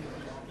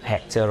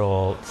Hector,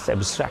 or it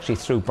was actually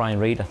through Brian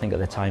Reid, I think, at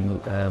the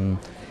time.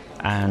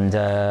 And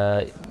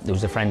there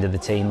was a friend of the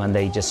team, and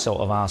they just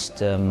sort of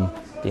asked,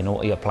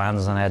 what are your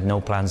plans? And I had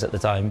no plans at the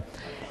time.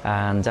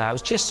 And I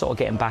was just sort of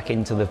getting back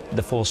into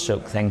the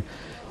four-stroke thing,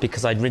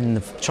 because I'd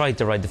tried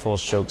to ride the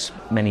four-strokes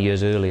many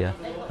years earlier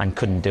and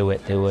couldn't do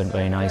it. They weren't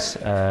very nice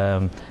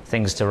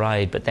things to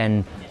ride. But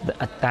then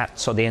at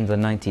the end of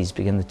the 90s,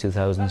 beginning of the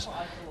 2000s,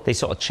 they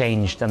sort of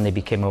changed and they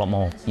became a lot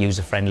more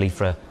user-friendly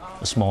for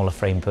a smaller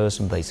frame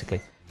person,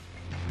 basically.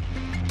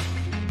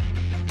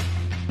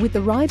 With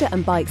the rider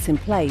and bikes in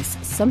place,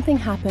 something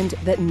happened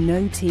that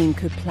no team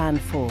could plan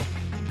for: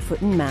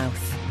 foot and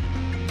mouth.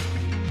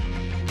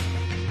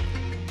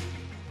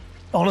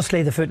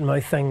 Honestly, the foot and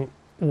mouth thing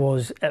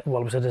was it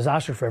was a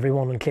disaster for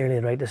everyone, and clearly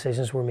the right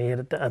decisions were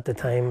made at the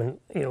time, and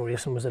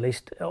racing was the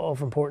least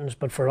of importance.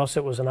 But for us,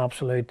 it was a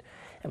massive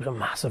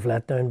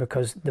letdown,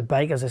 because the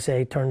bike, as I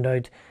say, turned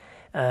out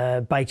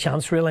by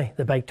chance. Really,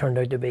 the bike turned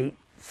out to be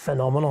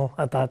phenomenal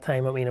at that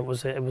time. I mean, it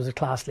was a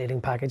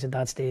class-leading package at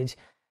that stage.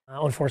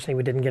 Unfortunately,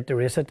 we didn't get to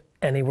race it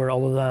anywhere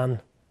other than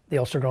the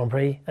Ulster Grand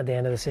Prix at the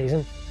end of the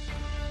season.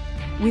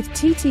 With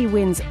TT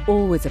wins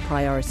always a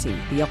priority,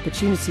 the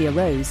opportunity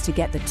arose to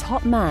get the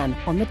top man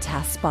on the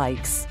TAS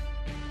bikes.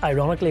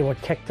 Ironically,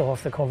 what kicked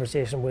off the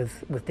conversation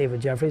with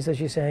David Jefferies, as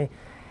you say,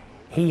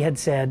 he had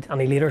said,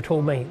 and he later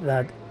told me,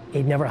 that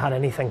he'd never had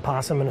anything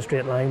pass him in a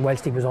straight line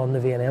whilst he was on the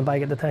V&M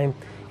bike at the time.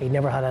 He'd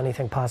never had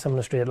anything pass him in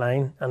a straight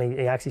line, and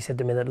he actually said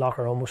to me that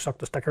Locker almost sucked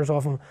the stickers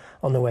off him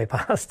on the way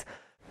past.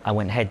 I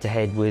went head to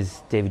head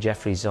with David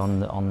Jefferies he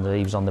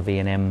was on the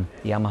V&M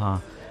Yamaha,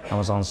 I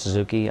was on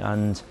Suzuki,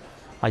 and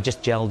I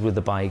just gelled with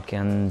the bike,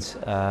 and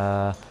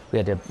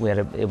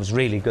it was a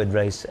really good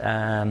race,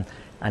 and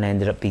I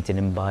ended up beating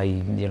him by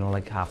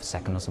like half a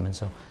second or something.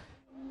 So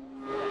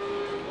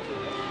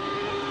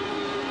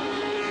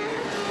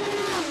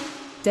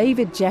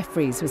David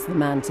Jefferies was the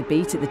man to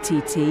beat at the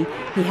TT.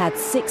 He had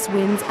 6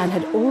 wins and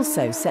had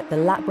also set the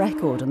lap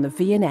record on the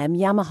V&M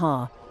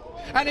Yamaha.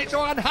 And it's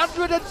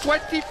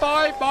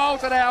 125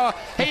 miles an hour.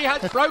 He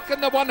has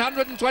broken the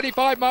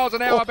 125 miles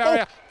an hour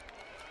barrier.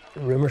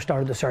 Rumours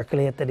started to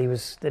circulate that he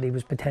was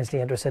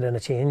potentially interested in a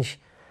change,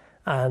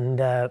 and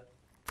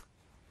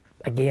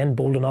again,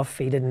 bold enough.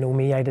 He didn't know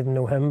me, I didn't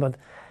know him, but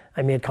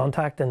I made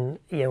contact, and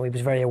he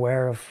was very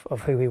aware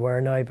of who we were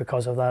now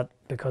because of that,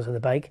 because of the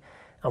bike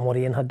and what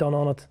Ian had done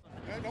on it.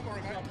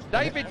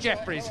 David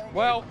Jefferies,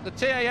 well, the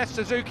TAS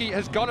Suzuki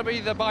has got to be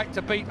the bike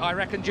to beat, I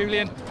reckon,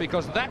 Julian,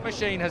 because that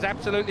machine has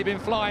absolutely been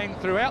flying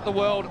throughout the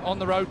world on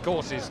the road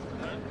courses.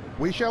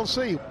 We shall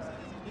see.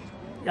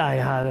 I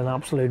had an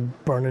absolute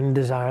burning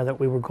desire that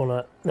we were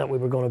gonna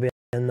be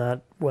in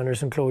that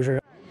winners' enclosure.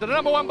 The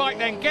number 1 bike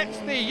then gets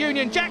the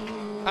Union Jack,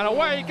 and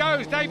away he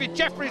goes. David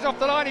Jefferies off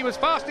the line. He was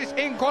fastest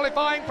in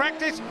qualifying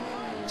practice.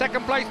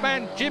 Second place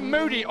man Jim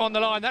Moody on the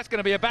line. That's going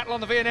to be a battle on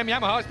the V&M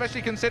Yamaha,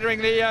 especially considering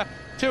the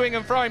toing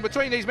and froing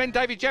between these men.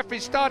 David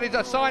Jefferies started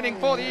a signing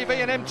for the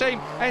V&M team,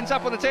 ends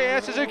up on the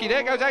TAS Suzuki.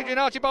 There goes Adrian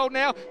Archibald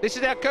now. This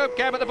is our curb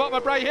cam at the bottom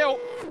of Bray Hill.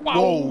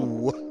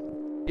 Whoa!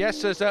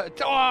 Yes, there's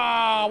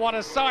what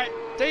a sight.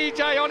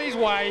 DJ on his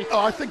way.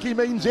 Oh, I think he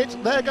means it.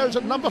 There goes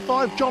at number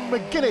 5, John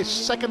McGuinness,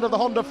 second of the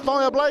Honda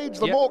Fireblades,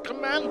 the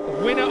Morecambe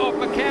man. Winner of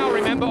Macau,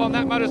 remember, on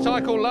that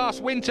motorcycle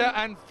last winter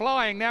and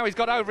flying. Now he's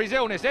got over his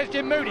illness. There's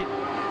Jim Moody.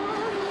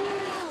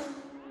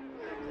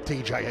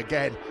 DJ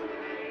again.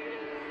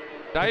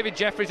 David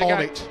Jefferies on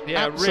again. it.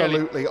 Yeah,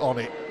 absolutely really. On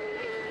it.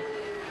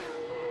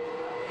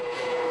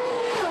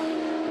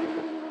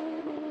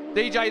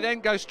 DJ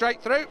then goes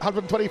straight through.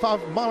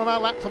 125 mile an hour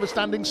lap from a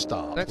standing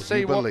start. Let's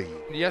see what.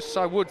 Yes,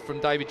 I would, from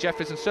David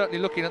Jefferies, and certainly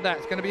looking at that,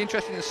 it's going to be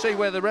interesting to see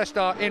where the rest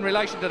are in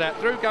relation to that.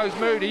 Through goes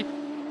Moody.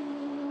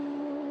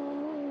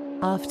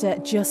 After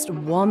just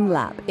 1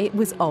 lap, it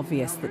was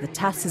obvious that the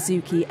TAS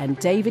Suzuki and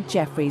David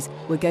Jefferies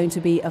were going to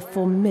be a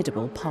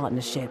formidable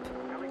partnership.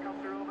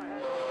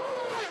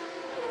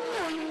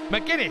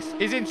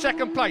 McGuinness is in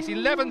second place,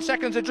 11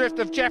 seconds adrift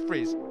of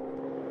Jefferies.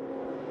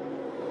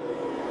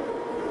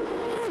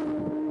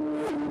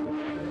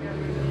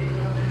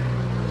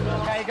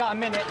 Okay, you got a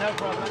minute, no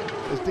problem.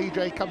 As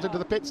DJ comes into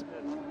the pits.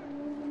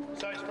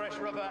 So it's fresh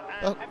rubber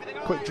and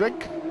quick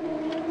drink.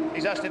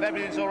 He's asked if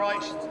everything's all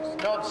right.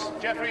 Nods.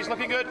 Jefferies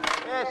looking good?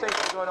 Yeah, seems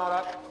to be going all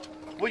right.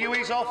 Will you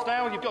ease off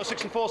now? You've got a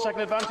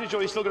 64-second advantage, or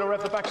are you still going to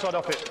rev the backside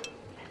off it?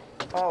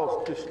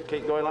 Oh, just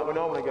keep going like we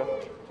normally go.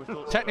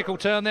 Technical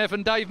turn there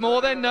from Dave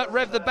Moore, then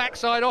rev the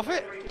backside off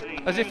it,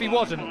 as if he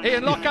wasn't.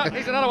 Ian Lockhart,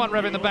 he's another one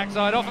revving the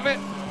backside off of it.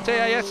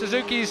 TAS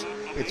Suzuki's.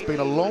 It's been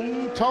a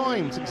long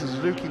time since the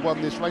Suzuki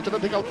won this race. I don't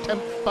think I'll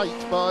tempt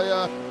fate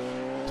by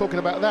talking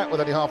about that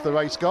with only half the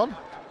race gone.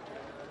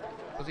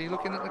 Was he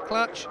looking at the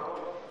clutch?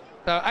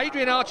 So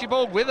Adrian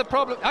Archibald with a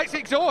problem. It's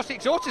exhaust.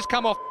 Exhaust has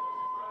come off.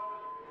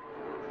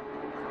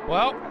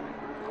 Well,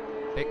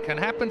 it can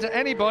happen to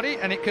anybody,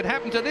 and it could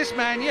happen to this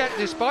man yet,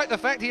 despite the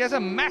fact he has a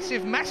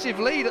massive, massive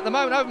lead at the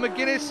moment over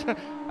McGuinness.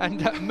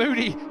 And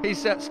Moody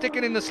is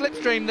sticking in the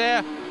slipstream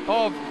there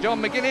of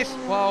John McGuinness,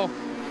 while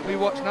we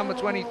watch number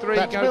 23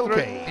 That's go Milky.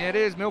 through. Yeah, it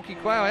is Milky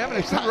Quayle. Having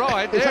a good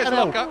ride. There's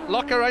Locker.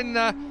 Locker in.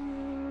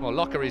 Well,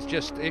 Locker is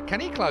just. Can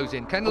he close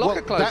in? Can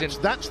Locker close in?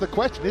 That's the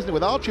question, isn't it?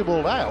 With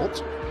Archibald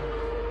out.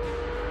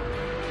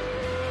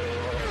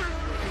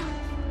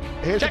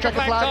 Here's Check the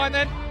checker flag. Time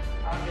then.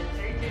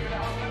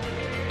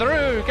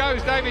 Through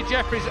goes David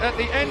Jefferies at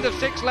the end of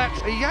 6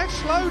 laps. He has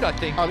slowed, I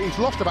think. He's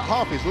lost about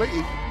half his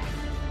lead.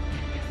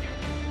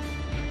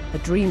 A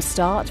dream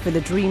start for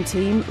the Dream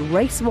Team,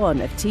 race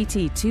 1 of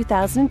TT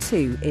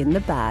 2002 in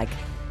the bag.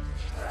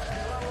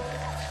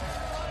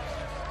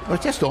 Well,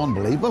 it's just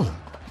unbelievable.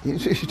 You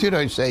stood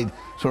outside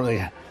sort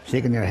of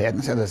shaking your head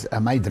and said,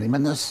 am I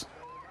dreaming this?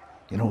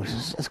 You know,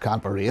 this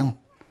can't be real.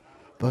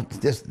 But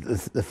just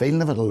the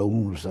feeling of it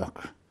alone was like,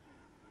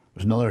 it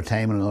was another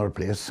time and another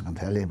place, I can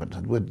tell you. But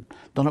we'd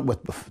done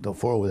it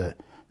before with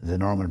the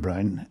Norman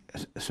Brown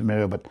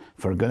scenario, but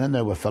for going in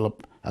there with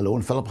Philip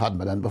alone, Philip hadn't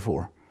been in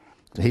before.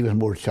 So he was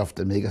more chuffed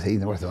than me, because he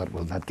never thought,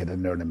 well, not get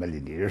in there in a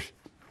million years.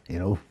 You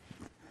know,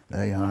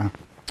 there you are.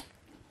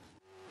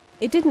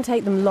 It didn't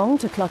take them long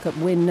to clock up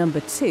win number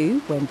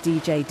 2 when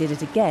DJ did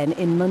it again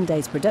in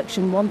Monday's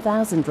production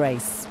 1000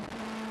 race.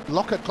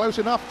 Locker close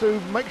enough to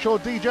make sure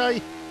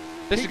DJ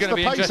This is going to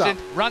be interesting.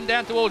 Run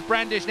down towards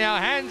Brandish now.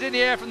 Hands in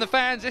the air from the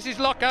fans. This is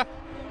Locker.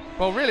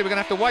 Well, really, we're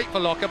going to have to wait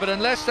for Locker, but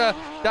unless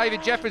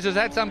David Jefferies has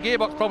had some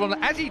gearbox problem,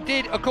 as he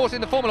did, of course,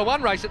 in the Formula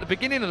 1 race at the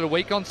beginning of the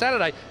week on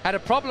Saturday, had a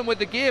problem with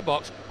the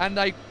gearbox, and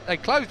they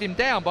closed him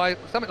down by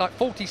something like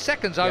 40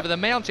 seconds over the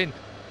mountain.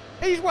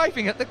 He's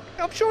waving at the...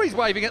 I'm sure he's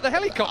waving at the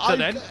helicopter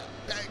then.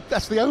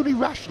 That's the only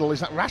rational, is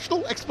that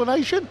rational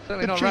explanation?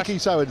 Certainly the not cheeky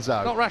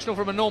so-and-so. Not rational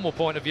from a normal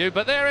point of view,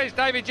 but there is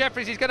David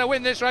Jefferies. He's going to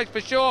win this race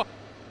for sure.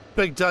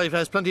 Big Dave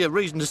has plenty of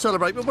reason to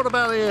celebrate, but what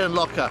about Ian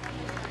Locker?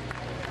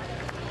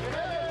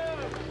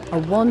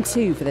 A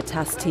 1-2 for the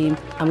TAS team,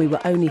 and we were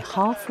only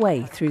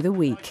halfway through the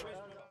week.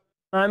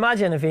 I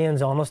imagine if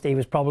Ian's honest, he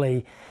was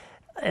probably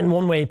in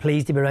one way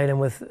pleased to be riding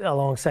with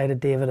alongside of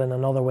David, and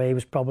another way he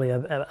was probably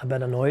a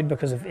bit annoyed,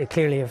 because if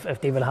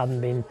David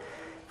hadn't been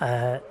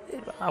well,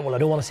 I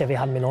don't want to say if he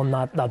hadn't been on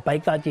that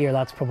bike that year,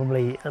 that's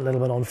probably a little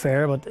bit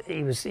unfair, but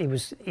he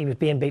was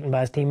being beaten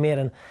by his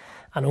teammate,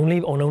 and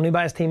only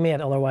by his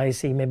teammate.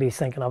 Otherwise he maybe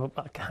thinking, oh,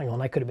 hang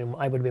on, I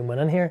would have been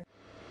winning here.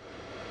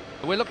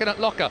 We're looking at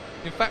Locker.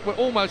 In fact, we've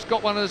almost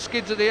got one of the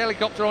skids of the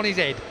helicopter on his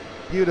head.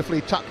 Beautifully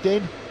tucked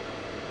in.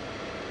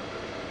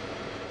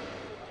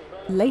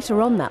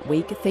 Later on that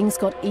week, things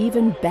got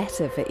even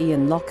better for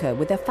Ian Locker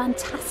with a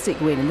fantastic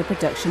win in the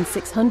Production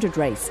 600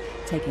 race,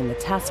 taking the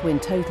TAS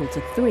win total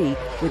to 3,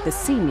 with the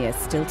senior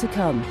still to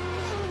come.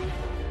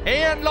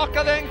 Ian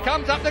Locker then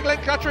comes up the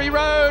Glencountry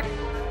Road.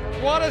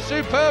 What a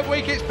superb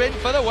week it's been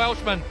for the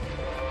Welshman.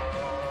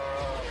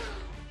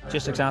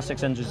 GSX-R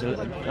 600 is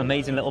an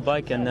amazing little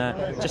bike, and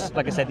just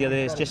like I said the other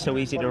day, it's just so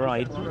easy to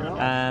ride.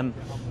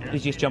 You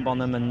just jump on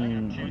them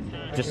and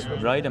just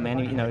ride them.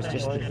 It's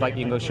just a bike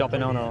you can go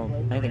shopping on or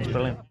anything. It's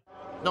brilliant.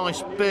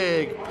 Nice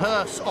big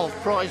purse of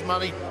prize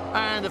money,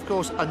 and of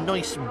course a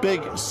nice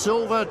big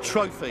silver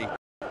trophy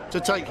to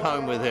take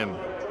home with him.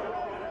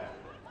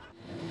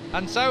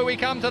 And so we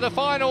come to the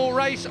final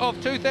race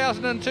of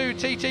 2002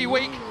 TT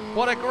Week.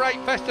 What a great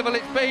festival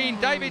it's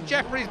been. David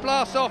Jefferies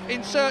blasts off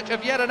in search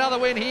of yet another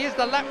win. He is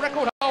the lap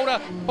record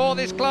holder for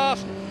this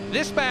class.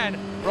 This man,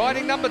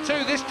 riding number 2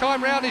 this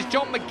time round, is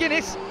John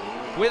McGuinness,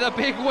 with a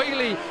big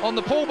wheelie on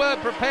the Paul Bird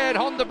prepared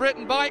Honda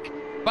Britain bike.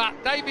 But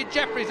David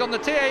Jefferies on the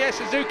TAS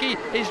Suzuki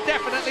is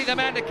definitely the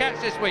man to catch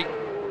this week.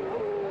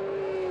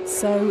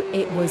 So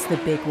it was the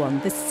big one,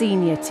 the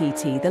senior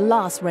TT, the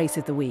last race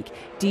of the week.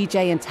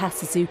 DJ and TAS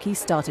Suzuki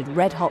started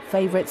red-hot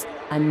favourites,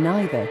 and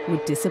neither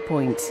would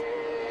disappoint.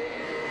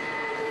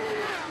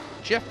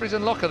 Jefferies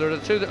and Locker are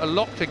the two that are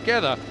locked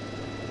together.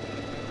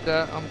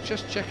 I'm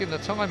just checking the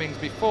timings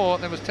before.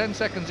 There was 10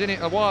 seconds in it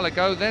a while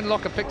ago. Then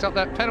Locker picked up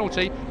that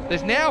penalty.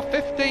 There's now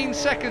 15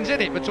 seconds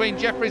in it between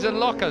Jefferies and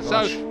Locker.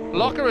 So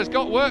Locker has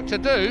got work to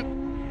do.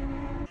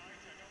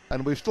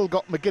 And we've still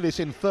got McGuinness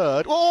in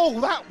third. Oh,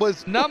 that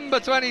was... Number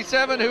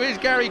 27, who is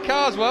Gary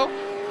Carswell.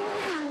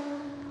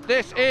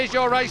 This is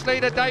your race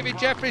leader, David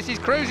Jefferies. He's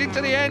cruising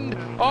to the end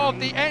of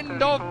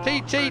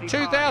TT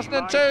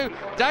 2002.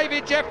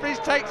 David Jefferies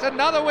takes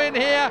another win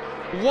here.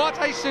 What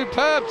a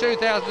superb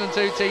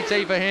 2002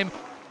 TT for him.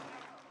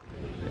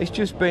 It's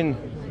just been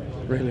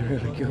really,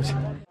 really good.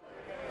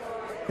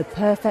 The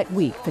perfect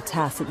week for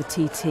TAS at the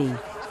TT.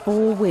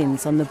 4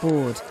 wins on the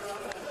board.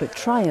 But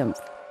triumph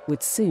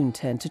would soon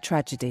turn to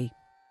tragedy.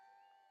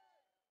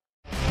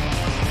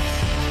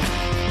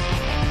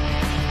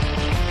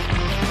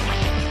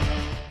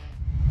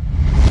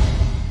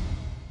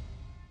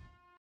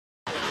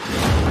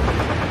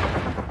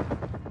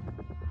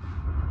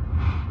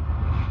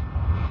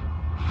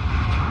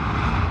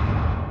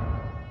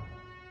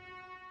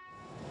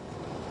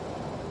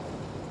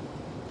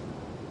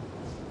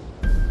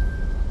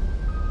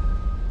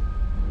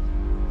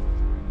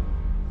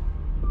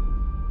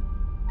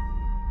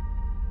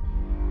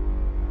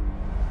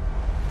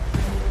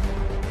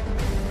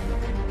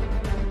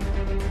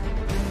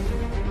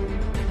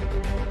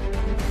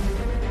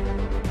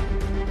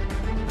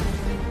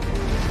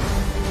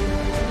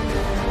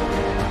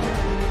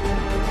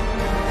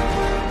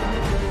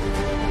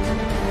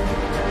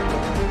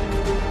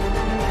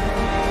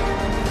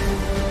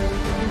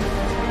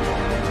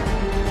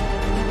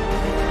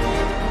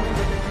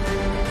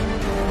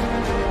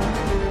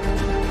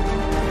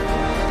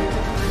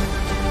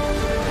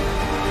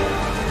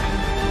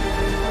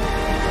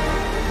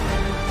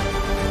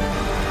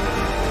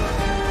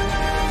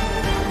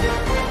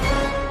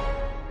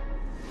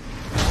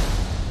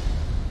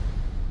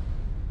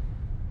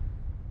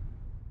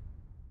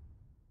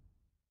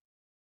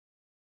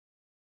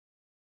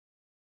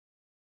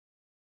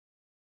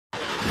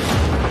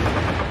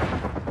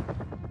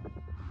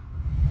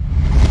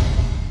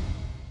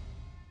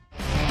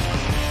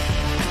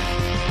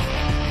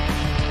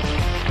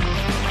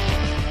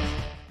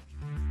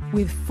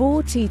 With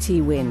 4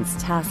 TT wins,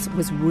 TAS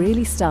was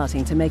really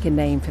starting to make a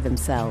name for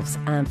themselves,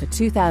 and for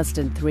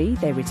 2003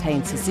 they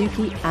retained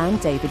Suzuki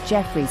and David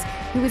Jefferies,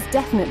 who was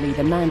definitely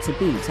the man to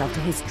beat after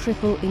his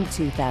triple in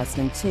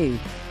 2002.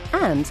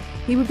 And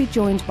he would be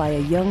joined by a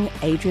young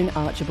Adrian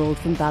Archibald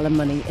from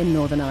Ballymoney in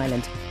Northern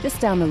Ireland, just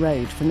down the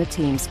road from the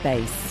team's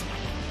base.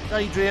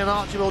 Adrian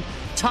Archibald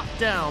tucked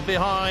down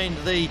behind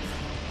the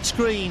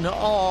screen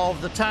of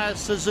the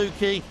TAS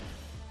Suzuki.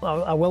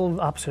 I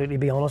will absolutely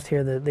be honest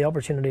here. The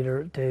opportunity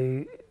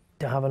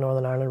to have a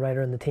Northern Ireland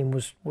rider in the team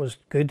was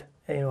good.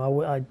 I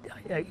was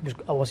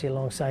obviously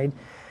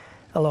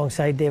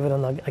alongside David,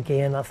 and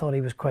again I thought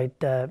he was quite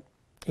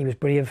he was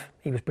brave.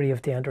 He was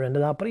brave to enter into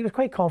that, but he was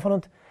quite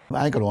confident.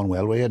 I got on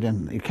well with it,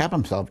 and he kept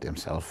himself to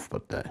himself.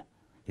 But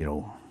he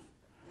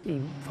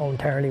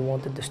voluntarily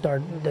wanted to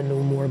start to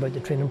know more about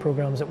the training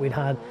programs that we'd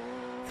had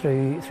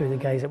through the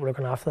guys that were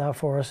looking after that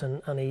for us,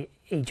 and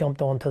he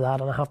jumped onto that.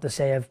 And I have to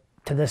say,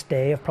 to this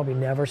day, I've probably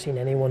never seen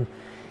anyone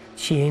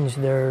change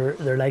their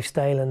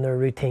lifestyle and their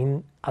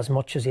routine as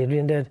much as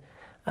Adrian did.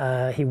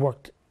 He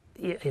worked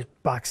his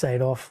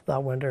backside off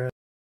that winter.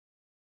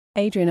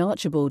 Adrian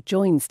Archibald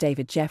joins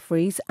David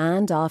Jefferies,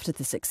 and after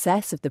the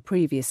success of the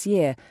previous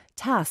year,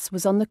 Tass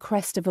was on the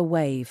crest of a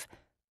wave.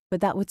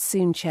 But that would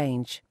soon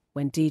change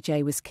when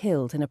DJ was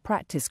killed in a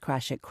practice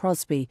crash at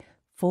Crosby,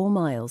 4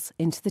 miles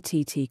into the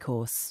TT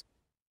course.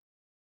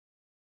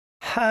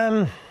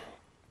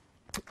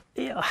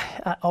 Yeah,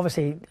 I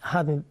obviously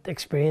hadn't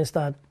experienced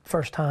that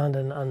firsthand,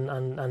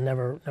 and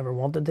never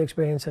wanted to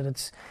experience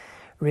it.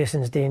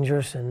 Racing's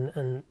dangerous,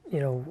 and you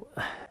know,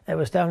 it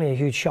was definitely a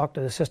huge shock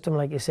to the system.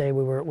 Like you say,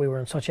 we were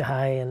on such a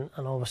high, and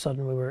all of a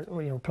sudden we were,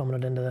 you know,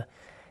 plummeted into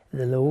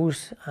the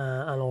lows,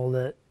 and all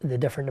the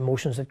different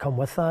emotions that come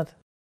with that.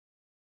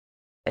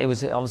 It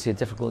was obviously a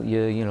difficult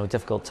year, you know,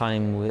 difficult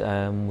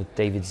time with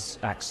David's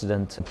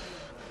accident.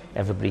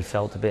 Everybody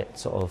felt a bit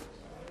sort of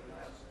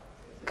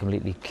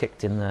completely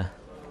kicked in the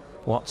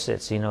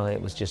whatsits, you know.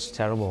 It was just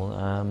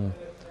terrible.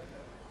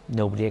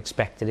 Nobody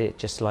expected it,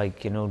 just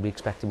like, you know, we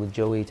expected with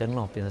Joey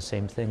Dunlop, the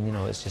same thing, you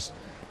know. It's just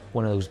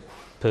one of those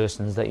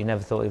persons that you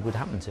never thought it would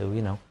happen to,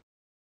 you know.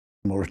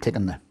 We were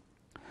taking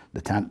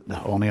the tent, the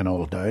awning and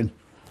all down,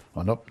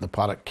 and up the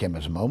paddock came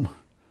his mum.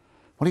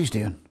 What are you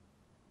doing?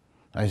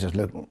 I says,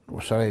 look,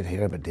 we're sorry to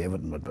hear about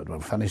David, but we're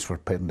finished, we're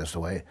putting this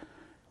away.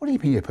 What do you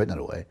mean you're putting it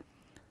away?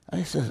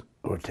 I says,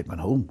 we're taking it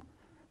home.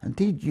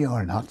 Indeed you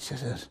are not, she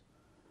says.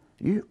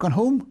 You gone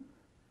home?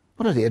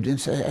 What did Adrian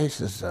say? I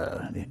says,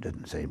 he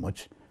didn't say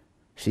much.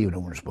 She went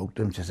over and spoke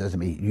to him. She says to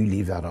me, you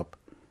leave that up.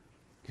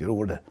 Get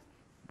over to,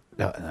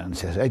 and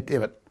says, hey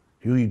David,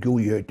 you go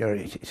out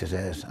there, she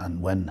says,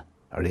 and win.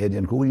 Or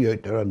Adrian, go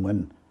out there and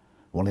win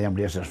one of them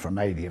races for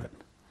me, David.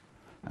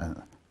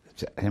 And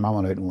him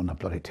went out and won a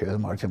bloody 2 of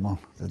them, Archibald,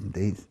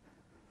 indeed.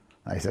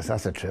 I says,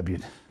 that's a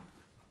tribute.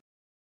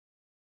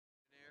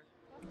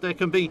 There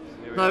can be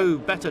no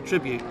better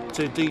tribute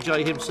to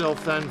DJ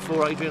himself than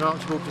for Adrian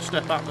Archibald to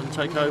step up and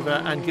take over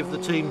and give the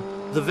team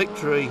the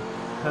victory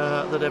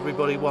that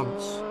everybody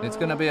wants. It's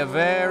going to be a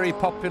very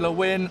popular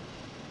win.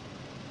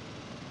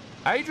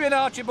 Adrian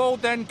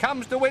Archibald then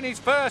comes to win his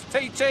first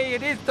TT.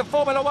 It is the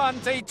Formula 1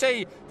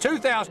 TT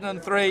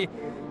 2003.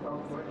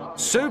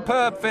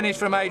 Superb finish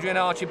from Adrian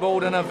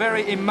Archibald, and a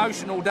very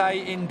emotional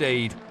day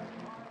indeed.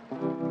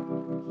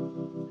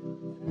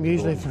 I'm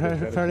usually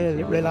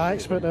fairly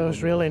relaxed, but I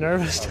was really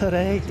nervous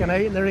today, getting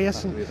out in the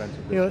race, and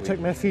you know, it took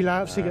me a few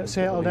laps to get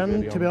settled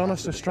in. To be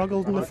honest, I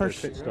struggled in the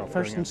first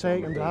and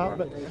second lap,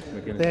 but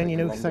then, you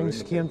know,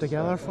 things came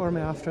together for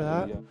me after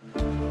that.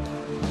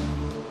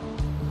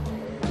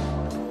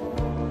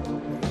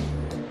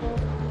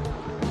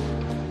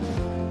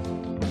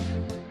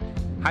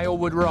 Hail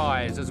would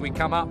rise as we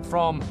come up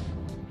from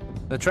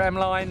the tram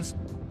lines.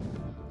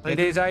 It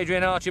is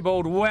Adrian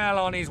Archibald well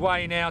on his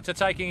way now to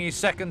taking his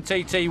second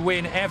TT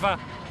win ever,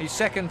 his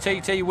second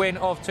TT win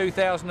of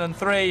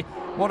 2003.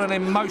 What an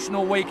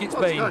emotional week it's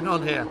been. What's going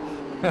on here?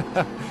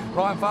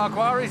 Ryan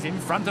Farquhar is in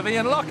front of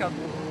Ian Locker.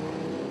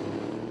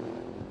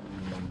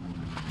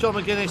 John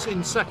McGuinness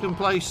in second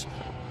place.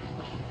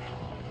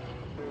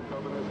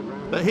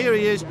 But here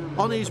he is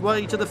on his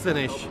way to the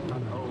finish.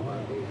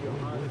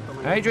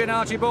 Adrian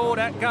Archibald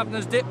at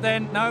Governor's Dip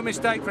then, no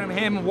mistake from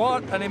him.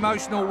 What an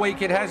emotional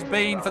week it has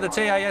been for the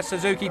TAS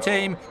Suzuki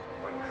team.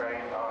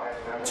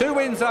 2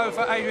 wins though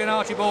for Adrian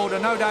Archibald,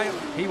 and no doubt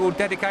he will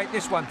dedicate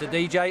this one to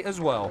DJ as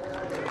well.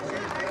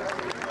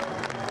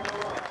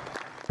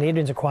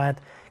 Adrian's a quiet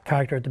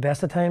character at the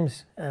best of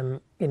times,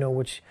 you know,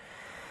 which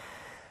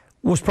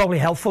was probably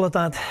helpful at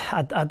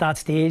that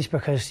stage,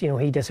 because, you know,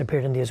 he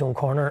disappeared into his own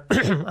corner.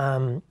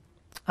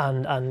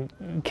 And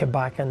came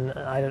back, and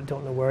I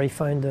don't know where he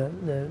found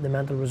the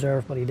mental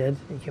reserve, but he did.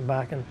 He came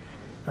back and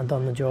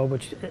done the job,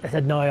 which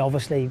had now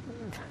obviously,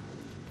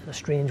 in a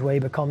strange way,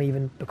 become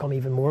even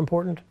more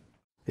important.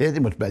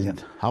 Adrian was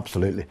brilliant,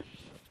 absolutely.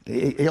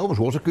 He always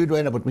was a good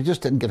rider, but we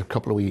just didn't get a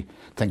couple of wee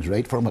things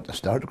right for him at the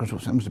start, because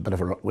it was a bit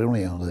of a, we were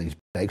only on these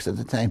bikes at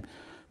the time.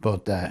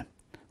 But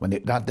when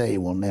that day he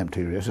won them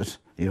 2 races,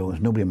 you know, there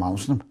was nobody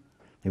managing him.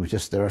 He was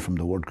just there from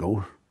the word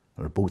go.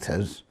 They were both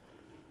his.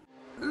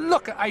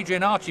 Look at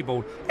Adrian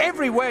Archibald.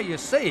 Everywhere you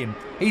see him,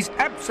 he's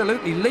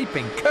absolutely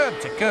leaping curb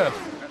to curb.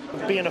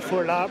 Being a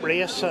 4-lap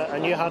race, I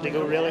knew I had to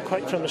go really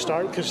quick from the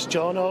start, because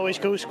John always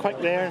goes quick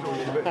there.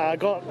 I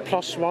got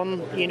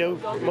 +1, you know,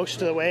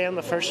 most of the way in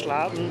the first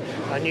lap, and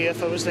I knew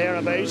if I was there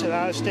about at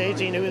that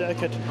stage, you know, that I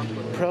could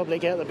probably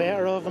get the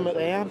better of him at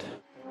the end.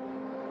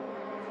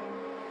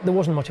 There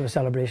wasn't much of a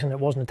celebration. It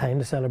wasn't a time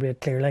to celebrate,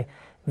 clearly.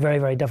 Very,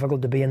 very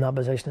difficult to be in that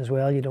position as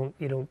well. You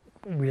don't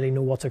really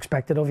know what's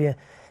expected of you.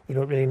 You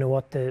don't really know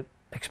what to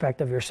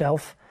expect of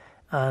yourself.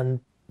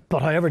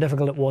 But however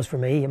difficult it was for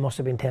me, it must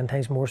have been 10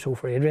 times more so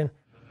for Adrian.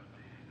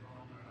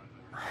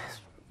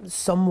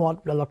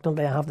 Somewhat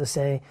reluctantly, I have to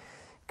say,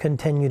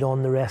 continued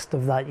on the rest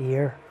of that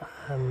year.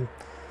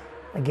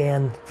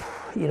 Again,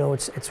 you know,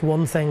 it's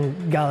one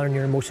thing gathering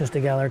your emotions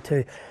together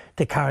to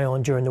carry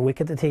on during the week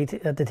at the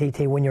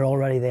TT when you're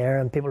already there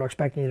and people are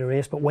expecting you to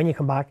race. But when you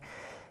come back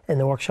in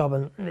the workshop,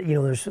 and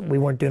you know, we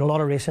weren't doing a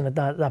lot of racing at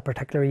that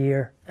particular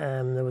year.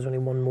 There was only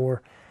one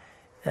more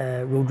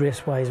Road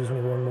race wise, there was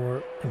only one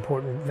more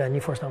important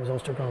venue for us, and that was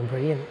Ulster Grand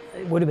Prix, and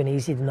it would have been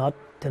easy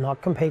to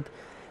not compete,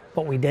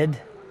 but we did.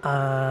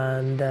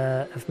 And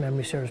if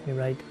memory serves me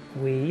right,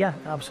 we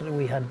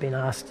had been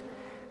asked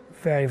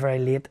very, very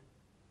late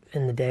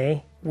in the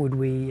day, would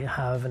we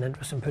have an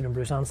interest in putting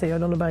Bruce Anstey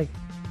out on the bike.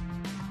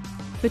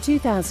 For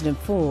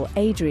 2004,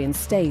 Adrian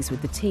stays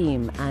with the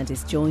team and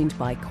is joined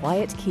by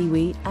quiet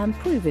Kiwi and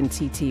proven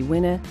TT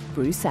winner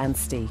Bruce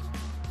Anstey.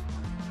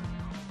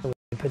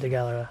 We put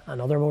together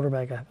another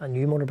motorbike, a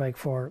new motorbike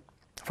for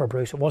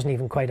Bruce. It wasn't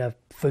even quite a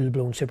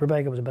full-blown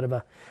superbike, it was a bit of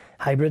a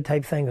hybrid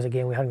type thing, because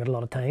again we hadn't got a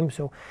lot of time.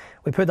 So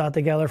we put that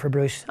together for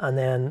Bruce, and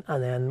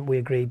then we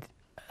agreed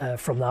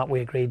from that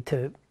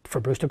for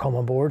Bruce to come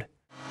on board.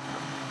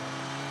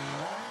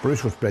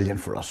 Bruce was brilliant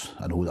for us,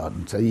 I know that.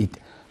 And so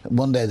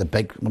one day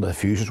one of the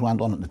fuses went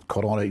on and it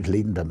cut on it, he was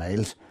leading to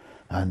miles,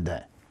 and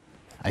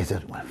I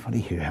said, well, funny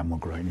hear him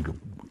walk around and go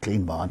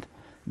clean band.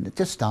 And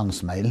just stand and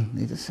smile. And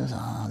he just says,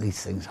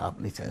 these things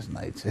happen. He says, and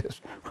I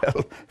says,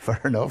 well,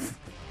 fair enough.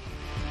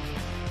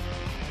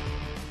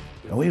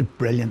 We were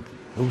brilliant.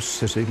 Those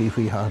Suzuki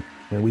we had,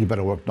 we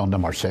better work on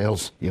them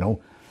ourselves,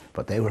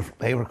 but they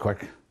were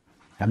quick,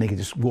 and they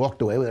just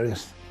walked away with the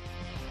race.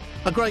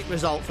 A great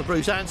result for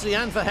Bruce Anstey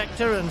and for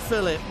Hector and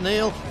Philip,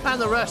 Neil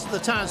and the rest of the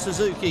Taz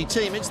Suzuki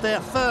team. It's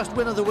their first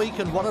win of the week,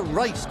 and what a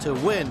race to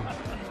win.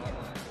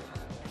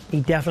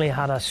 He definitely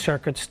had a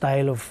circuit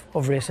style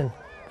of racing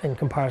in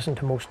comparison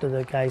to most of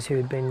the guys who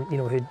had been,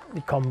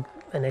 who'd come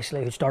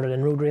initially, who started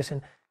in road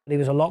racing. He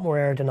was a lot more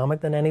aerodynamic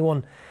than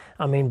anyone.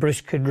 I mean,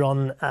 Bruce could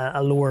run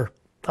a lower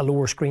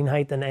screen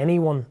height than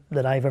anyone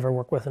that I've ever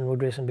worked with in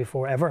road racing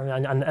before, ever.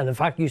 And in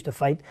fact used to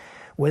fight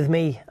with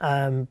me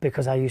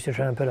because I used to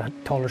try and put a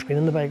taller screen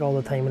on the bike all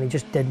the time, and he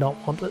just did not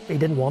want it. He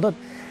didn't want it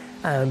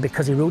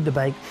because he rode the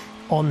bike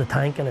on the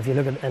tank. And if you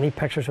look at any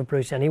pictures of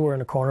Bruce anywhere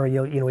in a corner,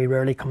 he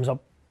rarely comes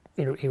up.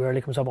 He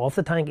rarely comes up off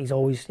the tank. He's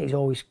always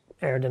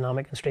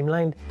aerodynamic and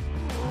streamlined.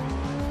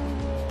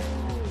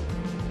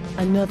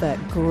 Another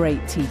great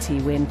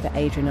TT win for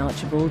Adrian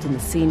Archibald in the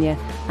senior,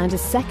 and a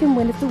second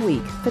win of the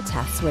week for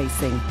TAS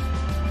Racing.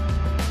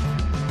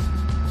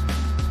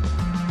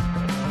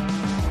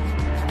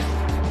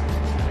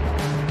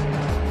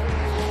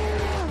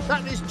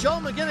 That is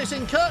John McGuinness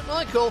in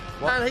Kirkmichael,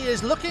 and he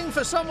is looking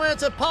for somewhere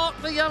to park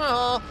the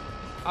Yamaha.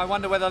 I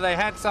wonder whether they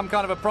had some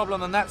kind of a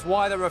problem, and that's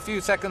why they were a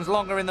few seconds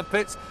longer in the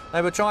pits.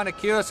 They were trying to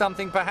cure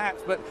something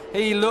perhaps, but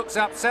he looks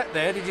upset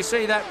there. Did you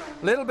see that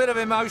little bit of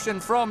emotion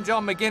from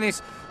John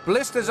McGuinness?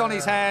 Blisters on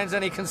his hands,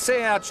 and he can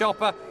see our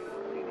chopper.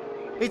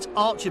 It's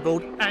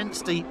Archibald,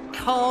 Anstey,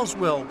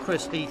 Carswell,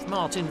 Chris Heath,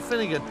 Martin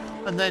Finnegan,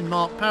 and then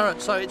Mark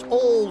Parrott. So it's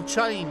all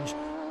change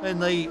in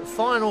the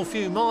final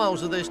few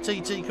miles of this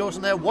TT course,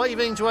 and they're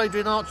waving to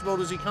Adrian Archibald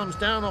as he comes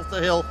down off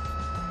the hill.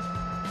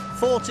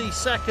 40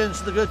 seconds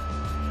to the good.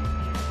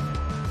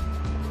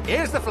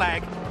 Here's the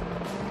flag.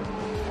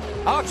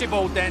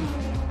 Archibald then.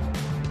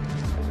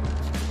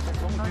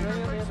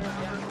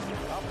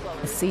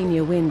 A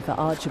senior win for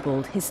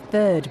Archibald, his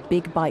third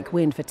big bike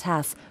win for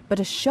TAS, but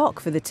a shock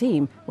for the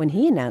team when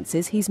he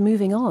announces he's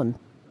moving on.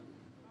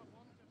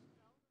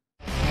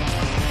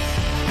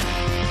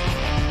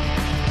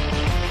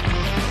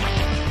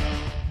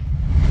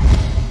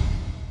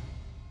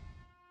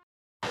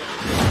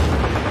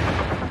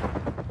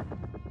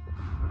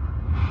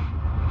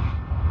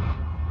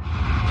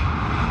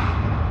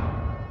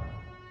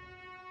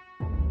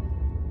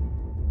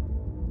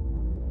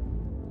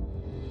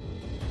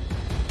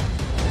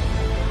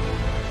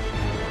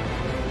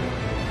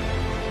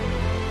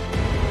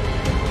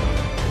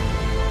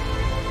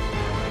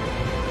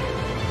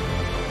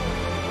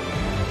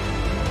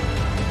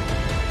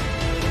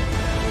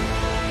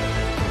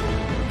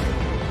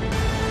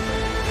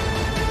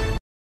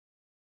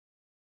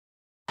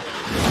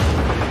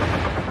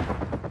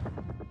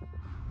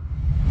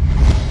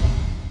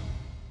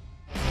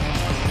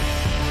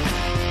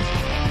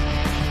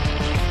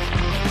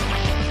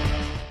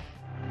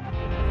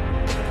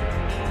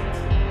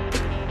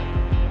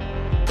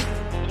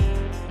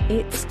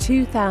 It's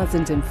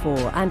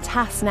 2004 and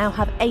TAS now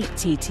have 8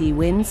 TT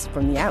wins.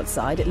 From the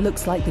outside, it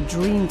looks like the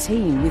dream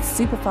team with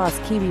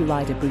superfast Kiwi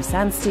rider Bruce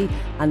Anstey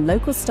and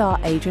local star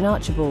Adrian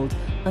Archibald,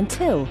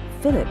 until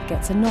Philip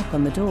gets a knock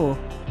on the door.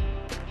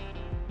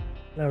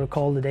 I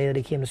recall the day that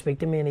he came to speak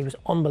to me, and he was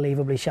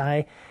unbelievably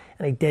shy,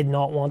 and he did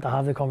not want to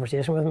have the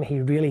conversation with me. He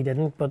really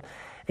didn't, but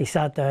he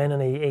sat down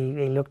and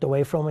he looked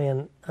away from me,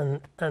 and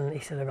he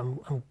said,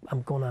 "Look,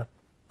 I'm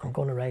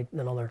gonna ride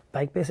another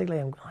bike,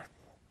 basically."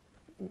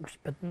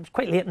 But it was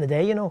quite late in the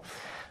day,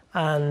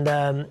 and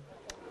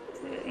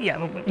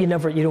yeah, you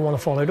don't want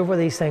to fall out over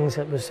these things.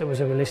 It was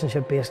a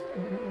relationship based,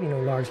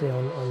 largely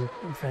on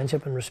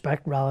friendship and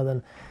respect rather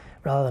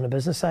than a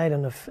business side.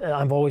 And if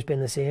I've always been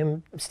the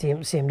same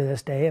to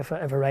this day. If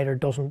a rider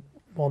doesn't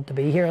want to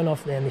be here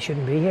enough, then they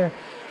shouldn't be here.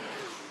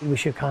 We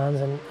shook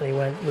hands and we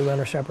went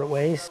our separate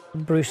ways.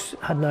 Bruce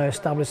had now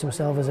established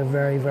himself as a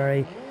very,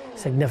 very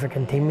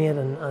significant teammate,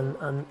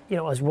 and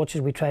as much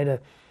as we try to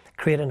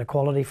create an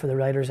equality for the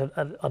riders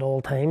at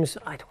all times,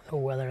 I don't know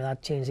whether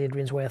that changed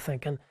Adrian's way of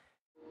thinking.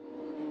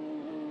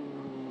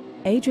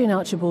 Adrian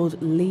Archibald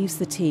leaves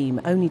the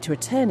team, only to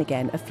return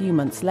again a few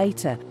months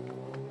later.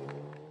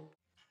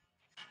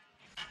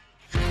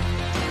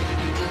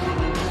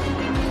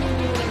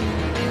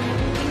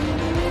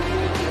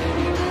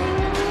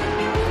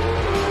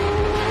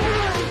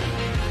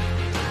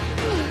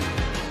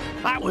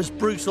 That was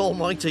Bruce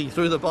Almighty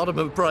through the bottom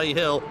of Bray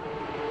Hill.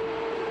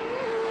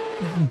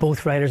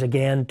 Both riders,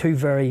 again, two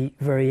very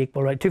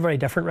equal, two very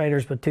different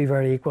riders, but two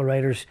very equal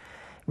riders.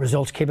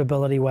 Results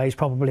capability-wise,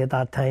 probably at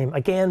that time.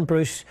 Again,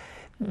 Bruce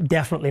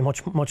definitely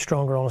much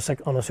stronger on a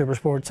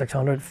Supersport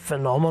 600.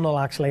 Phenomenal,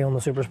 actually, on the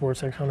Supersport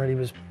 600. He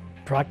was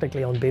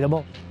practically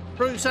unbeatable.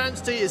 Bruce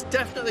Anstey is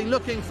definitely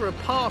looking for a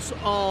pass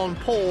on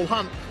Paul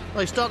Hunt.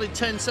 They started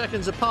 10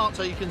 seconds apart,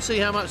 so you can see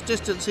how much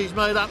distance he's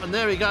made up, and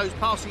there he goes,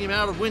 passing him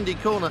out of Windy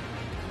Corner.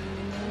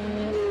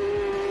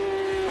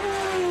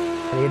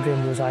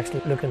 Adrian was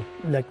actually looking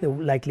like the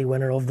likely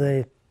winner of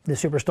the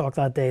Superstock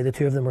that day. The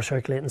two of them were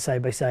circulating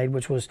side by side,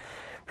 which was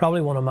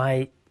probably one of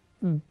my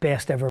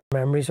best ever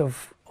memories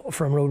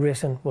from road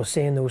racing, was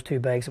seeing those two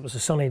bikes. It was a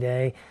sunny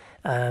day.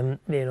 You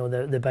know,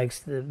 the bikes,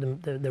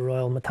 the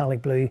Royal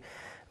Metallic Blue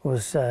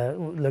was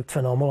looked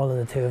phenomenal,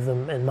 and the two of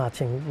them in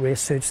matching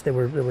race suits. They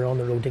were on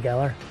the road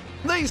together.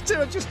 These two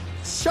are just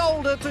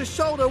shoulder to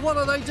shoulder. What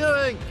are they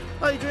doing?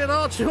 Adrian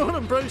Archibald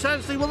and Bruce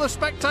Anstey. Well, the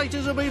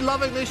spectators will be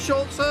loving this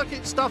short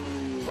circuit stuff.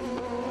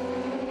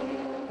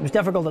 It was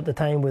difficult at the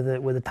time with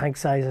the tank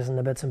sizes and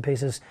the bits and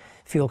pieces.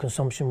 Fuel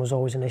consumption was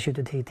always an issue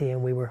to TT,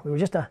 and we were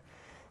just a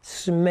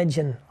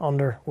smidgen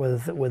under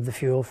with the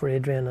fuel for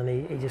Adrian,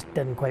 and he just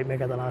didn't quite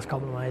make it the last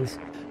couple of miles.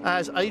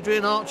 As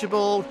Adrian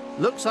Archibald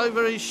looks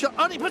over his shot,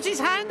 and he puts his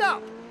hand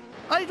up.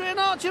 Adrian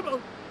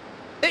Archibald,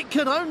 it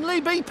can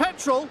only be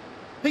petrol.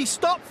 He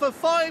stopped for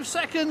 5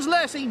 seconds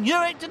less. He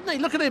knew it, didn't he?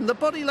 Look at him, the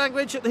body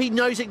language. He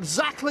knows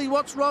exactly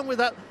what's wrong with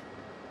that.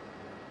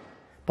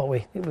 But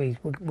we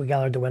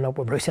gathered the win up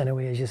with Bruce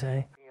anyway, as you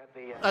say.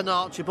 And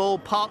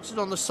Archibald parks it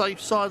on the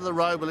safe side of the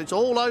road. Well, it's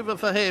all over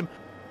for him.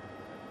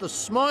 The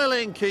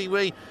smiling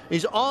Kiwi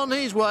is on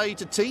his way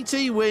to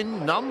TT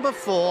win number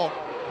 4.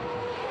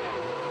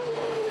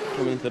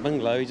 Coming into the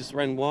bungalow, he just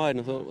ran wide,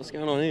 and I thought, what's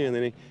going on here? And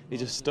then he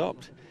just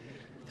stopped.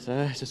 So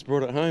I just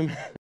brought it home.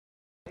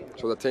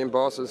 So the team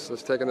boss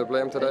is taking the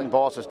blame today? The team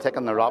boss is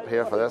taking the rap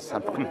here for this.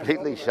 I'm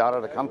completely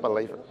shattered. I can't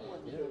believe it.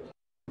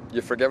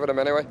 You forgiven him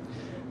anyway?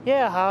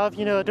 Yeah, I have.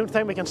 You know, I don't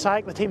think we can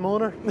sack the team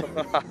owner.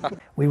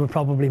 We were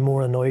probably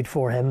more annoyed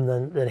for him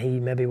than he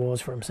maybe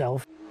was for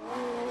himself.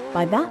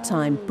 By that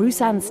time,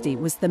 Bruce Anstey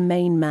was the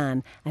main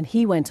man, and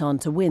he went on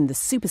to win the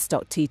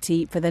Superstock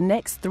TT for the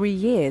next 3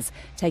 years,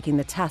 taking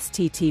the TAS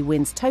TT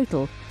wins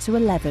total to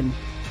 11.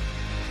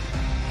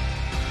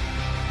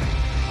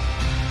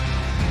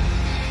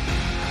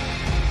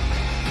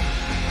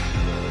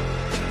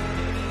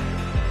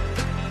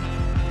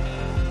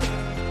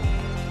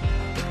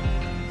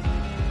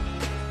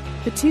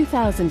 For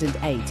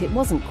 2008, it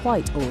wasn't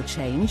quite all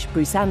change.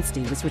 Bruce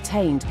Anstey was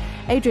retained.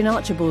 Adrian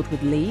Archibald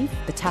would leave.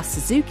 The TAS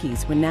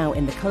Suzukis were now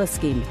in the colour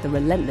scheme, the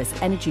relentless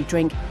energy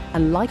drink,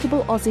 and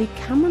likeable Aussie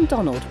Cameron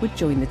Donald would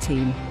join the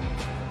team.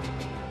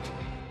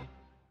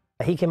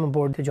 He came on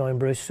board to join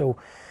Bruce, so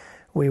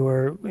we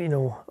were, you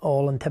know,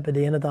 all on tip of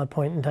the end at that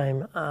point in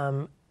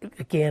time.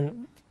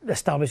 Again,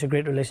 established a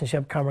great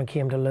relationship. Cameron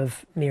came to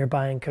live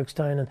nearby in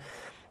Cookstown, and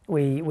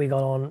we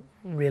got on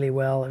really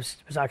well. It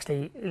was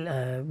actually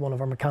one of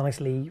our mechanics,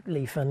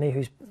 Lee Finney,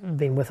 who's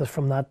been with us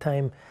from that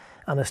time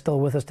and is still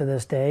with us to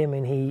this day. I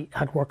mean, he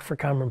had worked for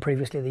Cameron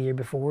previously the year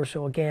before,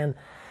 so again,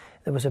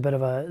 there was a bit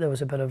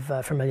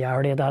of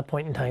familiarity at that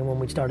point in time when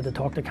we started to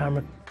talk to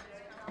Cameron.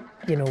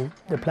 You know,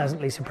 they're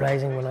pleasantly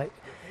surprising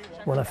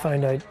when I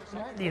found out,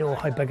 you know,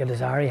 how big a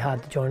desire he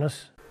had to join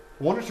us.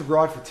 I wanted to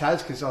ride for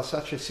TAS because they're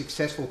such a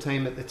successful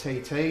team at the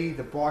TT.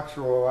 The bikes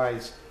were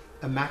always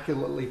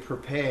immaculately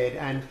prepared,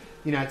 and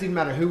you know, it didn't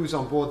matter who was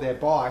on board their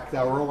bike, they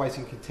were always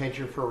in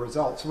contention for a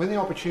result. So when the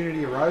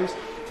opportunity arose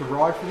to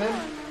ride for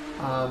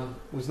them,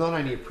 was not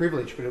only a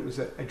privilege, but it was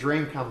a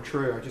dream come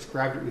true. I just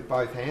grabbed it with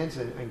both hands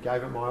and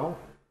gave it my all.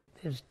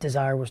 His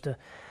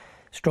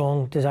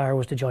strong desire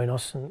was to join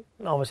us, and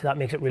obviously that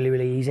makes it really,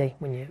 really easy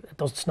when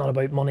it's not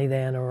about money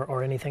then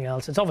or anything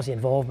else. It's obviously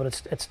involved,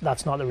 but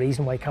that's not the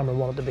reason why Cameron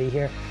wanted to be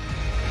here.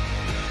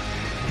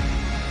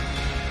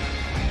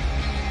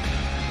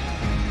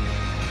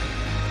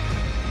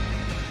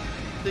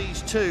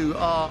 These two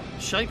are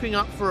shaping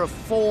up for a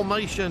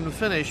formation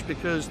finish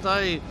because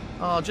they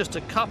are just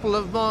a couple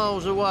of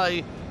miles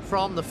away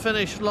from the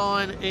finish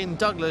line in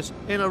Douglas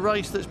in a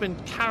race that's been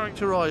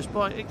characterised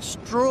by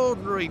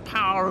extraordinary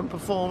power and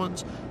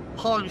performance,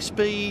 high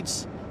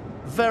speeds,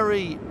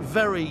 very,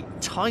 very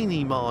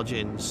tiny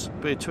margins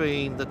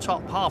between the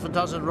top half a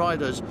dozen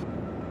riders.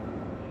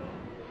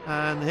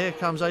 And here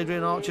comes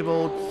Adrian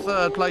Archibald,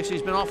 third place.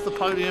 He's been off the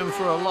podium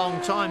for a long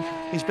time.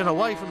 He's been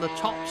away from the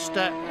top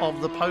step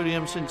of the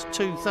podium since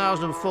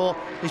 2004.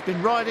 He's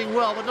been riding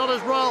well, but not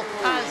as well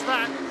as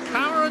that.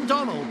 Cameron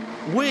Donald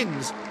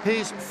wins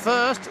his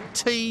first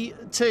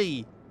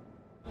TT.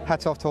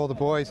 hats off to all the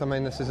boys. I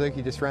mean, the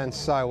Suzuki just ran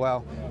so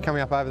well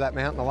coming up over that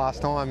mountain the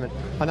last time. And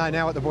I know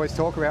now what the boys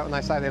talk about when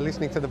they say they're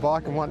listening to the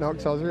bike and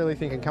whatnot, so I was really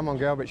thinking, come on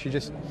girl, but she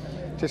just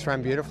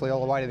ran beautifully all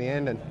the way to the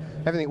end and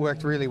everything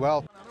worked really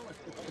well.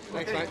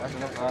 Thanks, mate.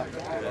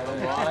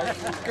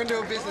 Couldn't do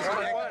a business.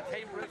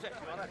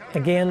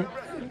 Again,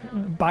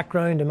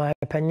 background, in my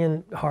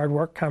opinion, hard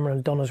work. Cameron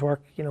had done his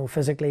work. You know,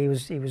 physically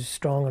he was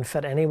strong and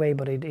fit anyway,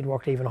 but he'd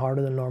worked even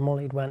harder than normal.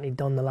 He'd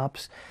done the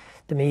laps.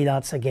 To me,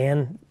 that's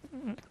again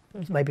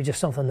maybe just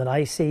something that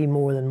I see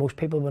more than most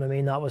people. But I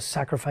mean, that was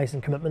sacrifice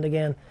and commitment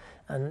again,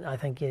 and I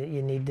think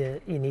you need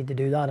to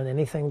do that in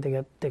anything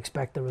to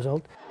expect the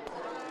result.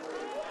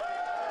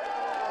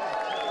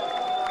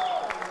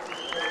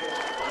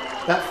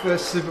 That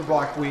first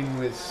Superbike win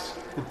was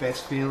the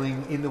best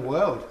feeling in the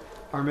world.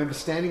 I remember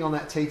standing on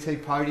that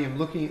TT podium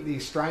looking at the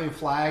Australian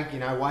flag, you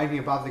know, waving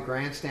above the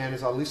grandstand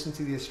as I listened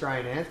to the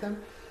Australian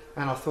anthem,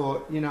 and I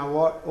thought, you know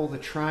what, all the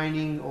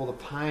training, all the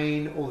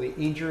pain, all the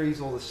injuries,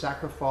 all the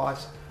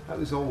sacrifice, that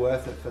was all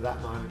worth it for that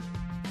moment.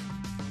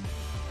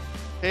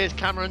 Here's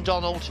Cameron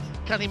Donald.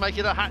 Can he make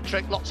it a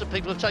hat-trick? Lots of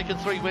people have taken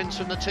 3 wins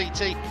from the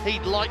TT.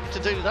 He'd like to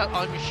do that,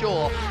 I'm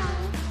sure.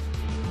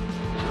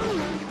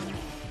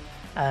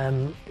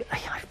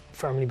 I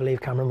firmly believe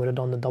Cameron would have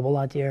done the double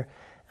that year.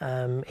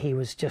 He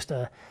was just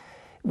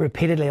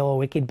repeatedly all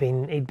week he'd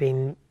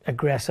been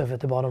aggressive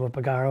at the bottom of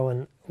Bagaro,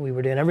 and we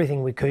were doing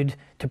everything we could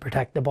to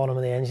protect the bottom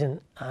of the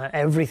engine.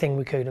 Everything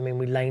we could. I mean,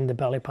 we lined the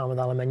belly pan with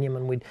aluminium,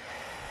 and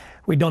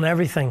we'd done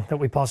everything that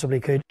we possibly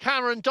could.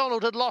 Cameron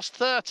Donald had lost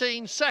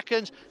 13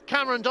 seconds.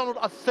 Cameron Donald,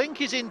 I think,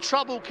 is in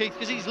trouble, Keith,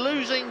 because he's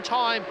losing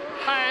time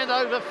hand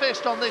over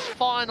fist on this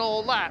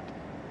final lap.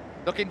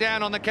 Looking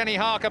down on the Kenny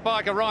Harker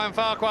biker, Ryan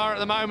Farquhar, at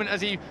the moment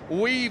as he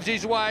weaves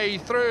his way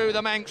through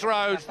the Manx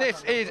roads.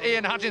 This is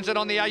Ian Hutchinson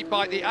on the 8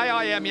 bike, the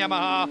AIM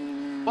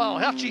Yamaha. Well,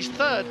 Hutchie's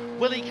third.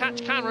 Will he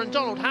catch Cameron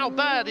Donald? How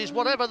bad is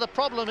whatever the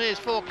problem is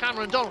for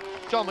Cameron Donald?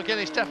 John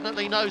McGuinness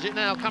definitely knows it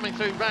now, coming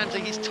through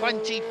Ramsey. He's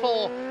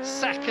 24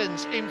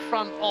 seconds in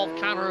front of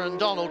Cameron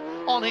Donald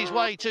on his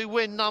way to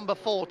win number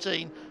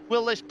 14.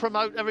 Will this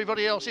promote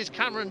everybody else? Is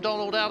Cameron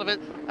Donald out of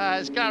it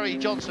as Gary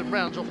Johnson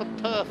rounds off a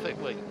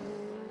perfect week?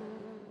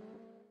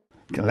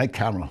 I like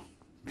Cameron.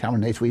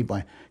 Cameron, nice wee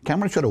boy.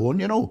 Cameron should have won,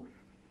 you know.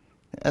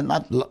 In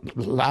that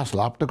last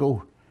lap to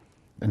go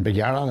in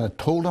Bagara, I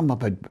told him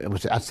about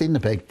I'd seen the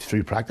bike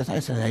through practice. I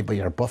said, hey, but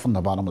you're buffing the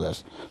bottom of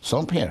this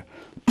sump here.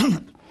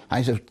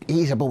 I said,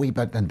 ease up a wee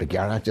bit in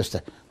Bagara, just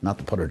not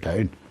to put her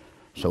down.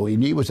 So he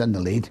knew he was in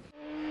the lead.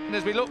 And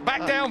as we look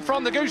back down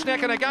from the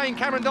gooseneck, and again,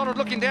 Cameron Donald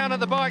looking down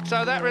at the bike,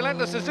 so that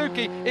relentless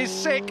Suzuki is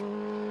sick.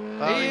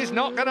 He is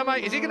not going to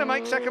make, is he going to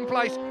make second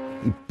place?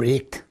 He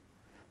braked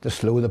to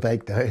slow the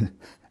bike down.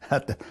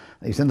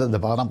 He's into the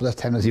bottom this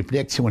time. As he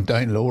braked, he went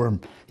down lower,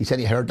 and he said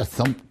he heard the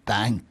thump,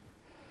 bang.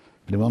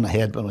 But he went on the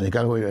head, but when he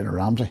got away in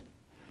Ramsey,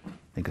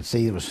 he could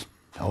see there was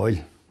oil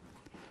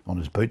on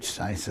his boots.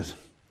 I says,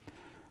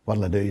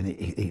 what'll I do? And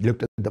he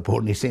looked at the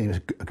board and he seen he was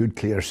a good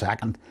clear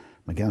second.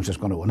 McGinn's just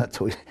going to win it.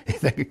 So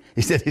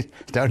he said he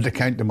started to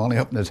count the money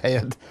up in his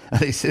head,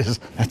 and he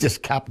says, I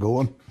just kept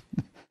going.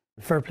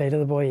 Fair play to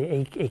the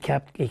boy. He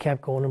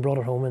kept going and brought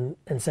it home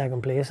in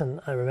second place.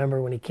 And I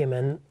remember when he came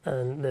in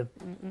and the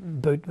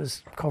boot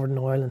was covered in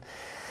oil, and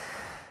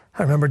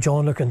I remember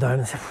John looking down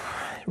and said,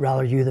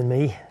 rather you than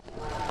me.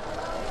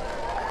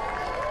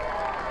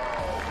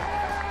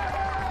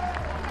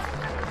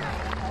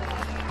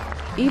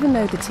 Even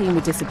though the team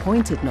were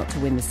disappointed not to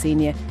win the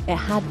senior, it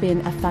had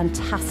been a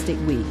fantastic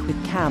week,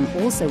 with Cam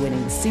also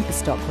winning the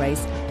Superstock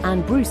race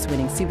and Bruce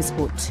winning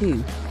Supersport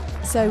 2.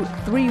 So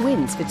 3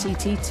 wins for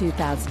TT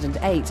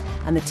 2008,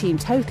 and the team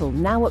total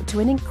now up to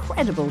an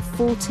incredible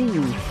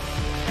 14.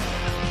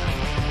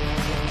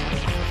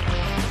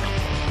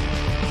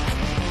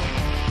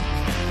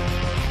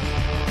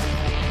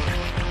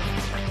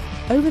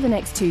 Over the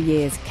next 2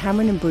 years,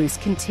 Cameron and Bruce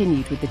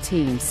continued with the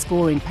team,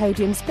 scoring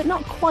podiums but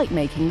not quite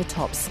making the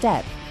top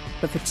step.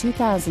 But for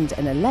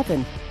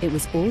 2011, it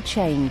was all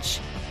change.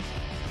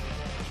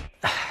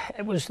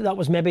 That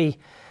was maybe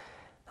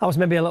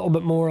a little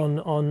bit more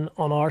on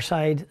our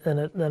side than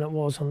it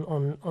was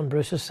on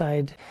Bruce's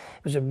side.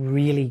 It was a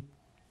really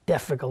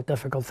difficult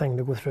thing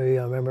to go through.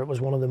 I remember it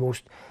was one of the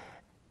most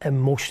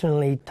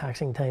emotionally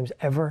taxing times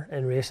ever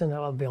in racing.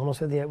 I'll be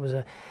honest with you.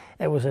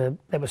 It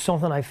was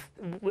something I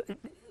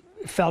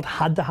felt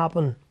had to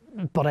happen,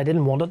 but I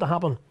didn't want it to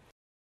happen.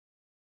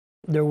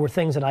 There were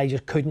things that I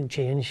just couldn't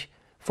change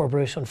for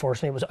Bruce.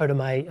 Unfortunately, it was out of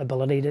my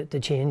ability to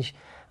change,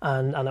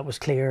 and it was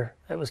clear.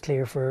 It was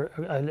clear for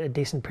a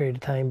decent period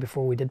of time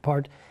before we did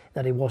part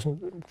that he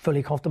wasn't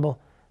fully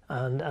comfortable,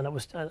 and it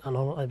was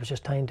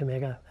just time to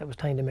make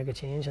a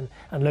change. And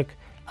look,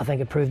 I think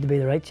it proved to be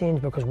the right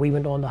change, because we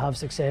went on to have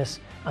success,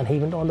 and he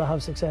went on to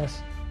have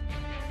success.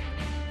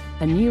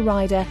 A new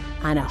rider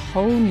and a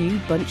whole new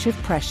bunch of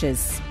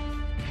pressures.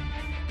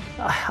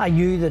 I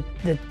knew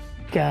that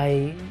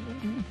Guy,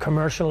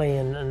 commercially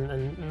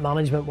and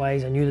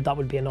management-wise, I knew that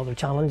would be another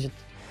challenge.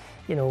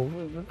 You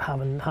know,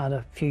 having had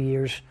a few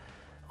years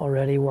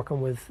already working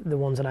with the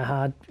ones that I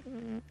had,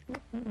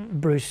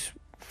 Bruce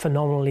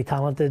phenomenally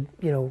talented,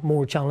 you know,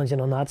 more challenging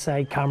on that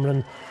side.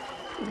 Cameron,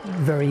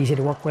 very easy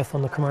to work with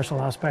on the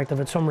commercial aspect of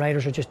it. Some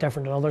riders are just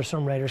different than others.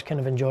 Some riders kind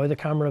of enjoy the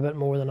camera a bit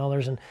more than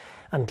others,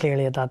 and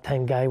clearly at that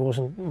time Guy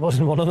wasn't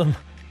one of them.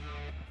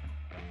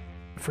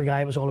 For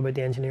Guy, it was all about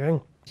the engineering.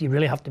 You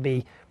really have to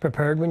be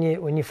prepared when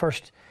you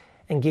first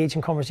engage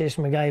in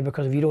conversation with Guy,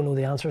 because if you don't know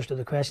the answers to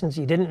the questions,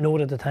 you didn't know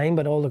it at the time,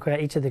 but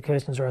each of the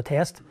questions are a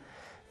test,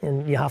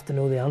 and you have to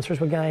know the answers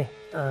with Guy.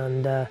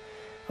 And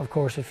of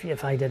course,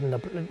 if I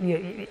didn't,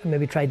 you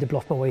maybe tried to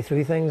bluff my way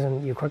through things,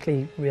 and you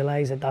quickly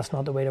realise that that's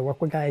not the way to work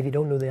with Guy. If you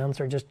don't know the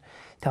answer, just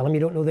tell him you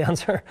don't know the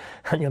answer,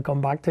 and you'll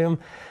come back to him.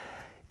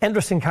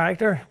 Interesting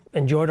character.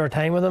 Enjoyed our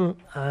time with him.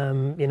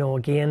 You know,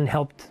 again,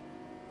 helped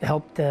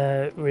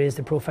raise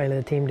the profile of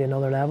the team to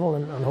another level,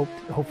 and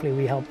hopefully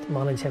we helped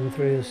manage him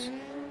through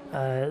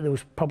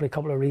those probably a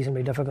couple of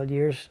reasonably difficult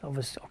years.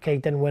 Obviously,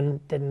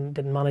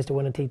 didn't manage to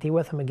win a TT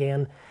with him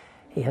again.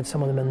 He had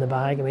some of them in the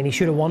bag. I mean, he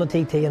should have won a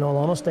TT, in all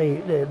honesty.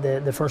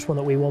 The first one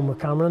that we won with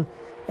Cameron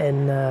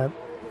in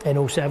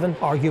 07.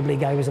 Arguably,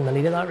 Guy was in the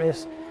lead of that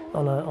race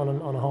on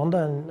a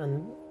Honda,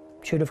 and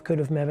should have, could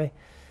have maybe,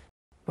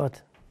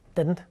 but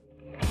didn't.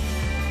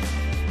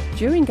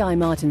 During Guy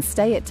Martin's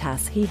stay at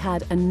TAS, he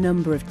had a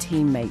number of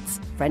teammates: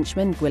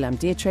 Frenchman Guillaume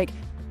Dietrich,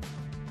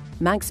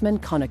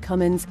 Manxman Connor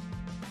Cummins,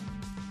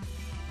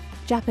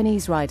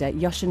 Japanese rider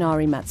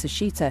Yoshinari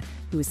Matsushita,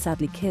 who was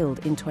sadly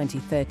killed in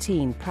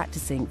 2013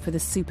 practising for the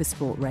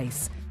Supersport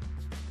race,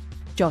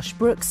 Josh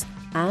Brooks,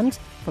 and,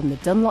 from the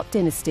Dunlop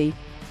dynasty,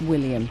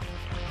 William.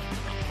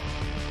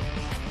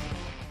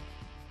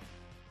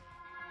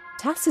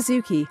 TAS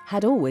Suzuki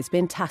had always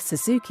been TAS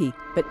Suzuki,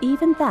 but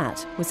even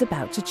that was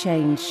about to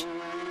change.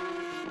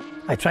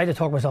 I tried to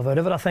talk myself out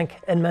of it, I think,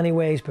 in many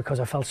ways, because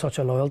I felt such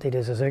a loyalty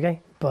to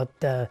Suzuki. But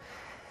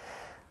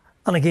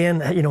and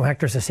again, you know,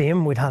 Hector's the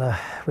same. We'd had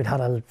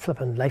a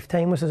flipping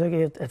lifetime with Suzuki.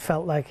 It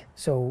felt like,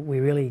 so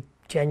we really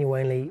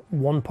genuinely,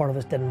 one part of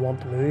us didn't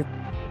want to move.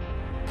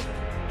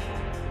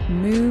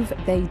 Move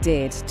they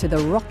did to the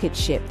rocket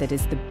ship that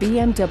is the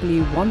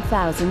BMW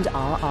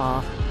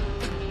 1000RR.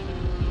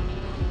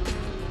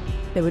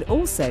 There would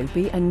also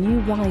be a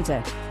new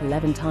rider.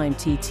 11-time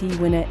TT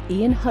winner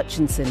Ian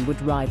Hutchinson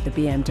would ride the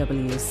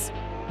BMWs.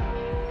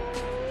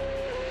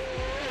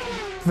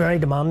 Very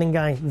demanding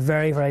guy,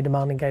 very, very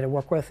demanding guy to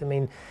work with. I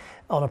mean,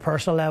 on a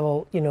personal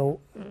level, you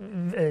know,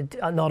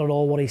 not at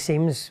all what he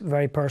seems.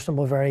 Very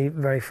personable, very,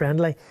 very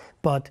friendly.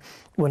 But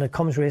when it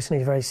comes racing,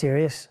 he's very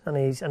serious, and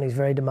he's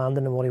very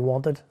demanding in what he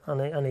wanted,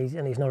 and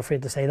he's not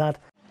afraid to say that.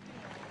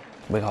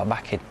 We got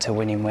back into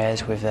winning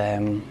ways with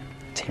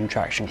team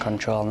traction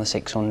control on the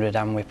 600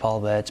 and with Paul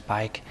Bird's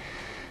bike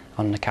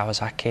on the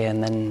Kawasaki,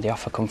 and then the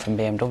offer come from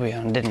BMW,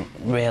 and I didn't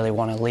really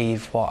want to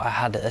leave what I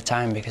had at the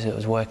time because it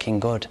was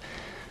working good,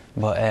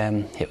 but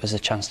it was a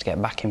chance to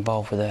get back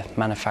involved with a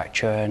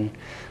manufacturer and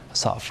a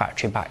sort of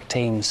factory back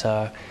team.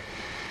 So,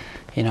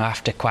 you know,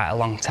 after quite a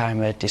long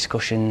time of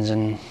discussions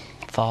and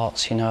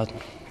thoughts, you know,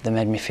 they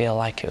made me feel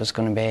like it was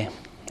going to be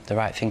the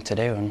right thing to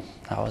do, and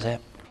that was it.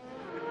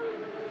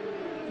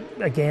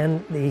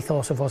 Again, the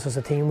ethos of us as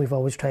a team, we've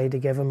always tried to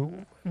give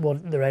him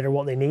the rider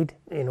what they need.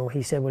 You know,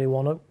 he said what he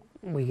wanted,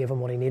 we gave him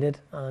what he needed,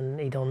 and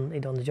he done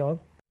the job.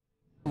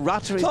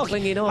 Rutter is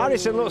clinging on.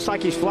 Harrison looks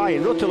like he's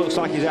flying. Rutter looks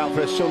like he's out for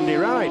a Sunday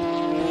ride.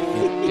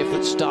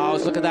 Different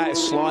styles. Look at that,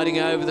 sliding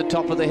over the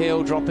top of the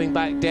hill, dropping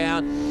back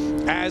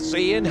down. As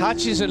Ian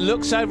Hutchinson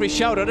looks over his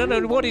shoulder, I don't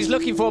know what he's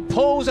looking for,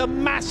 pulls a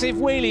massive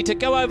wheelie to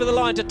go over the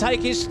line to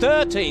take his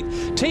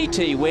 13th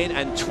TT win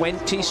and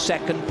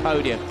 22nd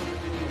podium.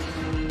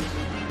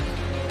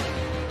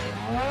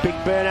 Big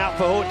burnout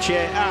for Hutch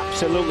here,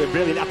 absolutely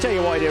brilliant. I tell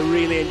you what, I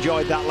really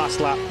enjoyed that last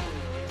lap.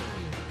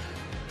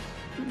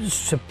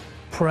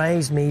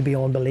 Surprised me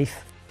beyond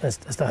belief as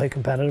to how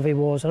competitive he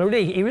was, and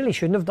he really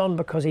shouldn't have done,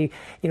 because he,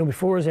 you know,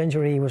 before his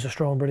injury, he was a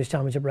strong British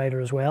Championship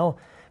rider as well.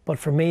 But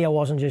for me, I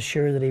wasn't just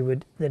sure that he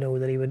would, you know,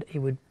 that he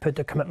would put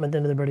the commitment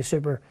into the British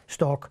Super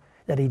stock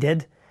that he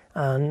did,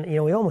 and you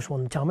know, he almost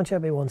won the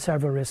championship. He won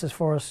several races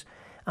for us,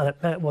 and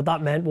what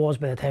that meant was,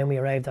 by the time we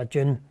arrived at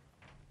June,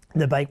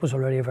 the bike was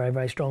already a very,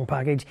 very strong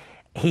package.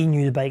 He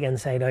knew the bike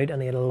inside out,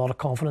 and he had a lot of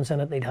confidence in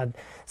it. He'd had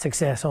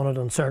success on it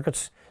on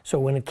circuits. So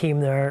when it came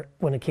the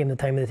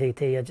time of the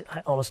TT,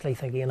 I honestly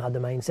think Ian had the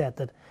mindset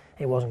that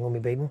he wasn't going to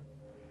be beaten.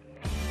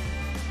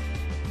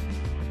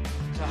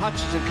 So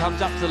Hutchinson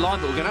comes up to the line,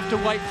 but we're going to have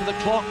to wait for the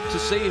clock to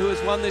see who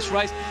has won this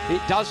race.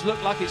 It does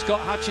look like it's got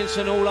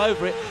Hutchinson all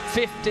over it.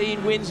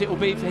 15 wins it will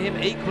be for him,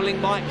 equaling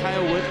Mike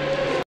Halewood.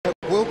 It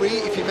will be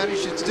if he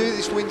manages to do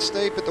this win,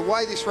 Steve, but the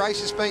way this race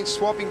has been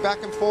swapping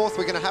back and forth,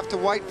 we're going to have to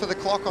wait for the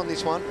clock on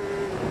this one.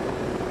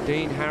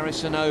 Dean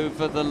Harrison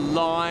over the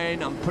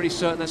line. I'm pretty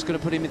certain that's going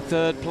to put him in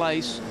third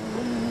place.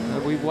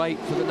 We wait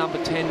for the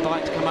number 10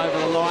 bike to come over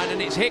the line,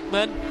 and it's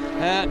Hickman.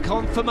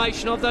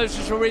 Confirmation of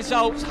those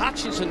results.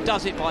 Hutchinson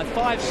does it by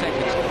 5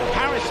 seconds.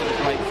 Harrison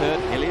is late third,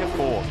 Hillier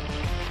fourth.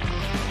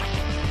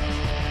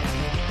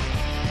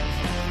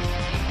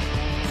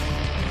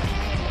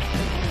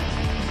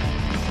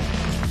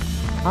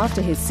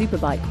 After his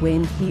Superbike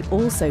win, he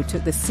also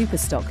took the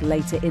Superstock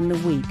later in the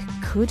week.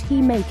 Could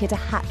he make it a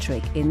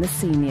hat-trick in the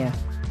senior?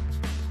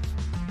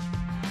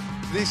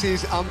 This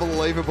is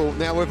unbelievable.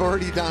 Now, we've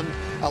already done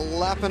a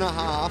lap and a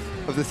half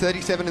of the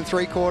 37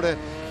 3/4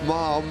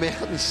 mile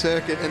mountain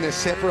circuit, and they're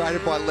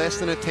separated by less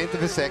than a tenth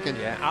of a second.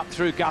 Yeah, up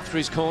through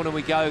Guthrie's Corner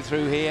we go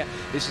through here.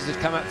 This is to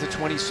come up to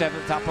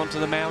 27th, up onto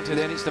the mountain.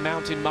 Then it's the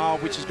mountain mile,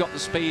 which has got the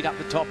speed up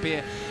the top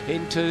here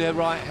into the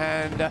right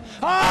hand.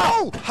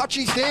 Oh!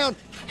 Hutchie's down.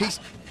 He's...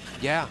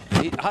 Yeah,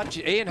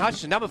 Ian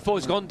Hutchison, number 4,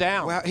 has gone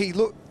down. Wow,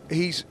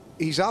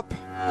 he's up.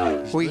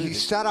 Well, he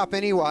sat up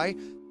anyway.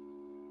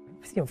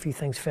 You know, a few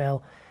things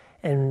fell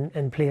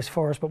in place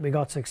for us, but we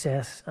got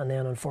success. And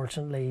then,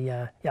 unfortunately,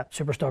 yeah,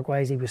 Superstock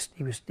wise, he was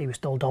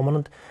still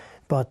dominant,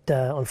 but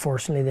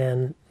unfortunately,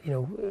 then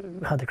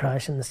had the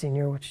crash in the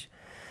senior, which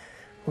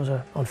was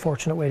an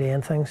unfortunate way to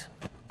end things.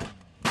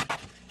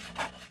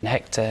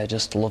 Hector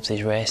just loves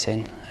his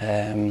racing,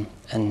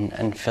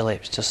 and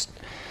Philip's just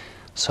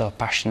so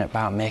passionate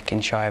about making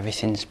sure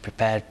everything's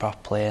prepared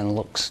properly and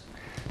looks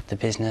the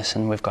business,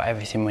 and we've got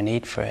everything we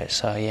need for it.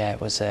 So yeah, it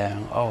was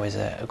always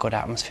a good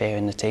atmosphere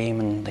in the team,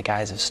 and the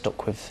guys have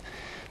stuck with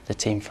the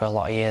team for a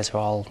lot of years. We're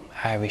all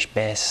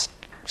Irish-based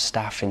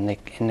staff in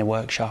the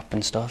workshop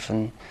and stuff,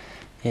 and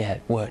yeah,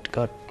 it worked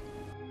good.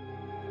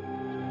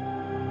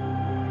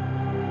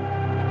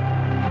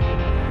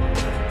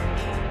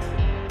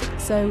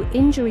 So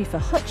injury for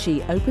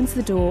Hutchie opens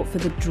the door for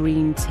the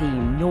dream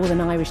team.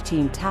 Northern Irish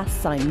team TAS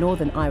signed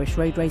Northern Irish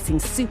road racing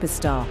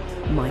superstar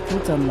Michael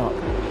Dunlop.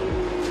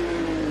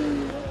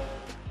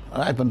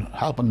 I've been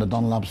helping the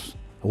Dunlops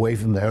away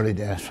from the early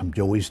days, from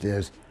Joey's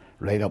days,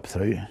 right up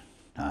through.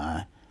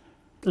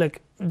 Look,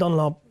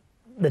 Dunlop,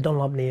 the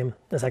Dunlop name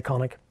is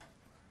iconic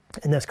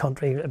in this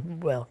country,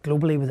 well,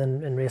 globally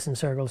in racing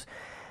circles.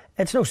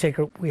 It's no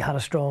secret we had a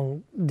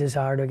strong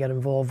desire to get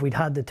involved. We'd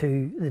had the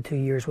two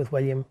years with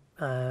William.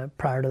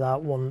 Prior to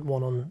that, one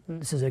on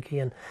Suzuki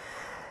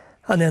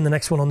and then the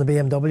next one on the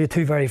BMW.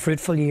 2 very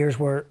fruitful years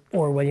where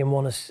William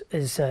won his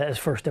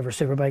first ever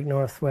Superbike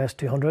Northwest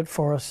 200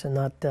 for us in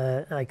that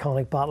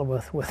iconic battle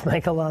with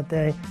Michael that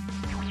day.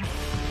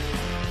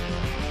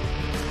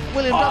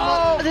 William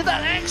Dunlop did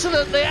that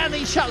excellently, and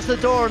he shuts the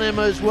door on him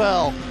as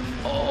well.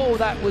 Oh,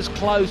 that was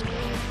close.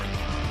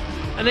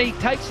 And he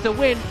takes the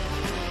win.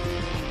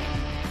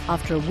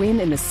 After a win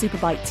in the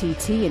Superbike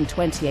TT in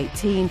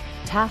 2018,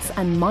 TAS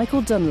and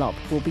Michael Dunlop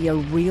will be a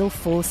real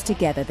force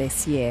together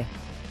this year.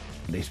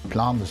 He's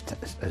planned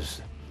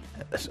his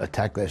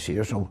attack this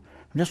year, so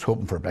I'm just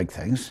hoping for big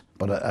things.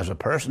 But as a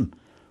person,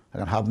 I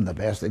can have him the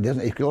best.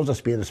 He calls a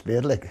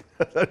spade, like.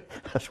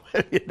 That's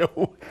what you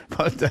know.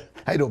 But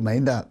I don't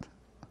mind that.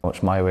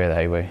 It's my way or the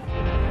highway.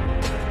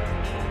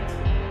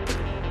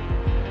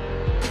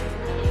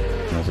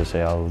 As I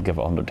say, I'll give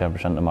it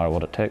 110% no matter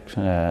what it takes.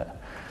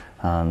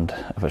 And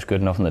if it's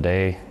good enough in the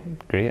day,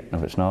 great. And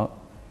if it's not,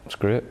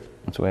 screw it.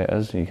 That's the way it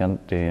is. You can't,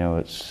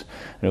 it's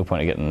no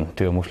point in getting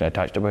too emotionally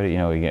attached about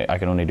it. I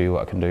can only do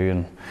what I can do,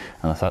 and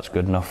if that's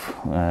good enough,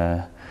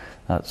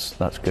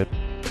 that's good.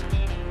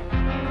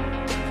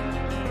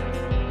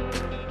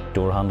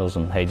 Door handles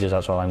and hedges,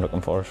 that's all I'm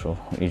looking for. So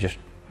you just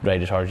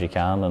ride as hard as you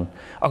can, and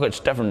it's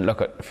different.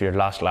 Look at if your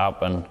last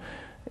lap, and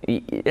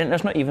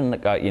it's not even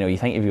like that. You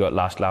think if you got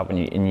last lap and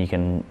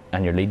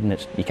you're leading,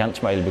 you can't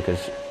smile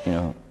because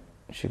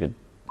she could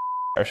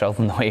herself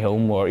on the way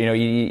home, or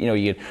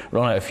you could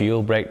run out of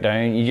fuel, break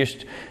down.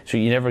 So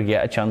you never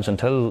get a chance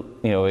until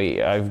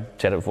I've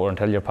said it before,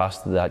 until you're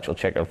past the actual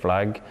checkered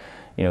flag.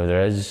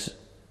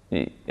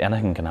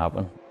 Anything can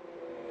happen.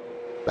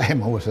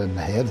 I'm always in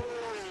the head.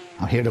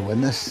 I'm here to win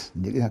this.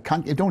 You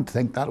don't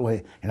think that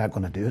way, you're not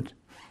going to do it.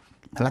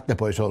 I let the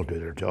boys all do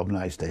their job, and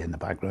I stay in the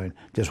background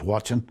just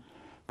watching.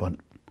 But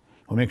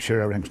we'll make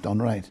sure everything's done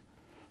right,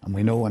 and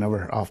we know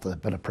whenever after a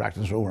bit of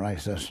practice over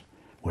ice says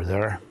we're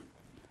there.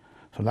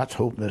 So let's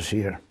hope this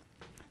year,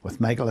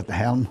 with Michael at the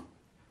helm,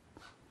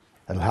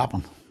 it'll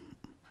happen.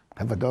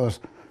 If it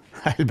does,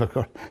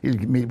 he'll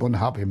meet one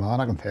happy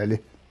man, I can tell you.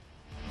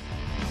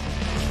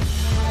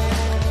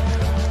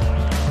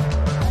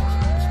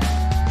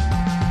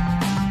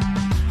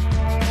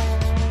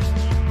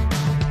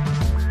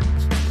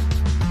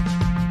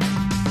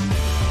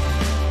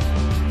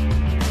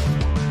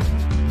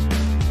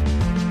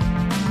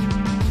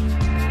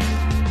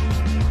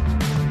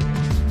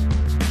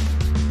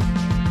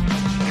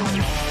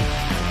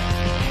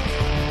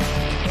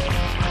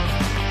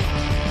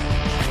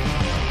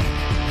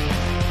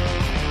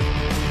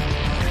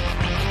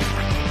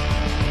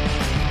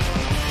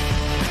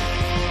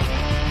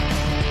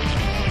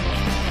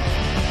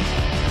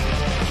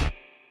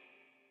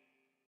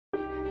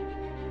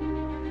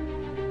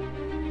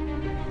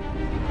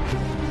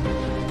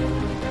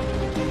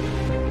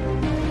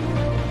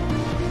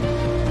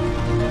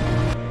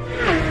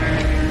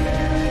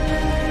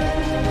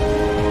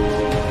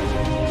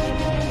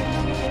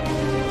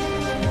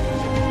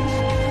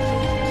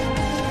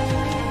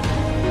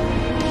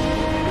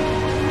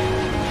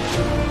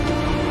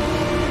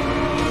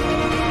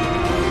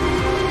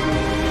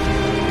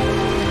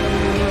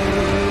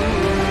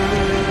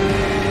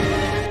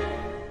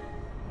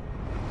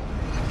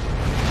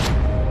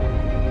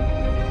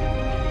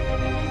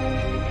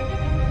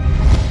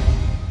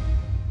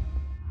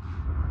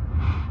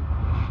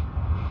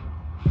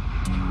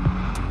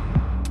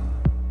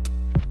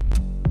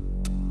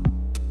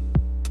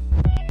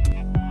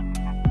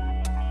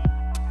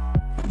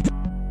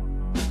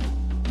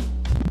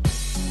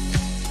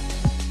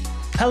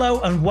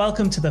 Hello and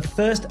welcome to the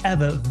first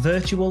ever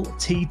virtual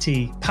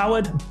TT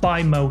powered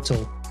by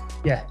Motul.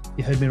 Yeah,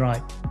 you heard me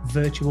right.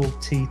 Virtual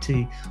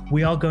TT.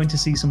 We are going to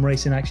see some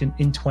racing action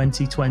in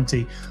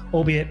 2020,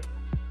 albeit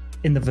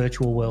in the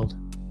virtual world.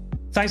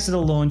 Thanks to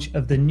the launch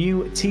of the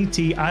new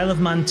TT Isle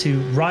of Man 2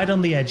 Ride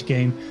on the Edge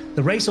game,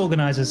 the race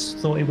organisers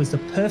thought it was the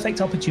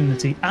perfect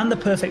opportunity and the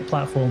perfect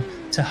platform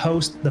to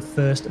host the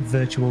first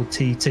virtual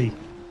TT.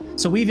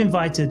 So we've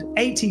invited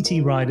 8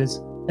 TT riders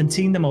and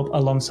teamed them up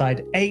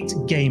alongside 8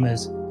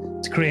 gamers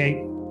to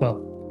create,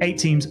 8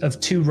 teams of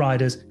 2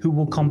 riders who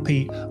will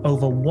compete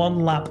over 1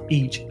 lap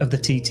each of the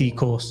TT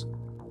course.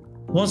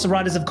 Once the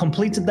riders have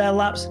completed their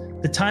laps,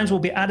 the times will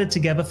be added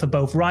together for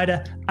both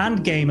rider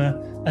and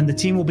gamer, and the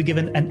team will be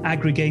given an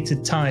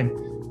aggregated time.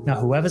 Now,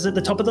 whoever's at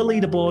the top of the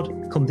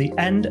leaderboard come the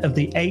end of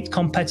the 8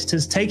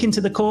 competitors taken to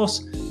the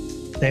course,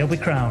 they'll be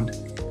crowned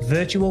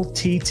virtual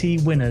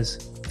TT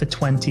winners for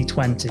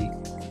 2020.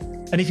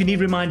 And if you need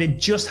reminding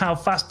just how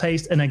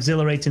fast-paced and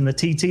exhilarating the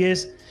TT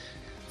is,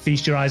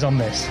 feast your eyes on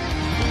this.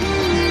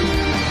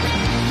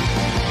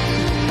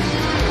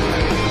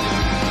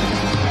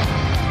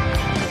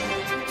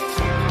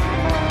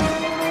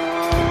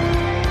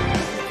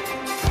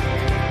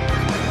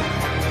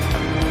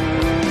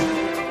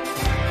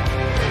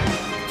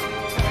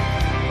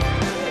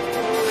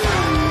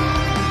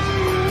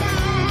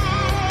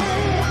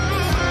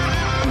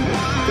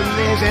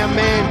 There's our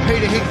man,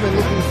 Peter Hickman,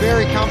 looking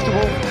very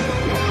comfortable.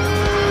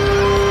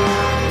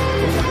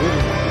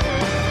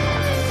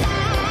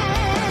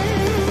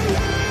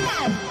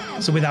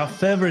 So without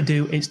further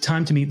ado, it's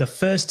time to meet the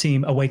first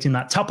team awaiting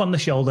that tap on the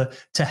shoulder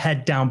to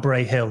head down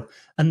Bray Hill.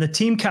 And the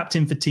team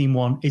captain for Team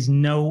 1 is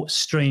no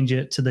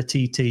stranger to the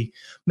TT.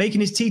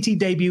 Making his TT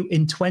debut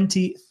in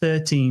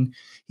 2013,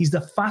 he's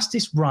the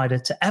fastest rider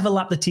to ever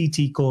lap the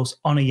TT course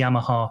on a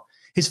Yamaha.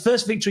 His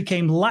first victory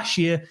came last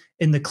year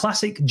in the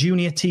Classic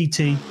Junior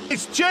TT.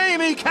 It's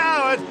Jamie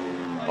Coward!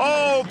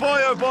 Oh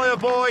boy, oh boy, oh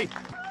boy!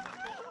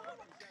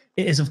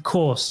 It is, of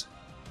course,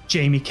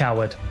 Jamie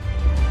Coward.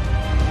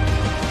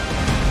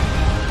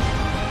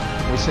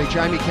 We see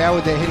Jamie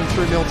Coward there heading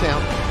through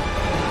Milltown.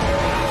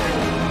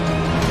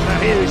 Now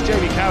here is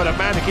Jamie Coward, a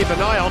man to keep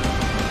an eye on.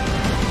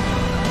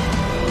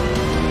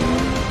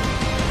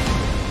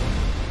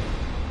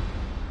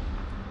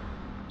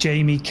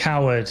 Jamie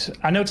Coward.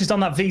 I noticed on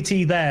that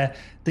VT there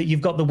that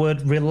you've got the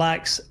word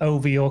relax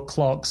over your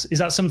clocks. Is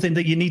that something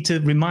that you need to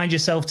remind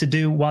yourself to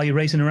do while you're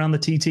racing around the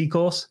TT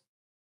course?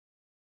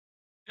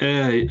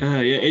 Yeah,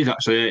 it is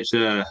actually. It's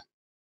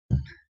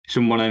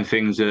one of them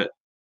things that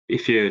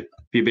if you're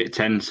a bit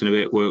tense and a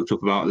bit worked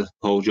up about the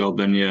whole job,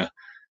 then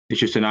it's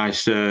just a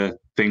nice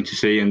thing to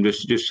see and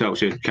just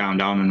helps you calm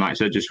down and, like I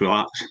said, just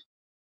relax.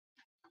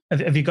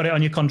 Have you got it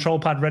on your control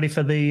pad ready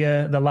for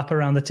the lap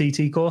around the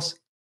TT course?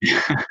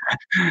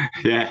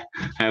 Yeah,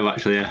 I have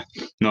actually. Yeah.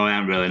 No, I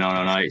haven't really.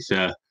 No. It's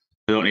I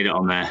don't need it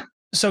on there.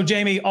 So,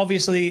 Jamie,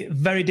 obviously,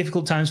 very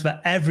difficult times for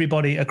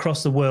everybody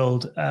across the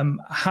world.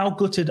 How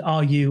gutted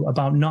are you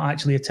about not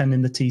actually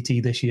attending the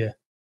TT this year?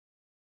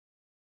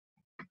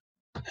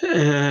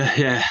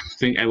 Yeah, I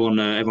think everyone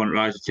that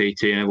rides the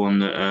TT and everyone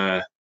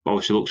that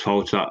obviously looks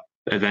forward to that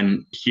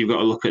event, you've got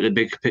to look at the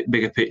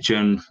bigger picture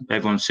and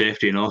everyone's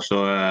safety, you know.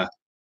 So,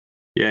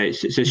 yeah,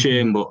 it's a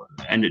shame, but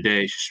at the end of the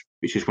day,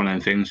 it's just one of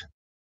them things.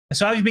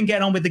 So how have you been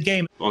getting on with the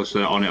game?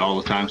 Obviously on it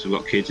all the time, so I've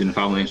got kids in the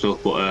family and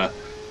stuff, but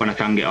when I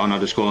can get on, I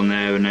just go on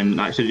there, and then,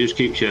 like I said, it just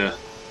keeps you...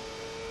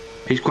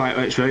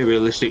 It's very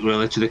realistic,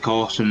 really, to the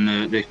course and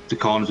the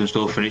corners and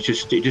stuff, and it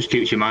just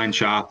keeps your mind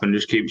sharp and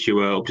just keeps you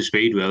up to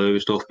speed, really,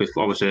 with stuff.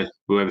 Obviously,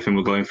 with everything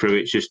we're going through,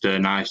 it's just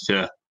nice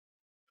to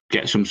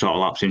get some sort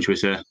of laps in, shall we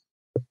say.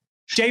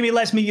 Jamie,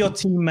 let's meet your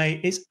teammate.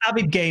 It's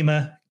avid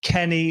gamer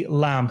Kenny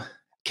Lamb.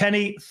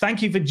 Kenny,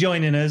 thank you for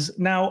joining us.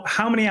 Now,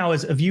 how many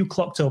hours have you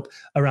clocked up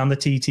around the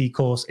TT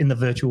course in the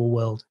virtual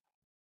world?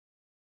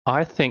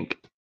 I think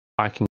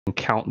I can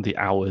count the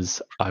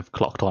hours I've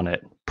clocked on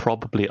it,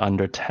 probably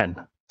under 10.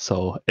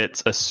 So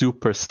it's a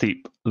super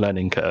steep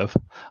learning curve.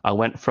 I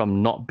went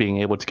from not being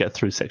able to get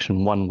through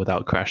section 1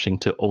 without crashing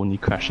to only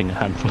crashing a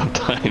handful of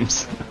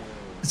times.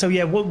 So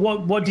yeah,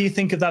 what do you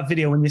think of that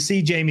video when you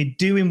see Jamie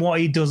doing what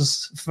he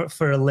does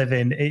for a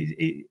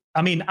living?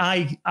 I mean,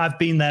 I've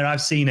been there,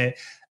 I've seen it,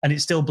 and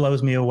it still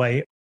blows me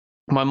away.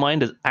 My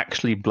mind is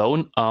actually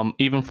blown.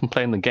 Even from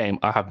playing the game,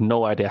 I have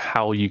no idea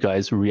how you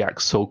guys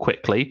react so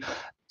quickly.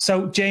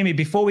 So, Jamie,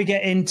 before we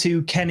get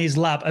into Kenny's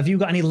lap, have you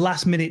got any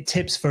last-minute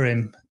tips for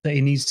him that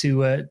he needs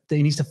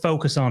to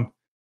focus on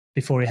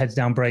before he heads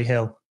down Bray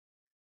Hill?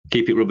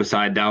 Keep it rubber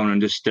side down and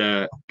just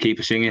keep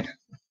it singing.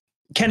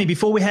 Kenny,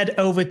 before we head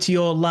over to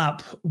your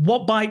lap,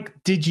 what bike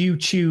did you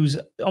choose?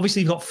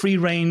 Obviously, you've got free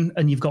reign,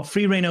 and you've got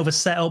free reign over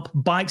setup,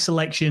 bike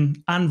selection,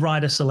 and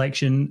rider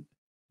selection.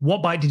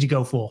 What bike did you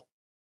go for?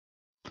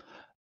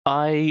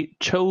 I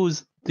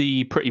chose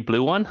the pretty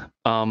blue one,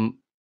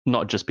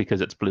 not just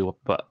because it's blue,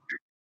 but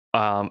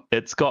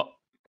it's got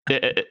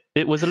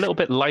it was a little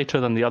bit lighter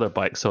than the other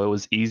bike, so it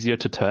was easier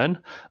to turn.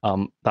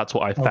 That's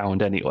what I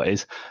found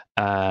anyways.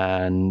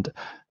 And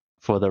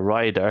for the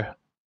rider,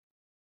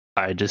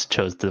 I just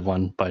chose the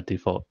one by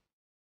default.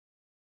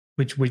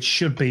 Which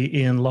should be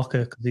Ian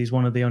Locker, because he's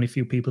one of the only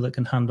few people that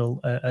can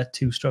handle a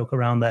two-stroke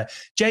around there.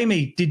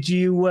 Jamie, did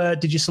you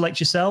select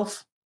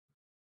yourself?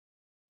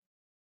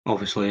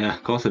 Obviously, yeah,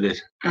 of course I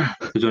did.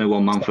 There's only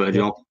one man for a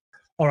job.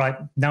 All right,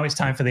 now it's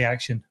time for the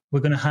action. We're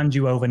going to hand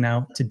you over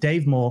now to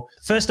Dave Moore.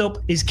 First up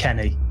is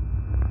Kenny.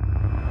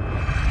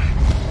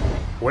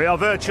 We are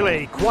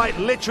virtually, quite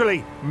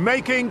literally,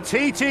 making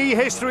TT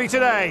history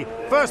today.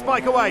 First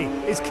bike away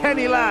is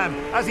Kenny Lamb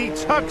as he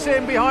tucks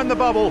in behind the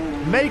bubble,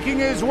 making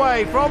his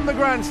way from the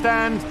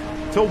grandstand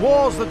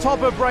towards the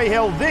top of Bray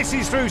Hill. This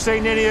is through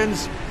St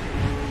Ninians.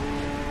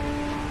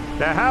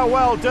 Now, how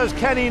well does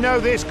Kenny know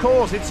this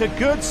course? It's a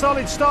good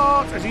solid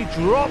start as he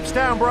drops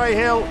down Bray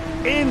Hill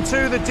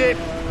into the dip.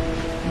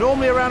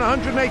 Normally around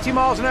 180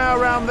 miles an hour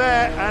around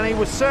there, and he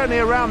was certainly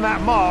around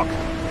that mark.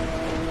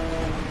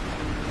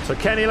 So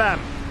Kenny Lamb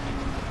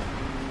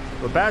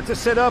about to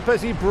sit up as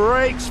he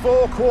breaks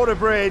for Quarter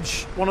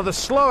Bridge, one of the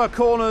slower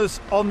corners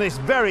on this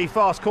very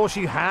fast course.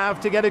 You have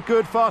to get a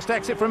good fast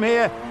exit from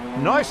here.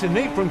 Nice and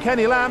neat from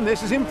Kenny Lamb.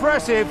 This is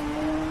impressive.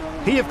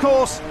 He, of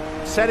course,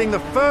 setting the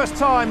first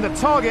time the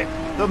target,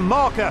 the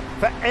marker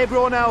for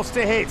everyone else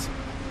to hit.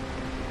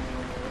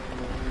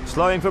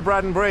 Slowing for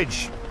Braddon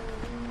Bridge.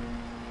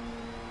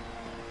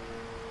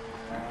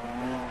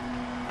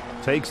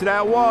 Takes it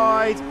out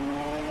wide.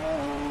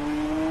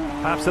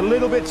 Perhaps a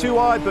little bit too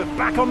wide, but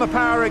back on the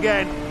power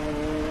again.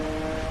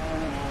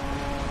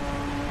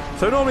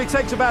 So it normally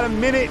takes about a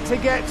minute to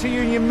get to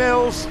Union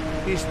Mills.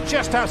 He's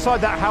just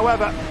outside that,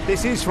 however.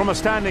 This is from a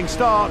standing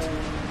start.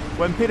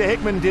 When Peter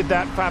Hickman did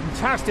that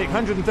fantastic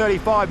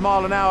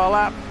 135-mile-an-hour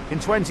lap in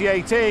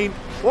 2018.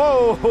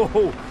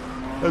 Whoa!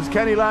 As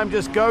Kenny Lamb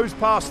just goes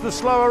past the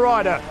slower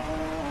rider.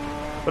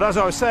 But as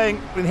I was saying,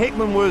 when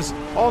Hickman was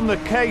on the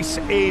case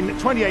in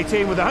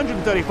 2018 with a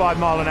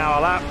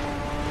 135-mile-an-hour lap,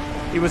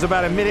 he was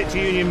about a minute to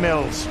Union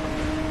Mills,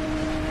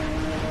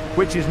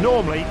 which is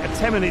normally a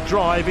 10-minute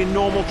drive in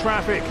normal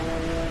traffic.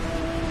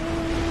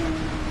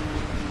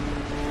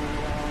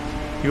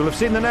 You'll have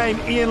seen the name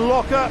Ian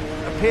Locker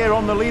appear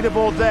on the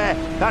leaderboard there.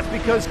 That's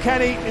because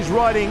Kenny is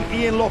riding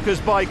Ian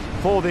Locker's bike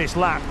for this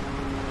lap.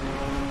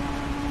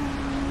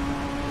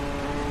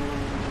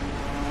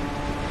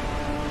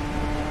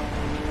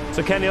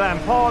 So Kenny Lamb,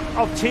 part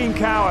of Team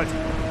Coward.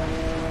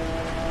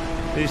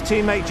 His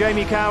teammate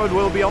Jamie Coward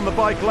will be on the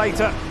bike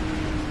later.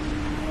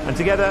 And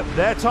together,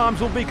 their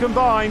times will be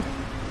combined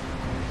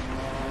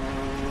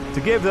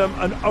to give them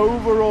an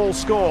overall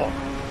score.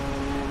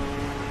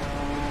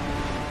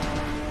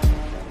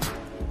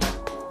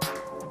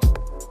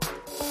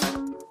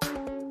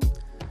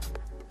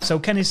 So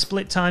Kenny's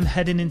split time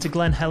heading into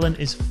Glen Helen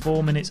is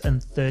 4 minutes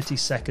and 30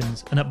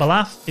 seconds. And at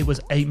Ballaugh, it was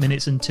 8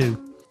 minutes and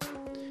 2.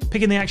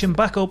 Picking the action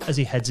back up as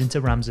he heads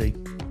into Ramsey.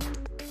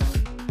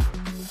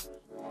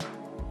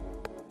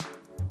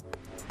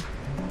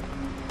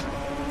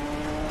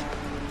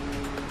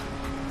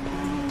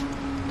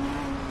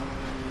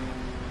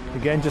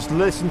 Again, just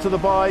listen to the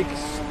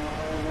bikes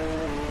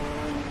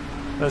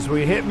as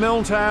we hit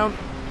Milltown.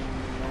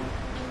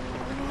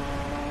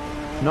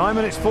 9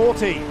 minutes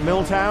 40,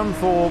 Milltown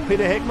for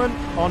Peter Hickman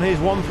on his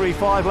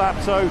 1:35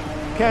 lap. So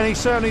Kenny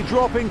certainly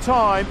dropping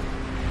time.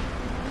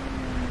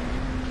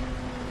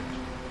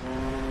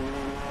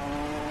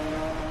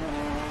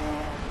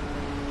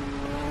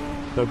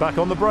 So back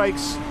on the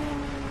brakes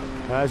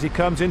as he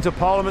comes into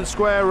Parliament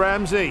Square,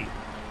 Ramsey.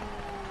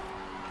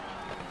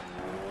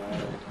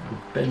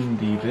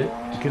 Bendy bit.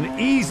 You can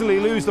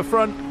easily lose the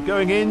front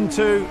going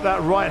into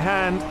that right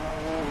hand.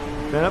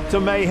 Then up to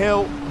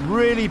Mayhill,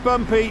 really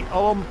bumpy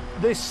on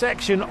this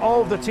section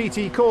of the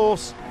TT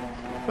course,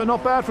 but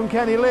not bad from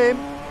Kenny Lim.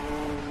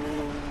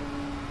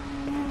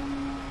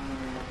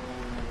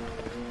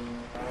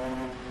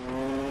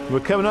 We're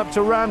coming up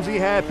to Ramsey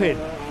hairpin.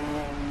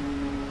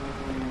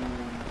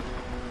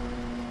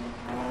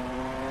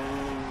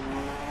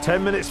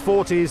 "10 minutes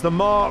 40 is the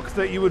mark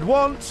that you would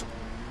want.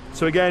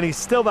 So again, he's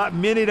still that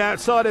minute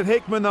outside of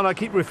Hickman that I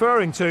keep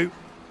referring to.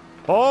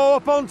 Oh,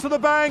 up onto the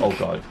bank. Oh,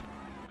 God.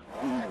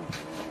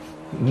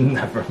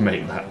 Never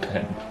make that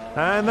bend.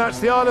 And that's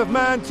the Isle of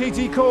Man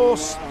TT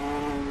course.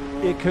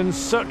 It can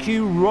suck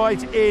you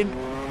right in.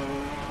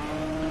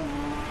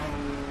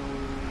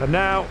 And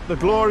now the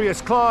glorious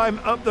climb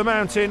up the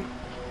mountain.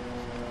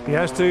 He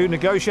has to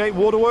negotiate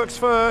waterworks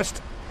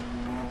first.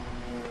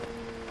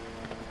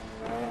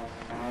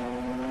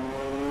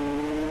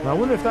 I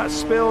wonder if that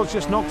spill's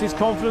just knocked his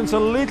confidence a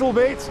little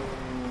bit.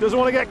 Doesn't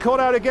want to get caught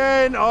out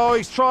again. Oh,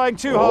 he's trying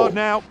too hard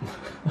now.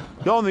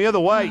 Gone the other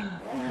way.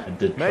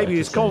 Maybe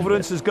his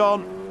confidence has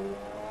gone.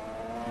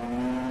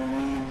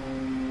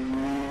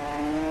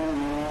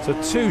 So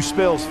 2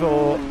 spills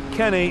for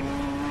Kenny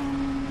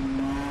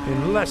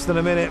in less than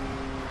a minute.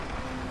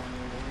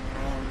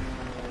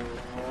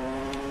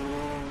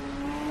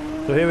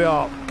 So here we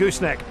are,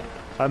 Gooseneck,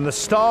 and the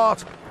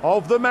start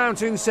of the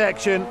mountain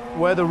section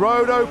where the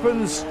road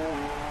opens.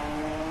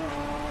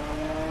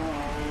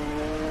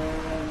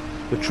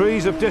 The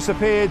trees have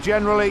disappeared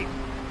generally.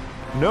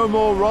 No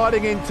more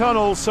riding in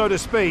tunnels, so to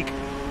speak.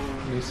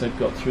 At least I've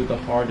got through the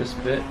hardest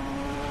bit.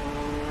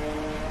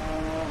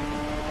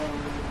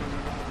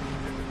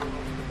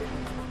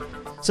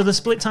 So the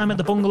split time at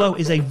the bungalow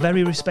is a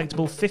very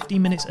respectable 50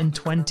 minutes and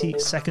 20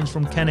 seconds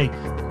from Kenny,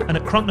 and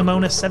at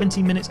Cronknamona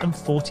 17 minutes and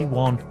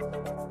 41.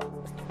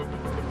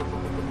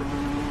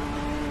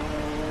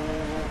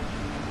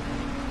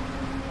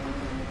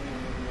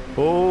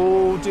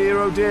 Oh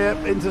dear,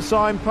 into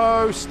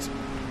signpost.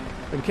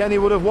 And Kenny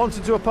would have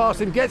wanted to have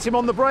passed him. Gets him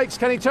on the brakes.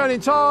 Can he turn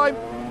in time?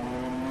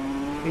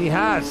 He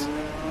has.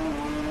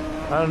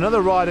 And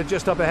another rider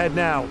just up ahead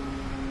now.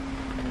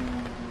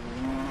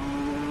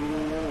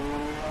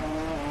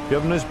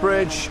 Governor's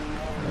Bridge.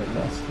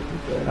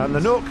 And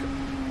the Nook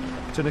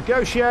to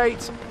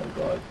negotiate.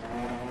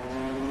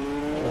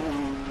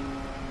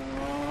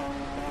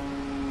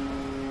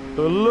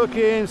 We're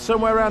looking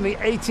somewhere around the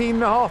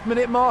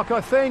 18.5-minute mark,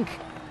 I think.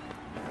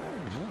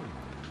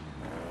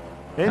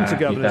 Into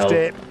Governor's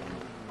Dip.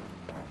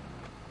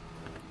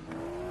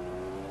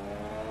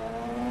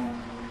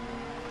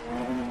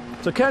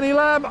 So Kenny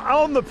Lamb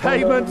on the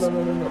pavement.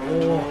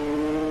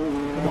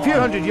 A few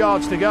hundred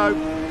yards to go.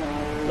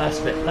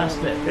 Last bit.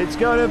 It's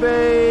going to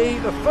be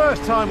the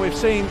first time we've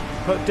seen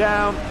put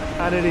down,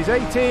 and it is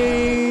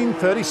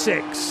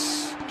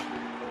 18:36.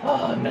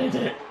 Oh, I made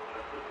it.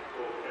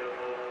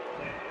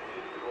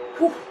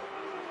 Whew.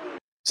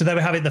 So there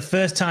we have it. The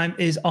first time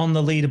is on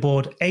the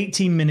leaderboard.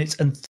 18 minutes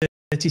and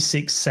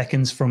 36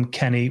 seconds from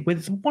Kenny,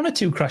 with one or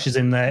two crashes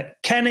in there.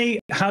 Kenny,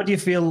 how do you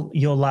feel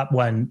your lap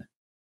went?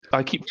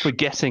 I keep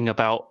forgetting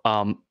about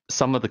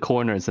some of the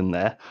corners in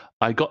there.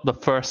 I got the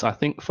first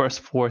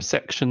 4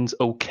 sections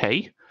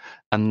okay,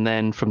 and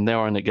then from there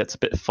on it gets a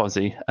bit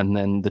fuzzy, and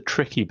then the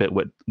tricky bit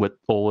with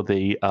all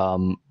the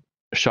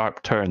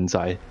sharp turns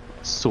I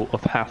sort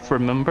of half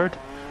remembered.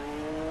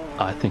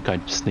 I think I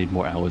just need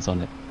more hours on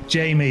it.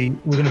 Jamie,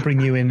 we're going to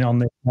bring you in on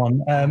this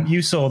one.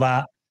 You saw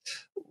that.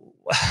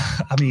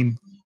 I mean,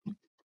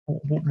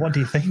 what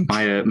do you think?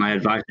 My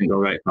advice is go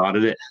right hard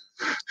at it.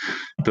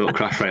 Don't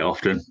crash very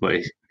often, but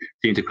he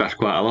seemed to crash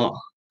quite a lot.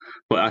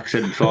 But like I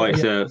said before,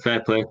 it's a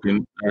fair play to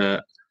him.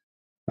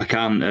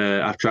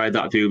 I've tried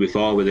that view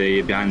before with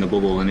the behind the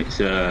bubble, and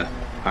I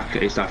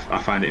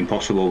find it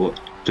impossible. But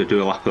to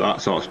do a lap at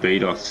that sort of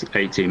speed, or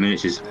 18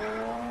 minutes,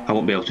 I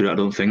won't be able to do it, I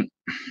don't think.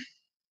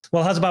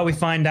 Well, how's about we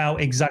find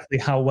out exactly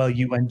how well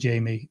you went,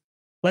 Jamie?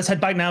 Let's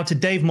head back now to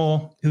Dave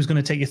Moore, who's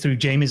going to take you through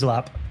Jamie's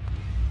lap.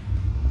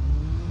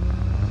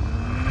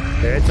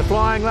 It's a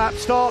flying lap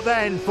start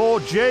then for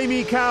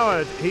Jamie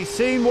Coward. He's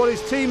seen what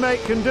his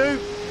teammate can do.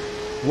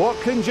 What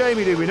can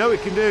Jamie do? We know he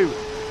can do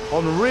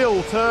on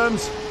real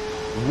terms.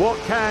 What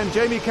can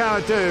Jamie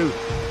Coward do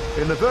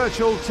in the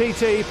virtual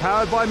TT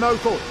powered by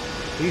Motul?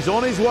 He's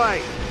on his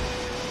way.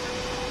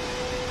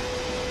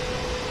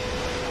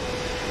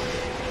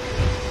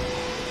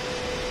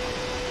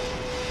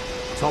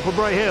 Top of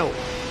Bray Hill.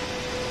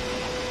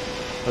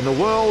 And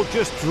the world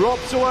just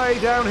drops away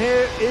down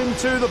here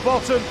into the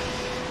bottom.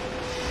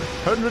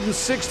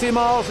 160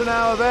 miles an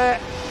hour there.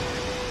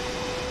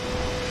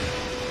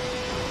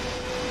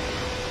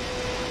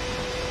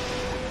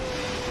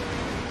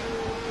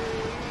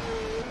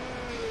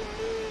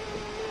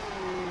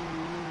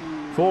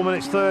 Four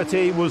minutes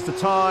 30 was the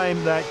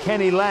time that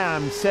Kenny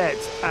Lamb set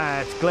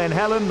at Glen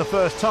Helen, the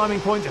first timing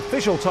point,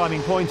 official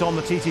timing point on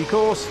the TT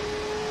course.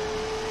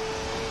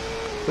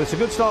 But it's a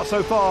good start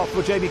so far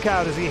for Jamie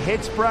Coward as he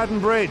hits Braddon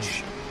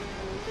Bridge.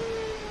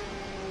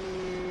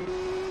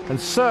 And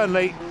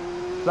certainly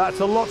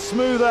that's a lot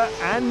smoother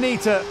and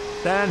neater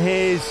than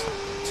his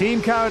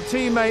Team Coward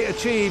teammate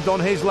achieved on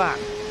his lap.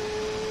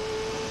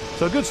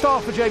 So a good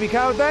start for Jamie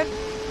Coward then.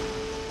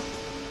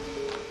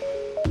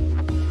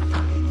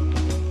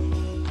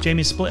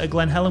 Jamie's split at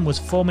Glen Helen was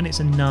 4 minutes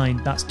and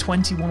 9. That's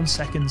 21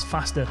 seconds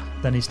faster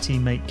than his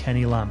teammate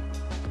Kenny Lamb.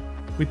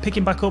 We pick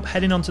him back up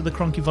heading onto the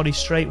Cronky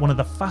Straight, one of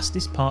the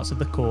fastest parts of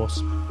the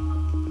course.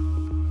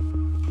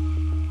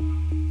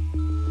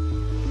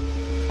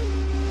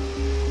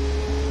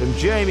 And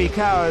Jamie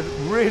Coward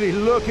really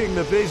looking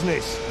the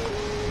business.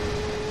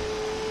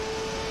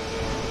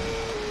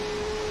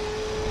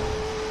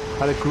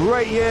 Had a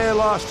great year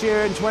last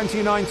year in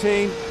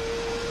 2019.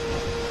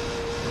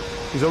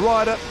 He's a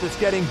rider that's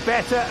getting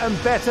better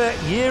and better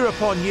year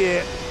upon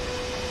year.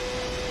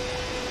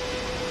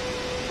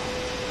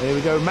 Here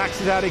we go,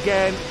 maxes out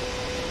again.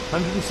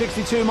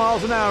 162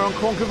 miles an hour on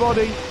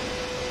Cronky.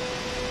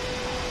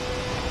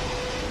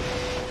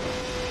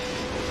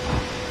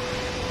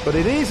 But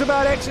it is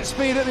about exit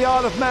speed at the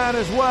Isle of Man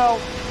as well.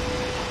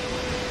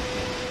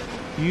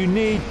 You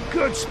need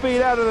good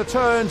speed out of the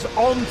turns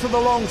onto the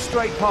long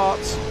straight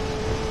parts.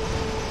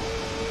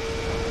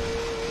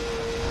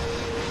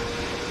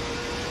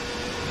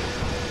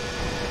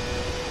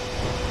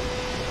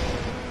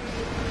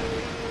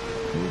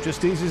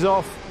 Just eases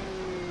off.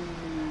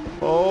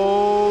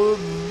 Oh,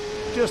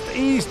 just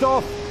eased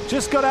off.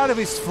 Just got out of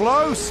his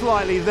flow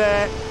slightly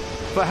there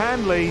for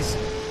Handley's.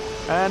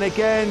 And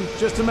again,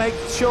 just to make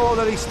sure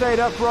that he stayed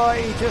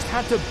upright, he just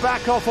had to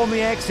back off on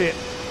the exit.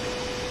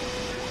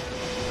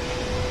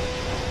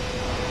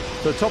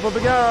 So top of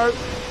Bagaro.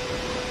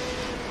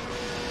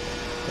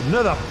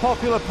 Another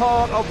popular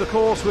part of the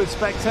course with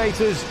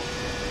spectators.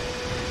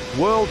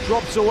 World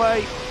drops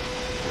away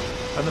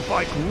and the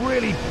bike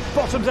really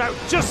bottoms out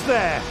just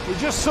there. We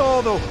just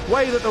saw the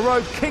way that the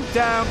road kinked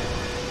down.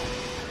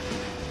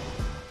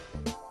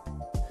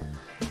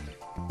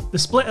 The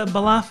split at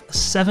Ballaugh,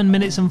 7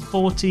 minutes and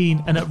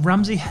 14, and at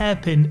Ramsey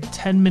Hairpin,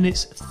 10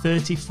 minutes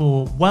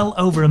 34, well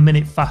over a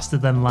minute faster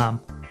than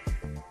Lamb.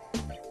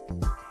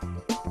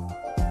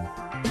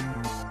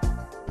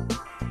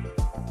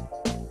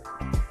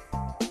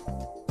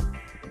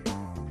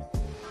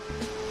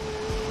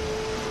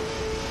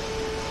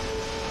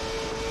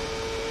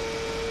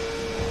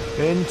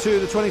 Into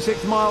the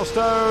 26th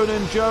milestone,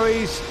 and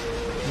Joey's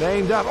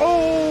named up.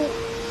 Oh!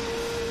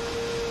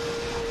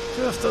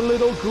 Just a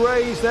little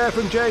graze there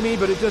from Jamie,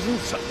 but it doesn't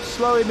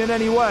slow him in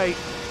any way.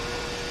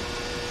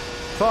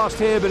 Fast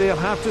here, but he'll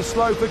have to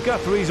slow for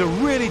Guthrie's. A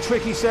really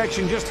tricky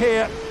section just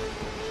here.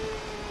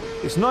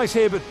 It's nice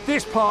here, but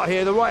this part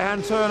here, the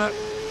right-hand turner,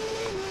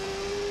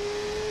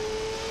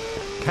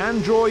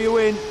 can draw you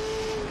in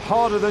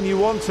harder than you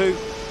want to.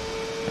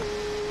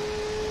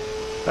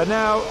 And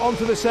now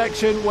onto the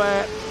section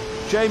where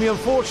Jamie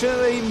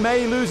unfortunately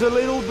may lose a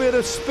little bit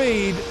of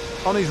speed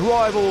on his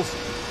rivals.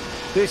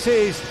 This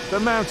is the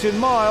Mountain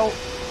Mile.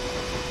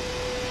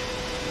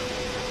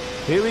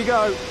 Here we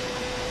go.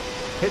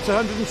 Hits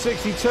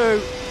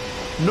 162.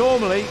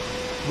 Normally,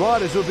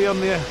 riders would be on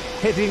the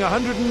hitting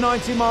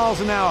 190 miles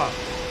an hour.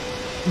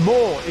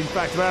 More, in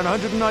fact, around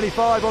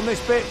 195 on this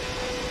bit.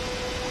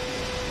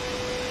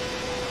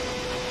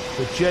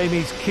 But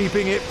Jamie's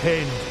keeping it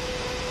pinned.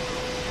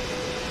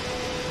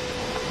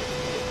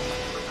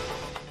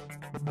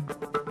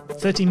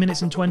 "13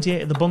 minutes and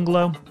 28 at the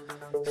Bungalow,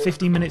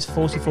 15 minutes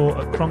 44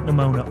 at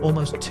Cronknamona,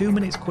 almost 2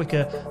 minutes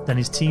quicker than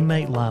his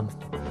teammate Lamb.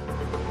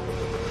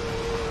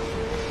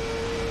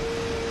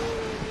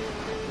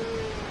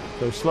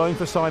 So slowing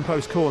for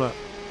Signpost Corner.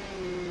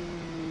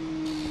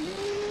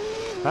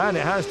 And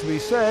it has to be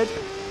said,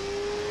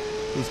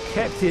 he's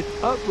kept it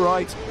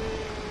upright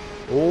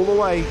all the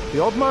way.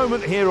 The odd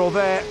moment here or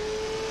there.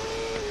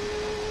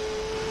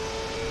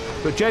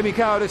 But Jamie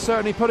Coward is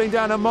certainly putting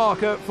down a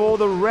marker for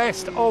the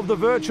rest of the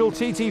virtual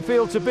TT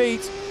field to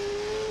beat.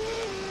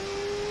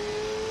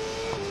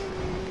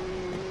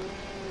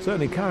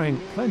 Certainly carrying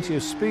plenty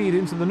of speed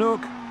into the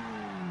Nook.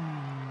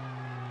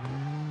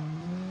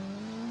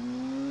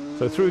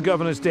 So through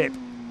Governor's Dip.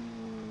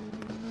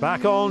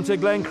 Back on to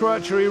Glen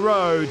Crutchery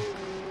Road.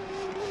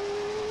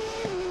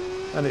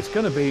 And it's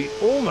going to be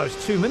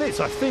almost 2 minutes,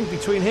 I think,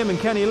 between him and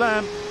Kenny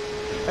Lamb.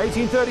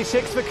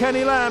 18:36 for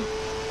Kenny Lamb.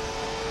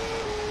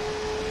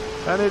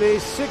 And it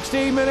is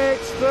 16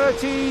 minutes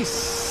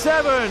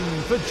 37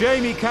 for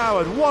Jamie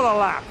Coward. What a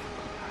lap.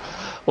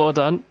 Well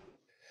done.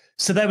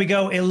 So there we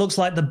go. It looks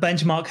like the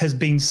benchmark has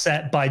been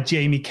set by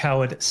Jamie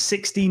Coward.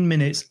 16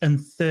 minutes and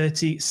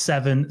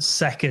 37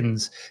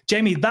 seconds.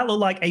 Jamie, that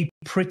looked like a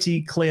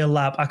pretty clear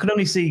lap. I could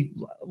only see,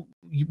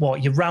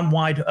 what, you ran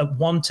wide at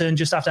one turn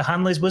just after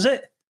Hanley's, was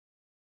it?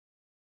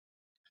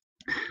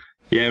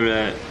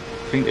 Yeah,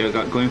 I think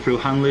going through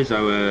Hanley's,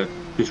 I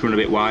just run a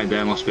bit wide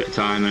there, lost a bit of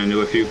time, and I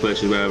knew a few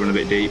places where I run a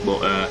bit deep,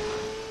 but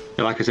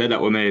like I said, that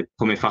was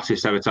my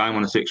fastest ever time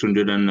on a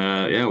 600, and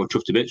yeah, we're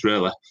chuffed to bits,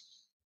 really.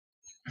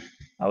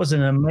 That was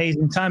an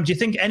amazing time. Do you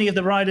think any of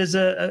the riders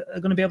are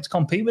going to be able to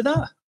compete with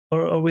that?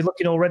 Or are we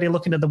already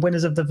looking at the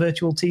winners of the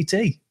virtual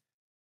TT?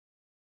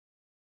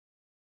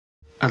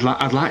 I'd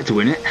like to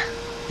win it.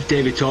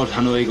 David Todd,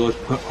 I know he goes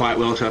quite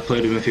well, so I've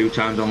played with him a few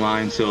times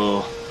online,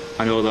 so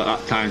I know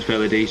that time's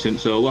fairly decent,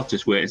 so we'll have to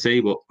just wait and see,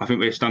 but I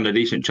think we stand a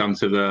decent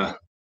chance of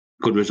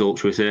good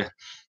results, we say.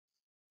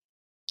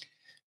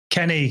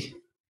 Kenny,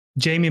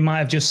 Jamie might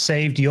have just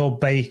saved your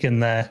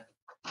bacon there.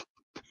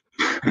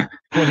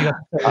 What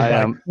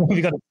have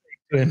you got to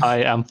say to him? I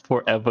am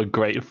forever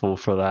grateful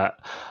for that.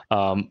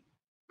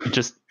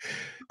 Just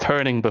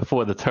turning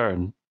before the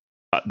turn,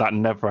 that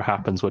never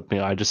happens with me.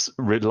 I just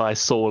rely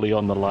solely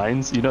on the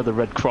lines. You know, the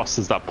red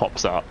crosses that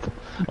pops up.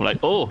 I'm like,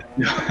 oh,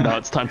 now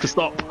it's time to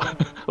stop.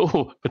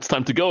 Oh, it's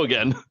time to go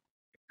again.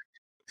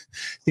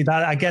 See,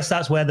 I guess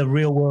that's where the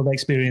real world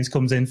experience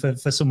comes in for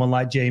someone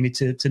like Jamie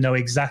to know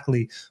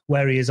exactly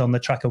where he is on the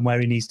track and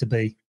where he needs to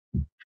be.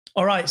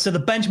 All right, so the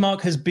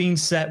benchmark has been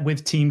set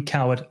with Team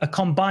Coward, a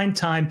combined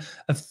time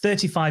of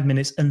 35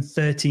 minutes and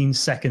 13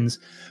 seconds.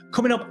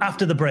 Coming up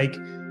after the break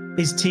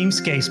is Team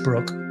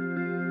Scaysbrook.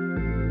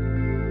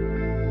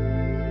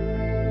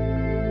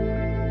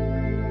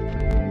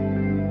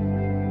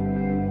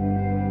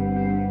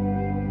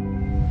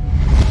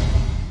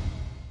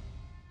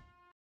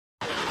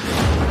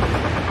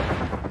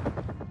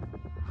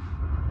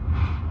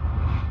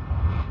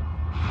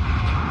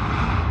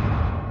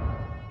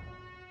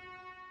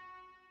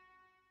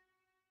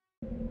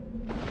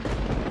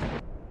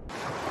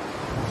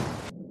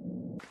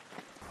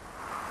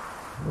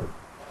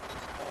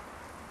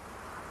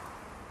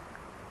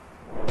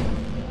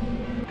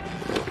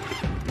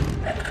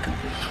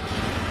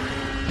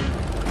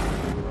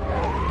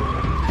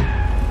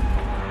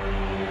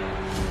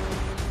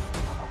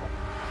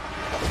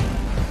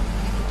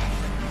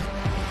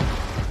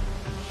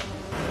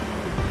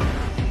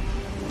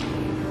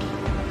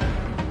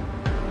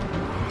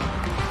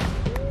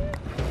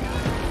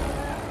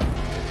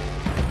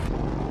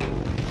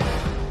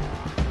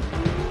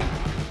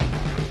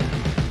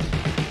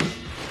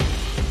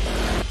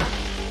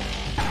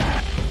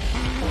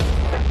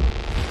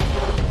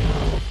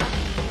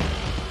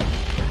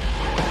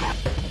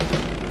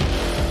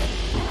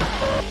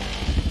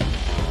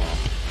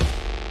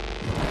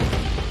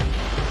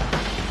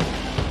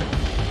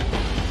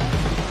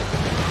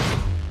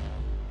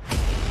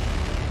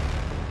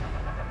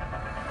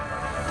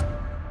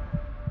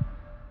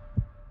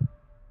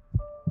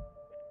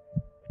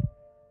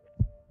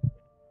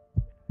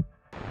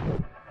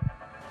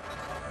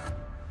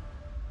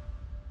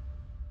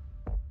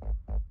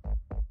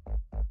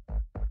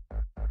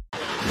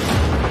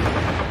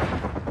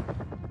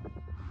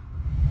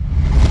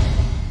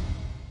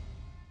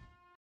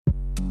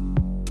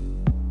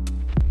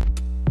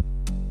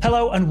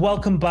 Hello and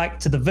welcome back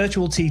to the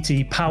Virtual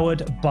TT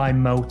powered by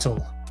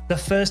Motul. The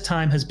first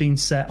time has been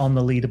set on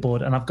the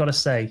leaderboard, and I've got to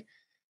say,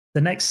 the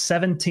next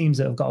 7 teams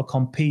that have got to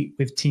compete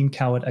with Team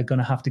Coward are going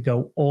to have to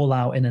go all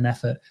out in an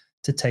effort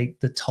to take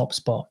the top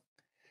spot.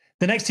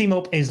 The next team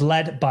up is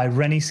led by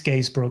Rennie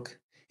Scaysbrook.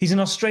 He's an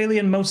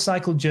Australian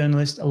motorcycle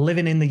journalist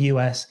living in the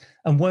US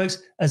and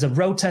works as a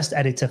road test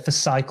editor for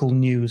Cycle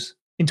News.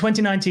 In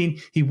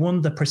 2019, he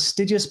won the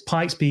prestigious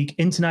Pikes Peak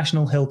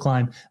International Hill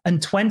Climb,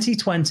 and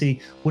 2020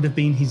 would have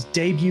been his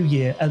debut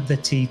year at the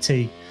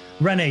TT.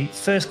 Rennie,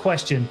 first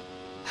question,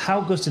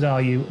 how gutted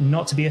are you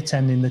not to be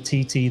attending the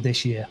TT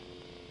this year?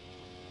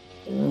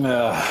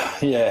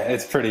 Yeah,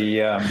 it's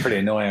pretty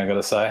annoying, I got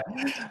to say.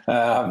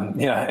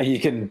 You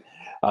can,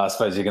 I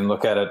suppose you can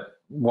look at it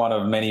one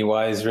of many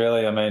ways,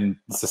 really. I mean,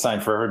 it's the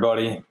same for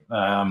everybody.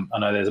 I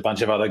know there's a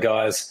bunch of other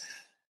guys,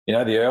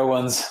 the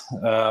Irwins,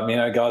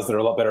 guys that are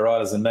a lot better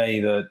riders than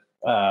me that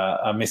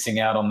are missing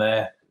out on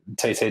their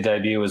TT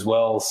debut as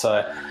well.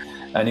 So,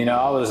 and,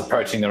 I was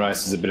approaching the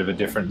race as a bit of a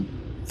different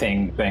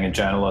thing, being a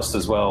journalist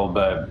as well,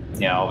 but,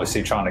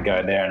 obviously trying to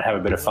go there and have a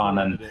bit of fun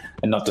and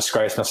not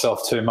disgrace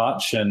myself too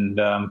much. And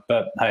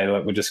but, hey,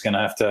 look, we're just going to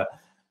have to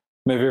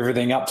move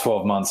everything up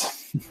 12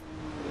 months.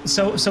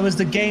 So has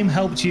the game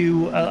helped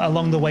you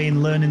along the way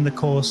in learning the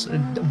course?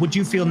 Would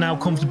you feel now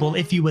comfortable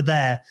if you were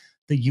there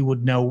that you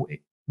would know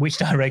which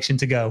direction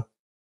to go?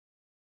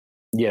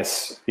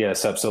 Yes,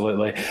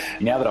 absolutely.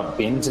 Now that I've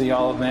been to the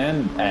Isle of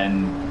Man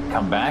and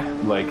come back,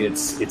 like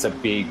it's a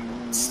big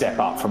step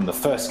up from the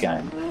first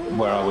game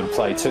where I would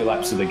play 2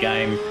 laps of the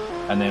game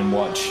and then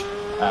watch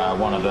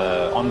one of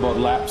the onboard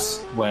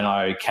laps. When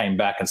I came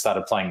back and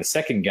started playing the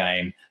second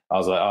game, I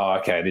was like, oh,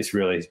 okay, this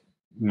really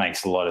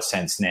makes a lot of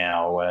sense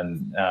now.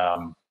 And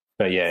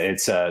but yeah,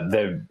 it's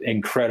they're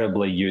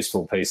incredibly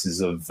useful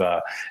pieces of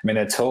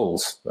they're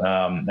tools,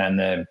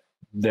 and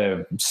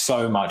they're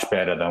so much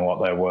better than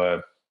what they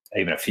were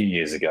even a few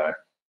years ago.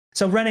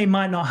 So Rennie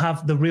might not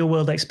have the real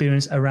world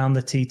experience around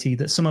the TT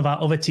that some of our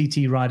other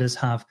TT riders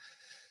have,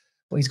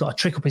 but he's got a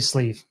trick up his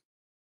sleeve.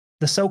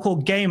 The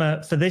so-called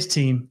gamer for this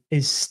team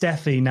is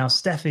Steffi. Now,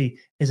 Steffi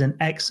is an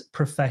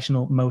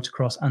ex-professional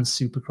motocross and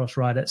supercross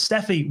rider.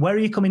 Steffi, where are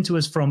you coming to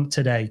us from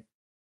today?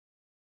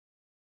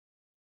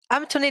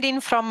 I'm tuning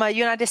in from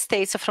United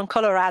States, from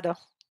Colorado.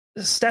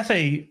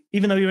 Steffi,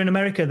 even though you're in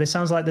America, there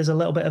sounds like there's a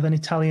little bit of an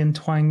Italian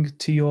twang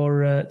to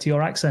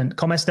your accent.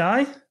 Come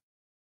stai?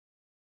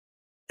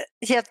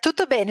 Yeah,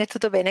 tutto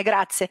bene,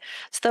 grazie.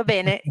 Sto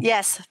bene.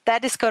 Yes,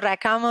 that is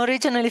correct. I'm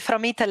originally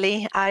from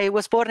Italy. I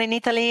was born in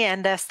Italy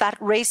and started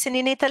racing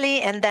in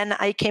Italy, and then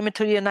I came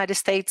to the United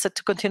States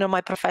to continue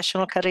my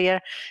professional career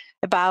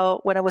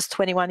about when I was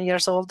 21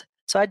 years old.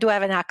 So I do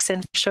have an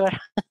accent, for sure.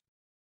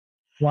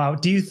 Wow.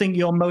 Do you think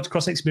your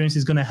motocross experience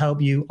is going to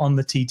help you on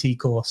the TT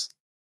course?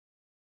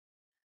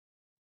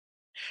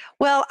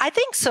 Well, I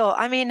think so.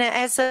 I mean,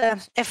 as a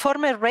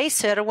former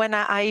racer, when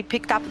I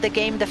picked up the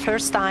game the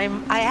first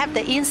time, I have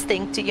the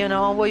instinct,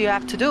 what you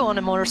have to do on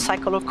a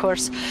motorcycle, of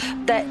course.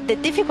 The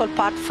difficult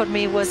part for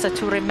me was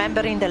to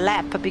remembering the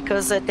lap,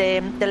 because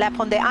the lap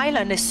on the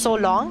island is so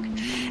long.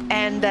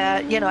 And,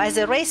 as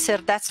a racer,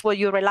 that's what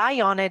you rely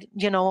on it,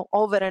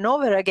 over and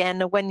over again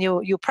when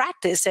you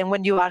practice and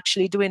when you're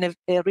actually doing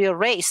a real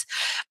race.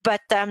 But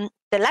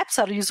the laps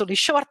are usually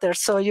shorter,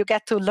 so you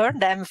get to learn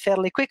them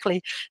fairly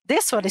quickly.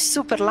 This one is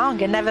super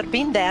long and never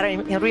been there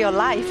in real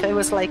life. It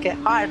was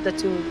hard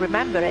to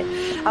remember it.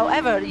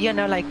 However,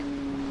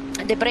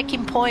 the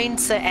breaking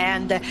points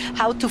and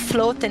how to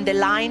float and the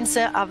lines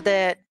of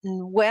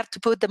where to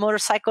put the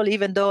motorcycle,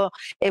 even though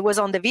it was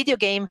on the video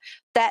game,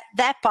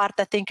 that part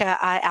I think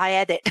I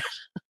had it.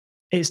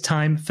 It's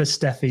time for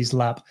Steffi's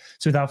lap.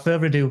 So without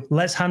further ado,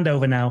 let's hand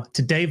over now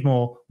to Dave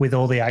Moore with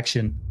all the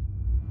action.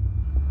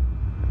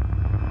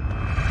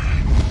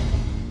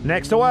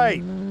 Next away,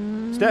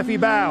 Steffi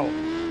Bow,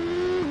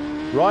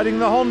 riding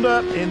the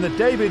Honda in the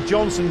David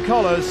Johnson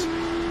colours.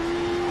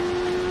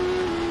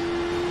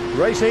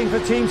 Racing for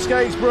Team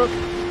Scaysbrook.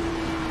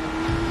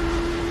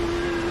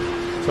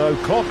 So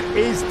clock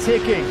is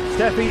ticking.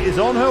 Steffi is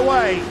on her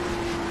way.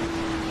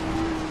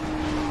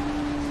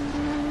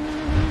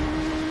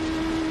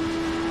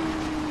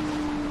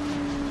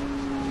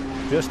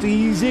 Just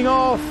easing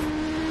off.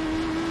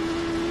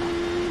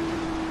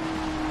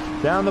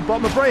 Down the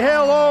bottom of Bray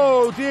Hill.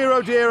 Oh dear,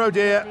 oh dear, oh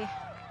dear.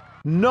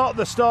 Not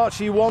the start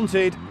she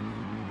wanted.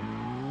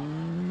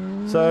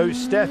 So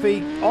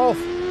Steffi off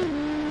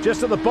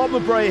just at the bottom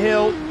of Bray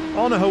Hill,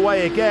 on her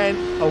way again.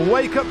 A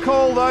wake-up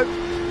call though.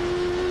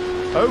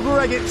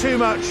 Over-egg it too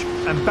much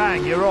and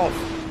bang, you're off.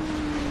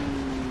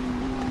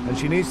 And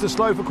she needs to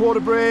slow for Quarter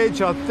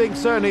Bridge. I think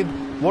certainly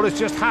what has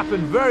just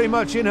happened very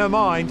much in her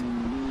mind.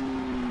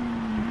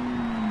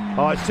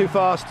 Oh, it's too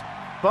fast.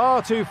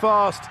 Far too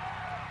fast.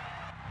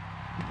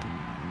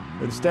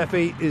 And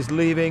Steffi is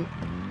leaving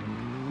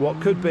what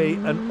could be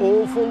an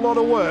awful lot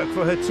of work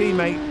for her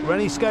teammate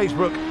Rennie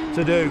Scaysbrook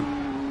to do.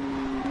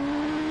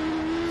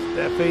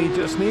 Steffi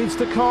just needs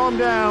to calm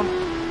down.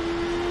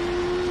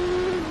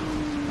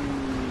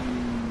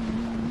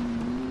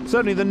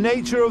 certainly the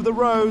nature of the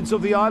roads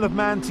of the Isle of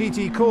Man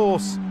TT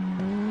course.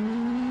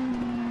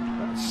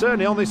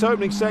 Certainly on this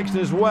opening section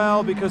as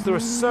well, because there are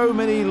so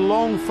many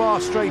long,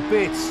 fast, straight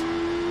bits.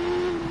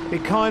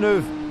 It kind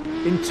of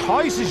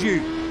entices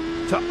you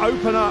to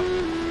open up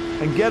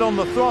and get on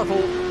the throttle.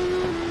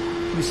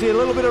 You see a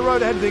little bit of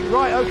road ahead and think,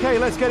 right, okay,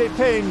 let's get it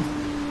pinned.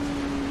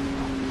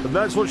 But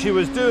that's what she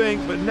was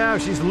doing, but now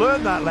she's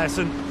learned that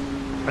lesson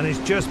and is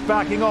just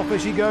backing off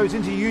as she goes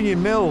into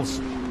Union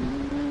Mills.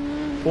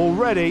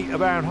 Already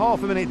about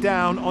half a minute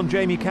down on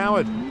Jamie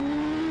Coward.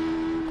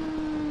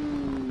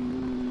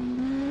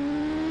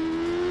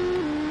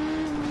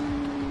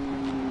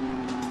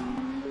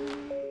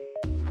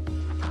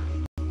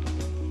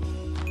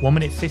 One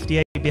minute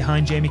 58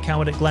 behind Jamie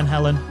Coward at Glen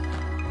Helen.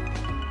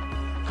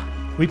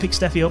 We pick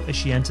Steffi up as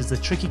she enters the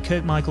tricky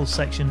Kirkmichael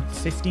section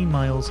 15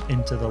 miles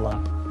into the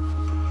lap.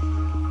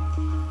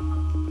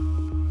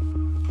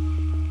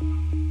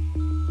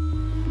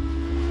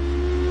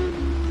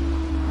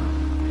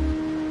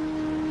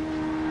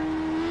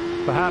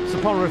 Perhaps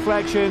upon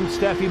reflection,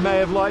 Steffi may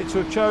have liked to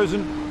have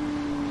chosen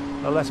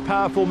a less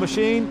powerful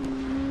machine.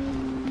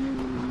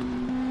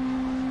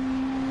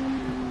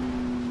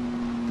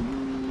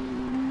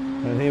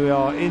 And here we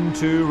are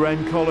into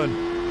Rencollen.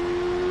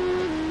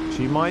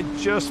 She might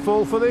just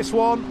fall for this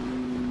one.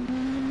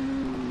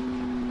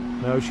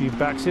 No, she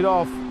backs it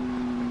off.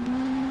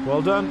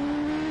 Well done.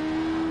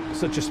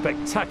 Such a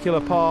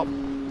spectacular part,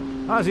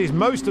 as is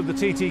most of the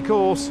TT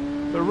course,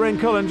 but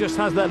Rencollen just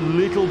has that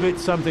little bit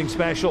something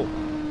special.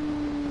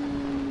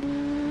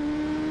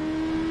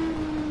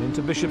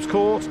 Into Bishop's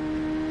Court.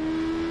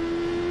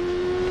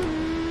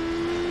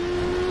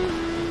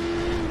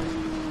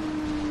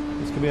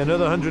 This could be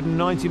another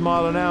 190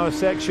 mile an hour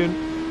section.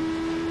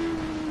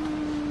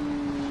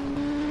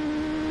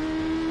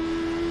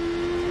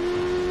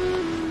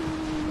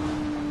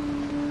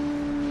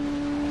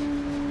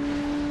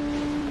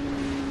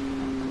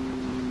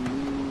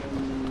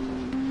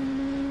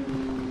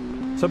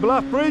 So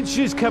Bluff Bridge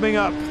is coming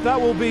up.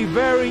 That will be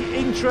very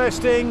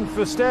interesting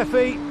for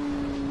Steffi,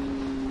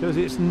 because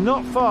it's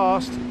not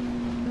fast,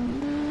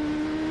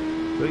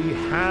 but you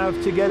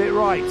have to get it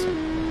right.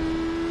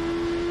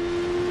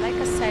 Like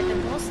I said, the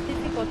most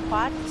difficult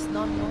part is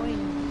not knowing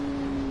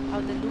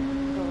how the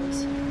loop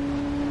goes.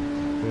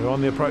 We're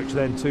on the approach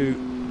then to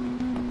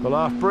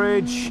Bluff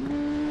Bridge. You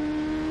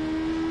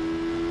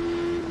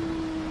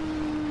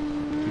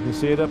can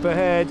see it up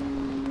ahead.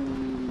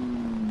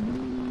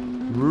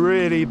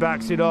 Really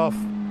backs it off.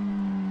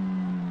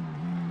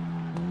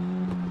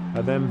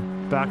 And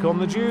then back on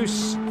the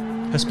juice.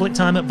 Her split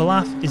time at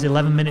Ballath is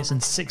 11 minutes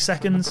and 6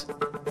 seconds,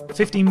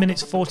 15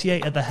 minutes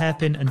 48 at the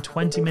hairpin and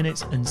 20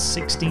 minutes and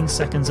 16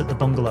 seconds at the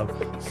bungalow,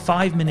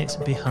 5 minutes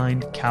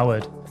behind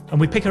Coward. And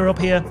we pick her up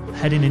here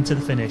heading into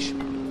the finish.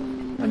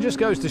 And just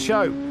goes to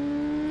show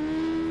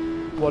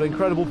what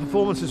incredible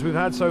performances we've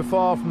had so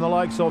far from the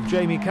likes of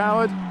Jamie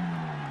Coward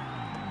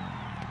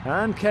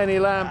and Kenny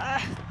Lamb.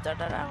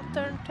 Turn around,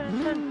 turn.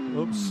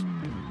 Oops.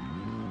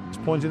 It's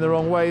pointing the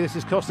wrong way. This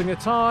is costing her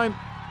time.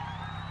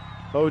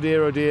 Oh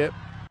dear, oh dear.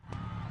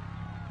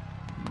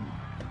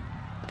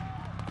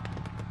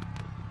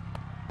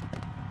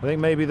 I think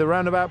maybe the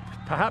roundabout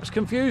perhaps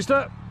confused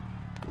her.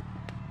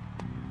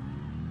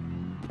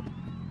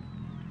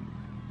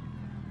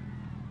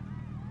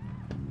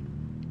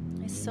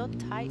 It's so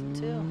tight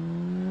too.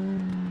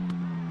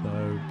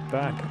 So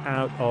back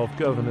out of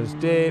Governor's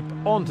Dip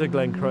onto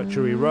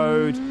Glencrutchery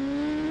Road.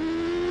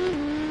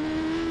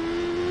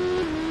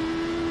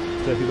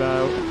 Steffi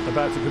Bow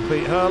about to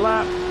complete her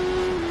lap.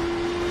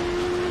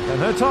 And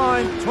her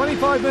time,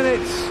 25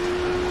 minutes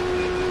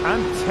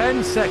and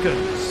 10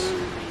 seconds.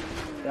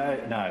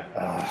 No.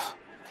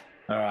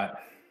 All right.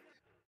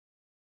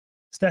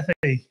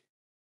 Steffi,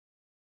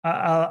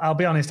 I'll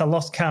be honest, I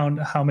lost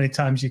count how many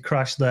times you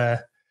crashed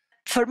there.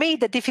 For me,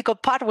 the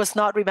difficult part was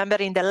not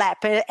remembering the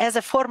lap. As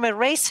a former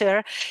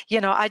racer,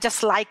 I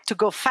just like to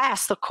go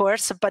fast, of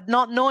course, but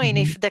not knowing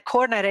if the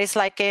corner is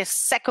like a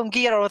second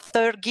gear or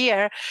third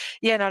gear,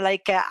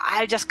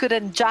 I just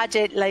couldn't judge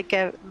it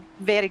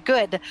very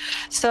good.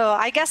 So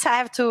I guess I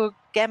have to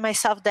get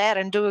myself there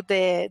and do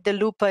the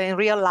loop in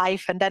real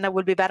life, and then I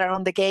will be better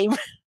on the game.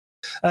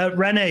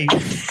 Rennie,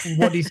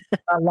 what do you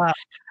think about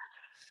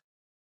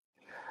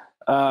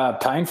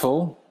that?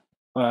 Painful.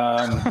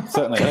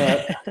 Certainly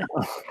hurt.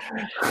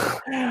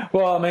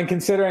 Well, I mean,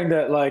 considering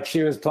that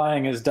she was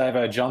playing as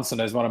Davo Johnson,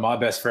 as one of my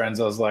best friends,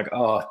 I was like,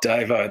 oh,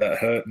 Davo, that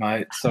hurt,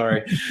 mate.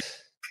 Sorry.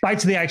 Back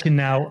to the action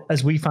now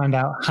as we find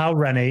out how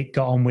Rennie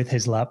got on with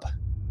his lap.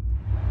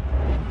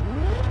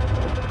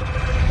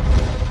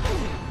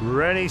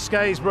 Rennie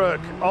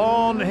Scaysbrook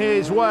on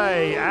his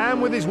way,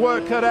 and with his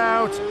work cut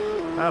out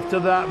after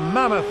that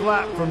mammoth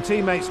lap from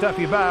teammate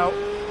Steffi Bow.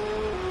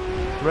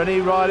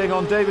 Rennie riding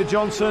on David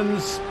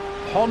Johnson's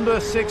Honda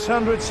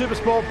 600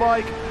 Supersport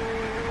bike.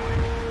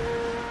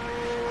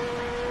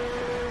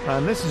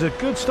 And this is a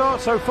good start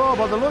so far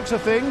by the looks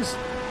of things.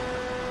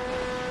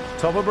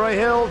 Top of Bray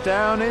Hill,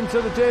 down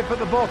into the dip at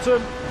the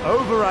bottom,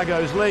 over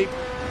Rago's Leap.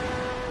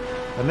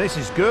 And this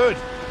is good.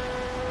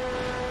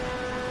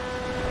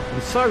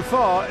 And so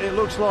far, it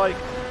looks like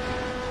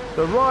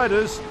the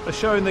riders are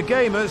showing the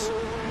gamers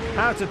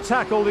how to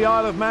tackle the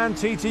Isle of Man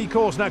TT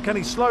course. Now, can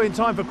he slow in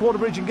time for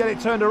Quarterbridge and get it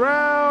turned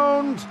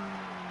around?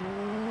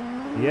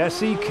 Yes,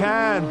 he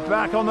can.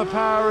 Back on the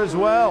power as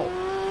well.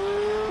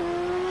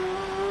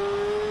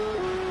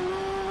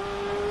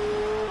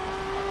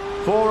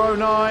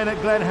 .409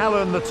 at Glen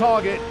Helen, the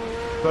target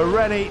for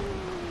Rennie,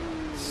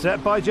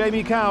 set by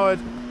Jamie Coward.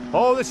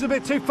 Oh, this is a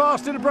bit too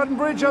fast into Bretton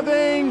Bridge, I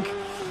think.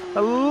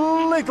 A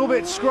little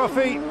bit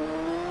scruffy.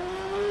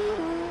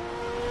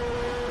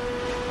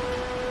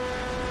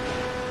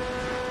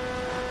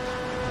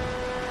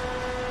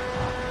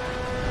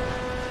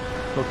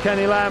 Well,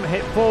 Kenny Lamb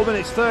hit 4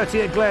 minutes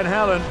 30 at Glen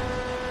Helen.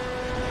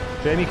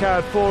 Jamie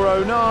Coward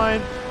 4:09.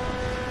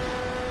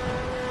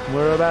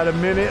 We're about a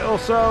minute or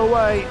so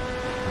away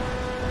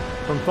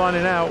from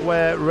finding out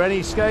where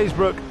Rennie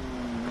Scaysbrook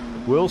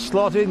will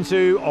slot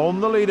into on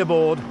the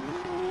leaderboard.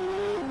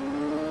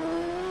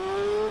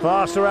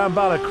 Fast around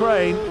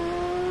Ballacrane.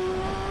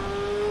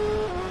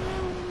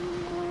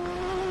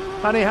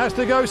 And he has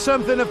to go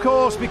something, of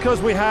course,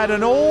 because we had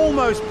an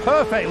almost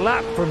perfect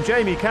lap from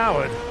Jamie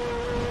Coward.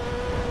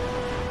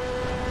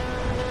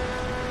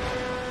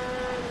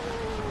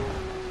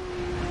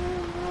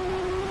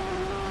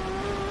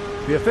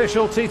 The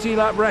official TT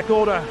lap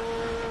record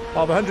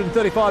of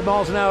 135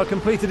 miles an hour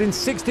completed in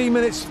 16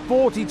 minutes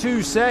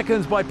 42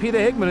 seconds by Peter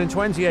Hickman in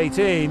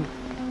 2018.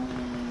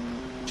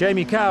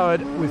 Jamie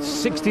Coward with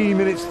 16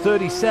 minutes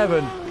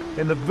 37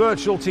 in the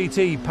virtual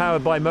TT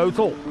powered by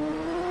Motul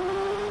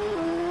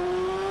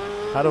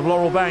out of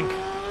Laurel Bank.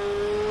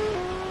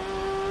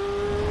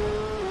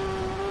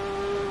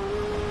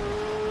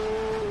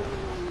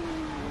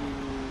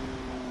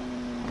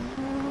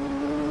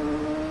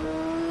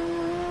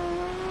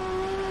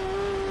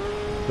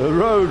 The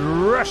road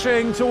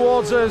rushing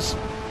towards us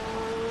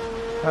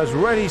as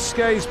Rennie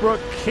Scaysbrook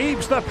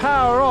keeps the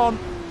power on.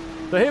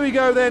 So here we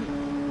go then.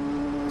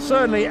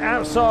 Certainly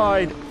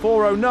outside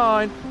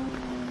 4:09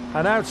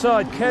 and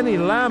outside Kenny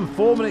Lamb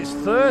 4 minutes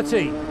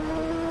 30.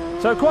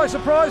 So quite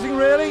surprising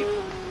really.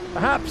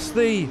 Perhaps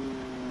the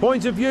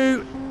point of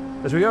view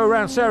as we go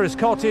around Sarah's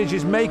cottage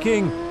is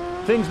making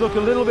things look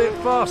a little bit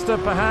faster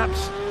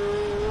perhaps.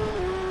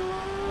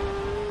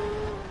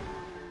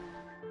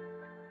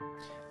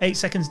 8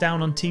 seconds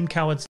down on Team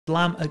Coward's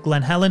Lamb at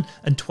Glen Helen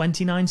and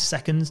 29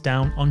 seconds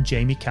down on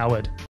Jamie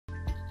Coward.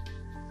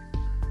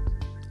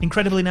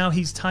 Incredibly now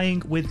he's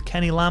tying with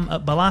Kenny Lamb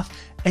at Ballath,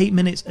 8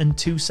 minutes and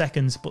 2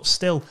 seconds, but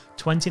still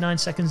 29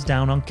 seconds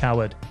down on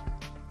Coward.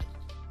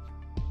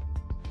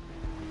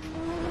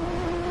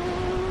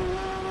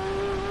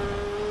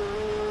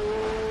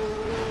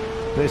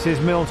 This is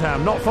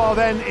Milltown, not far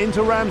then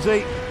into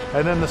Ramsey,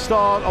 and then the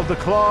start of the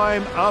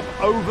climb up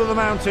over the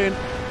mountain.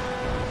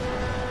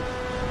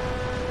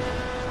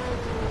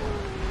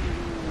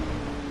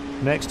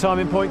 Next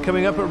timing point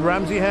coming up at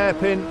Ramsey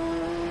Hairpin.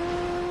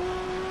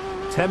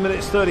 10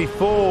 minutes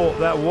 34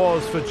 that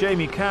was for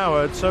Jamie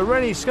Coward. So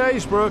Rennie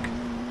Scaysbrook,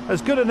 as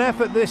good an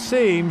effort this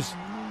seems,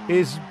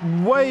 is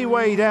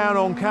way down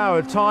on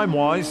Coward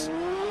time-wise.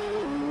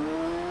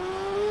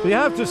 But you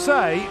have to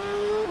say,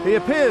 he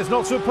appears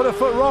not to have put a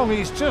foot wrong.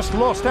 He's just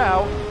lost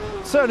out,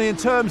 certainly in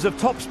terms of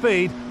top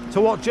speed, to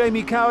what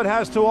Jamie Coward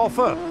has to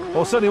offer,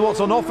 or certainly what's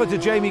on offer to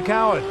Jamie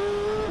Coward.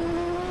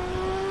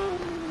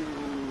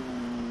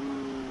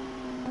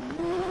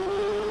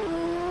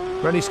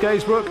 Rennie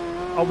Scaysbrook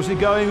obviously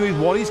going with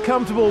what he's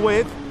comfortable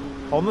with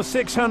on the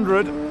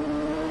 600.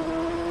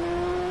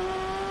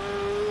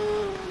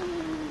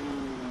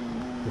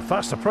 The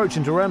fast approach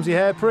into Ramsey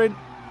Hairpin.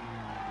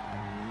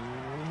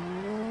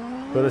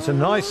 But it's a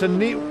nice and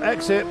neat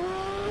exit.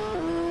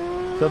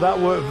 So that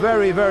worked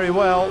very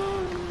well.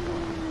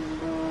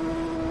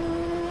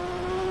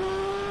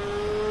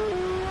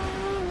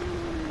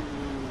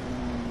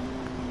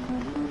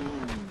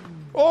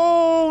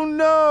 Oh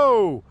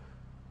no!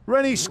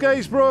 Rennie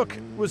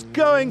Scaysbrook was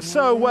going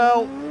so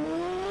well,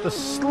 the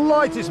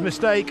slightest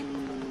mistake,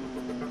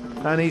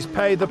 and he's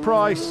paid the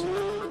price.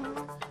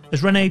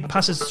 As Rennie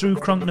passes through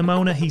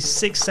Cronknamona, he's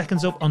 6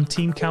 seconds up on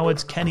Team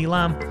Coward's Kenny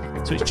Lamb,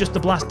 so it's just the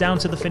blast down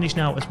to the finish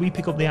now as we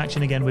pick up the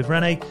action again with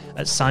Rennie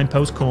at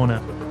Signpost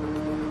Corner.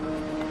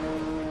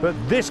 But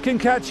this can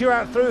catch you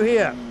out through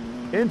here.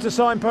 Into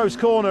Signpost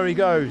Corner he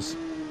goes.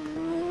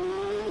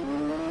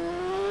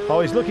 Oh,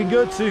 he's looking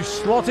good to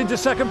slot into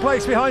second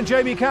place behind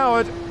Jamie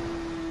Coward.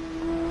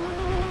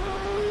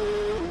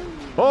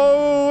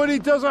 Oh, and he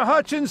does a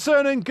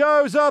Hutchinson and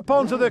goes up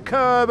onto the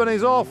curb and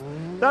is off.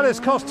 That has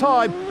cost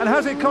time, and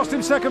has it cost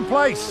him second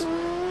place?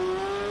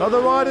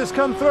 Other riders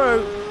come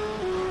through.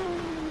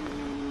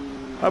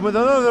 And with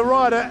another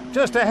rider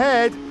just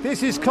ahead,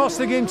 this is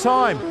costing him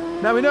time.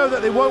 Now we know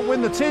that they won't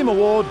win the team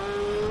award.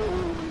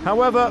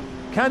 However,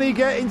 can he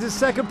get into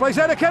second place?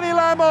 And a Kenny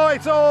Lamb, oh,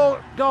 it's all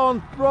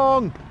gone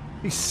wrong.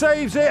 He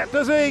saves it,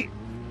 does he?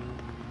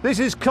 This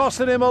is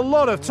costing him a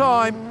lot of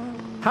time.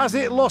 Has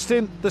it lost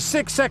him the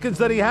 6 seconds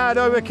that he had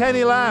over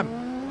Kenny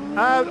Lamb?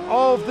 Out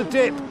of the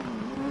dip.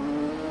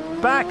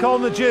 Back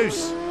on the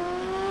juice.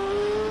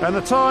 And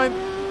the time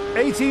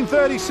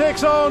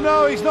 18:36. Oh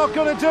no, he's not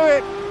going to do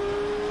it.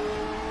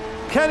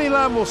 Kenny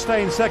Lamb will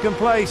stay in second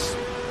place,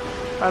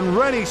 and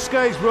Rennie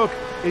Scaysbrook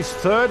is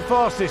third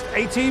fastest,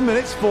 18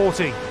 minutes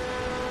 40.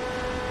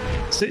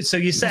 So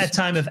you set a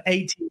time of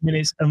 18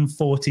 minutes and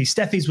 40.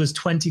 Steffi's was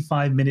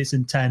 25 minutes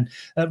and 10.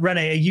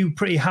 Rennie, are you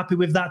pretty happy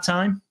with that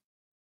time?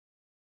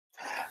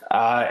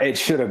 It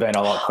should have been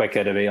a lot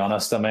quicker, to be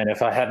honest. I mean,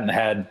 if I hadn't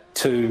had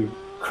 2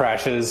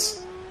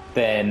 crashes,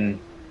 then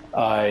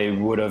I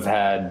would have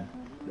had,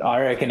 I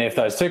reckon if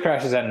those 2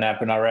 crashes hadn't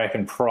happened, I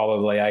reckon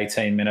probably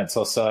 18 minutes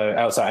or so.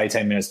 Also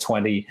 18 minutes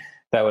 20.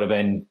 That would have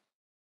been,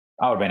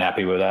 I would have been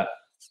happy with that.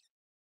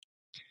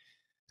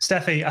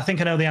 Steffi, I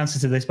think I know the answer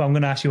to this, but I'm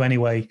going to ask you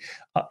anyway.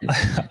 Are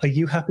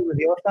you happy with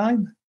your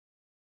time?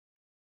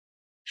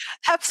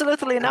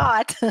 Absolutely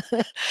not.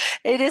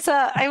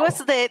 I was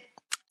the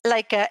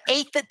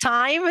 8th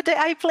time that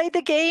I played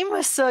the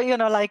game. So,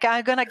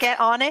 I'm going to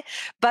get on it.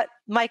 But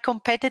my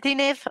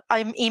competitiveness,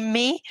 I'm in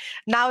me.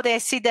 Now that I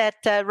see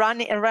that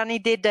Ronnie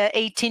did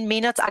 18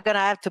 minutes, I'm going to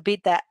have to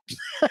beat that.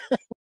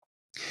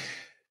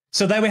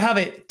 So there we have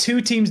it.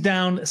 2 teams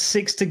down,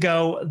 6 to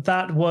go.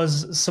 That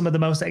was some of the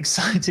most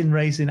exciting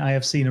racing I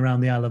have seen around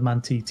the Isle of Man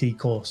TT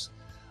course.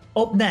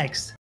 Up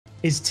next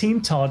is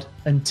Team Todd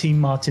and Team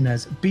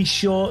Martinez. Be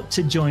sure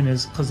to join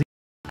us because the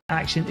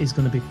action is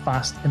going to be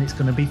fast and it's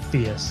going to be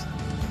fierce.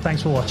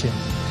 Thanks for watching.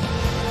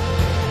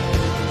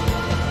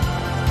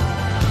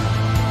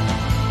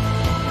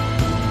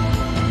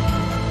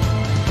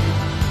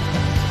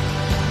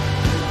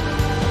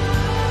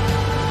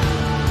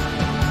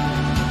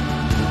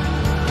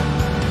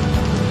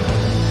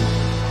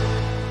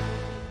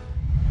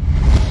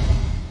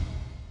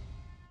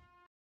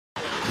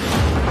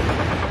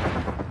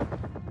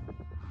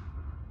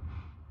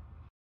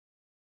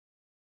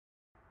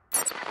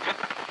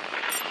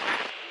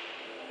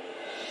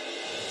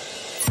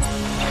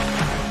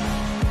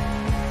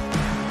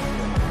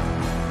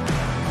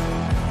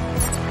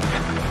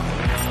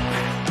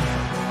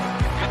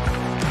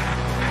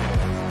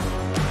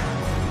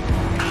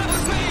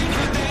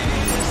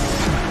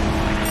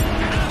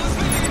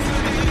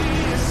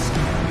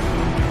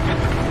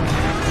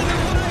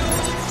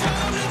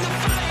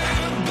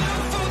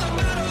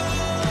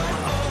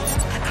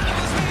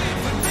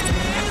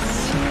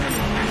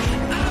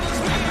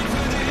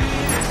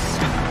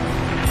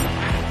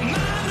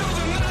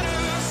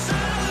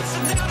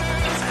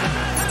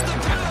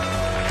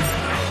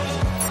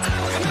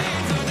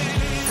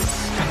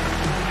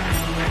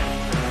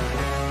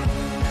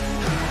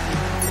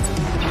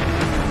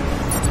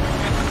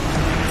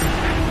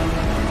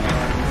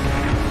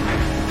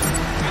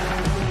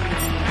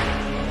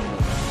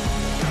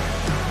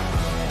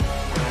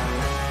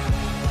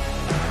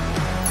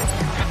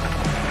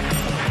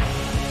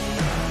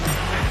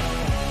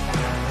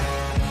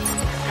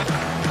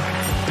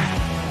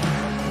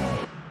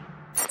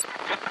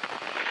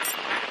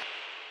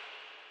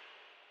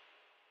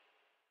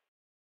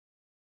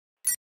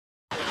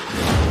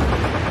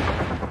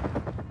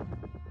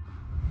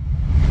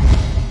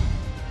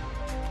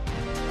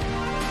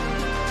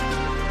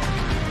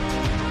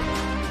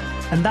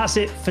 And that's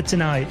it for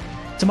tonight.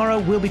 Tomorrow,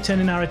 we'll be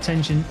turning our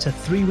attention to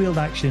 3-wheeled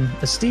action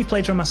as Steve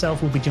Plater and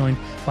myself will be joined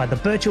by the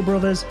Birchall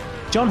brothers,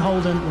 John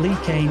Holden, Lee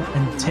Kane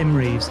and Tim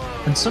Reeves.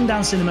 And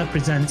Sundown Cinema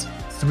presents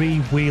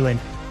 3-wheeling.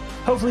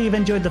 Hopefully you've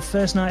enjoyed the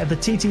first night of the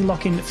TT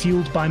lock-in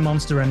fueled by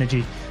Monster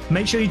Energy.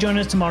 Make sure you join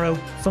us tomorrow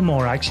for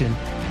more action.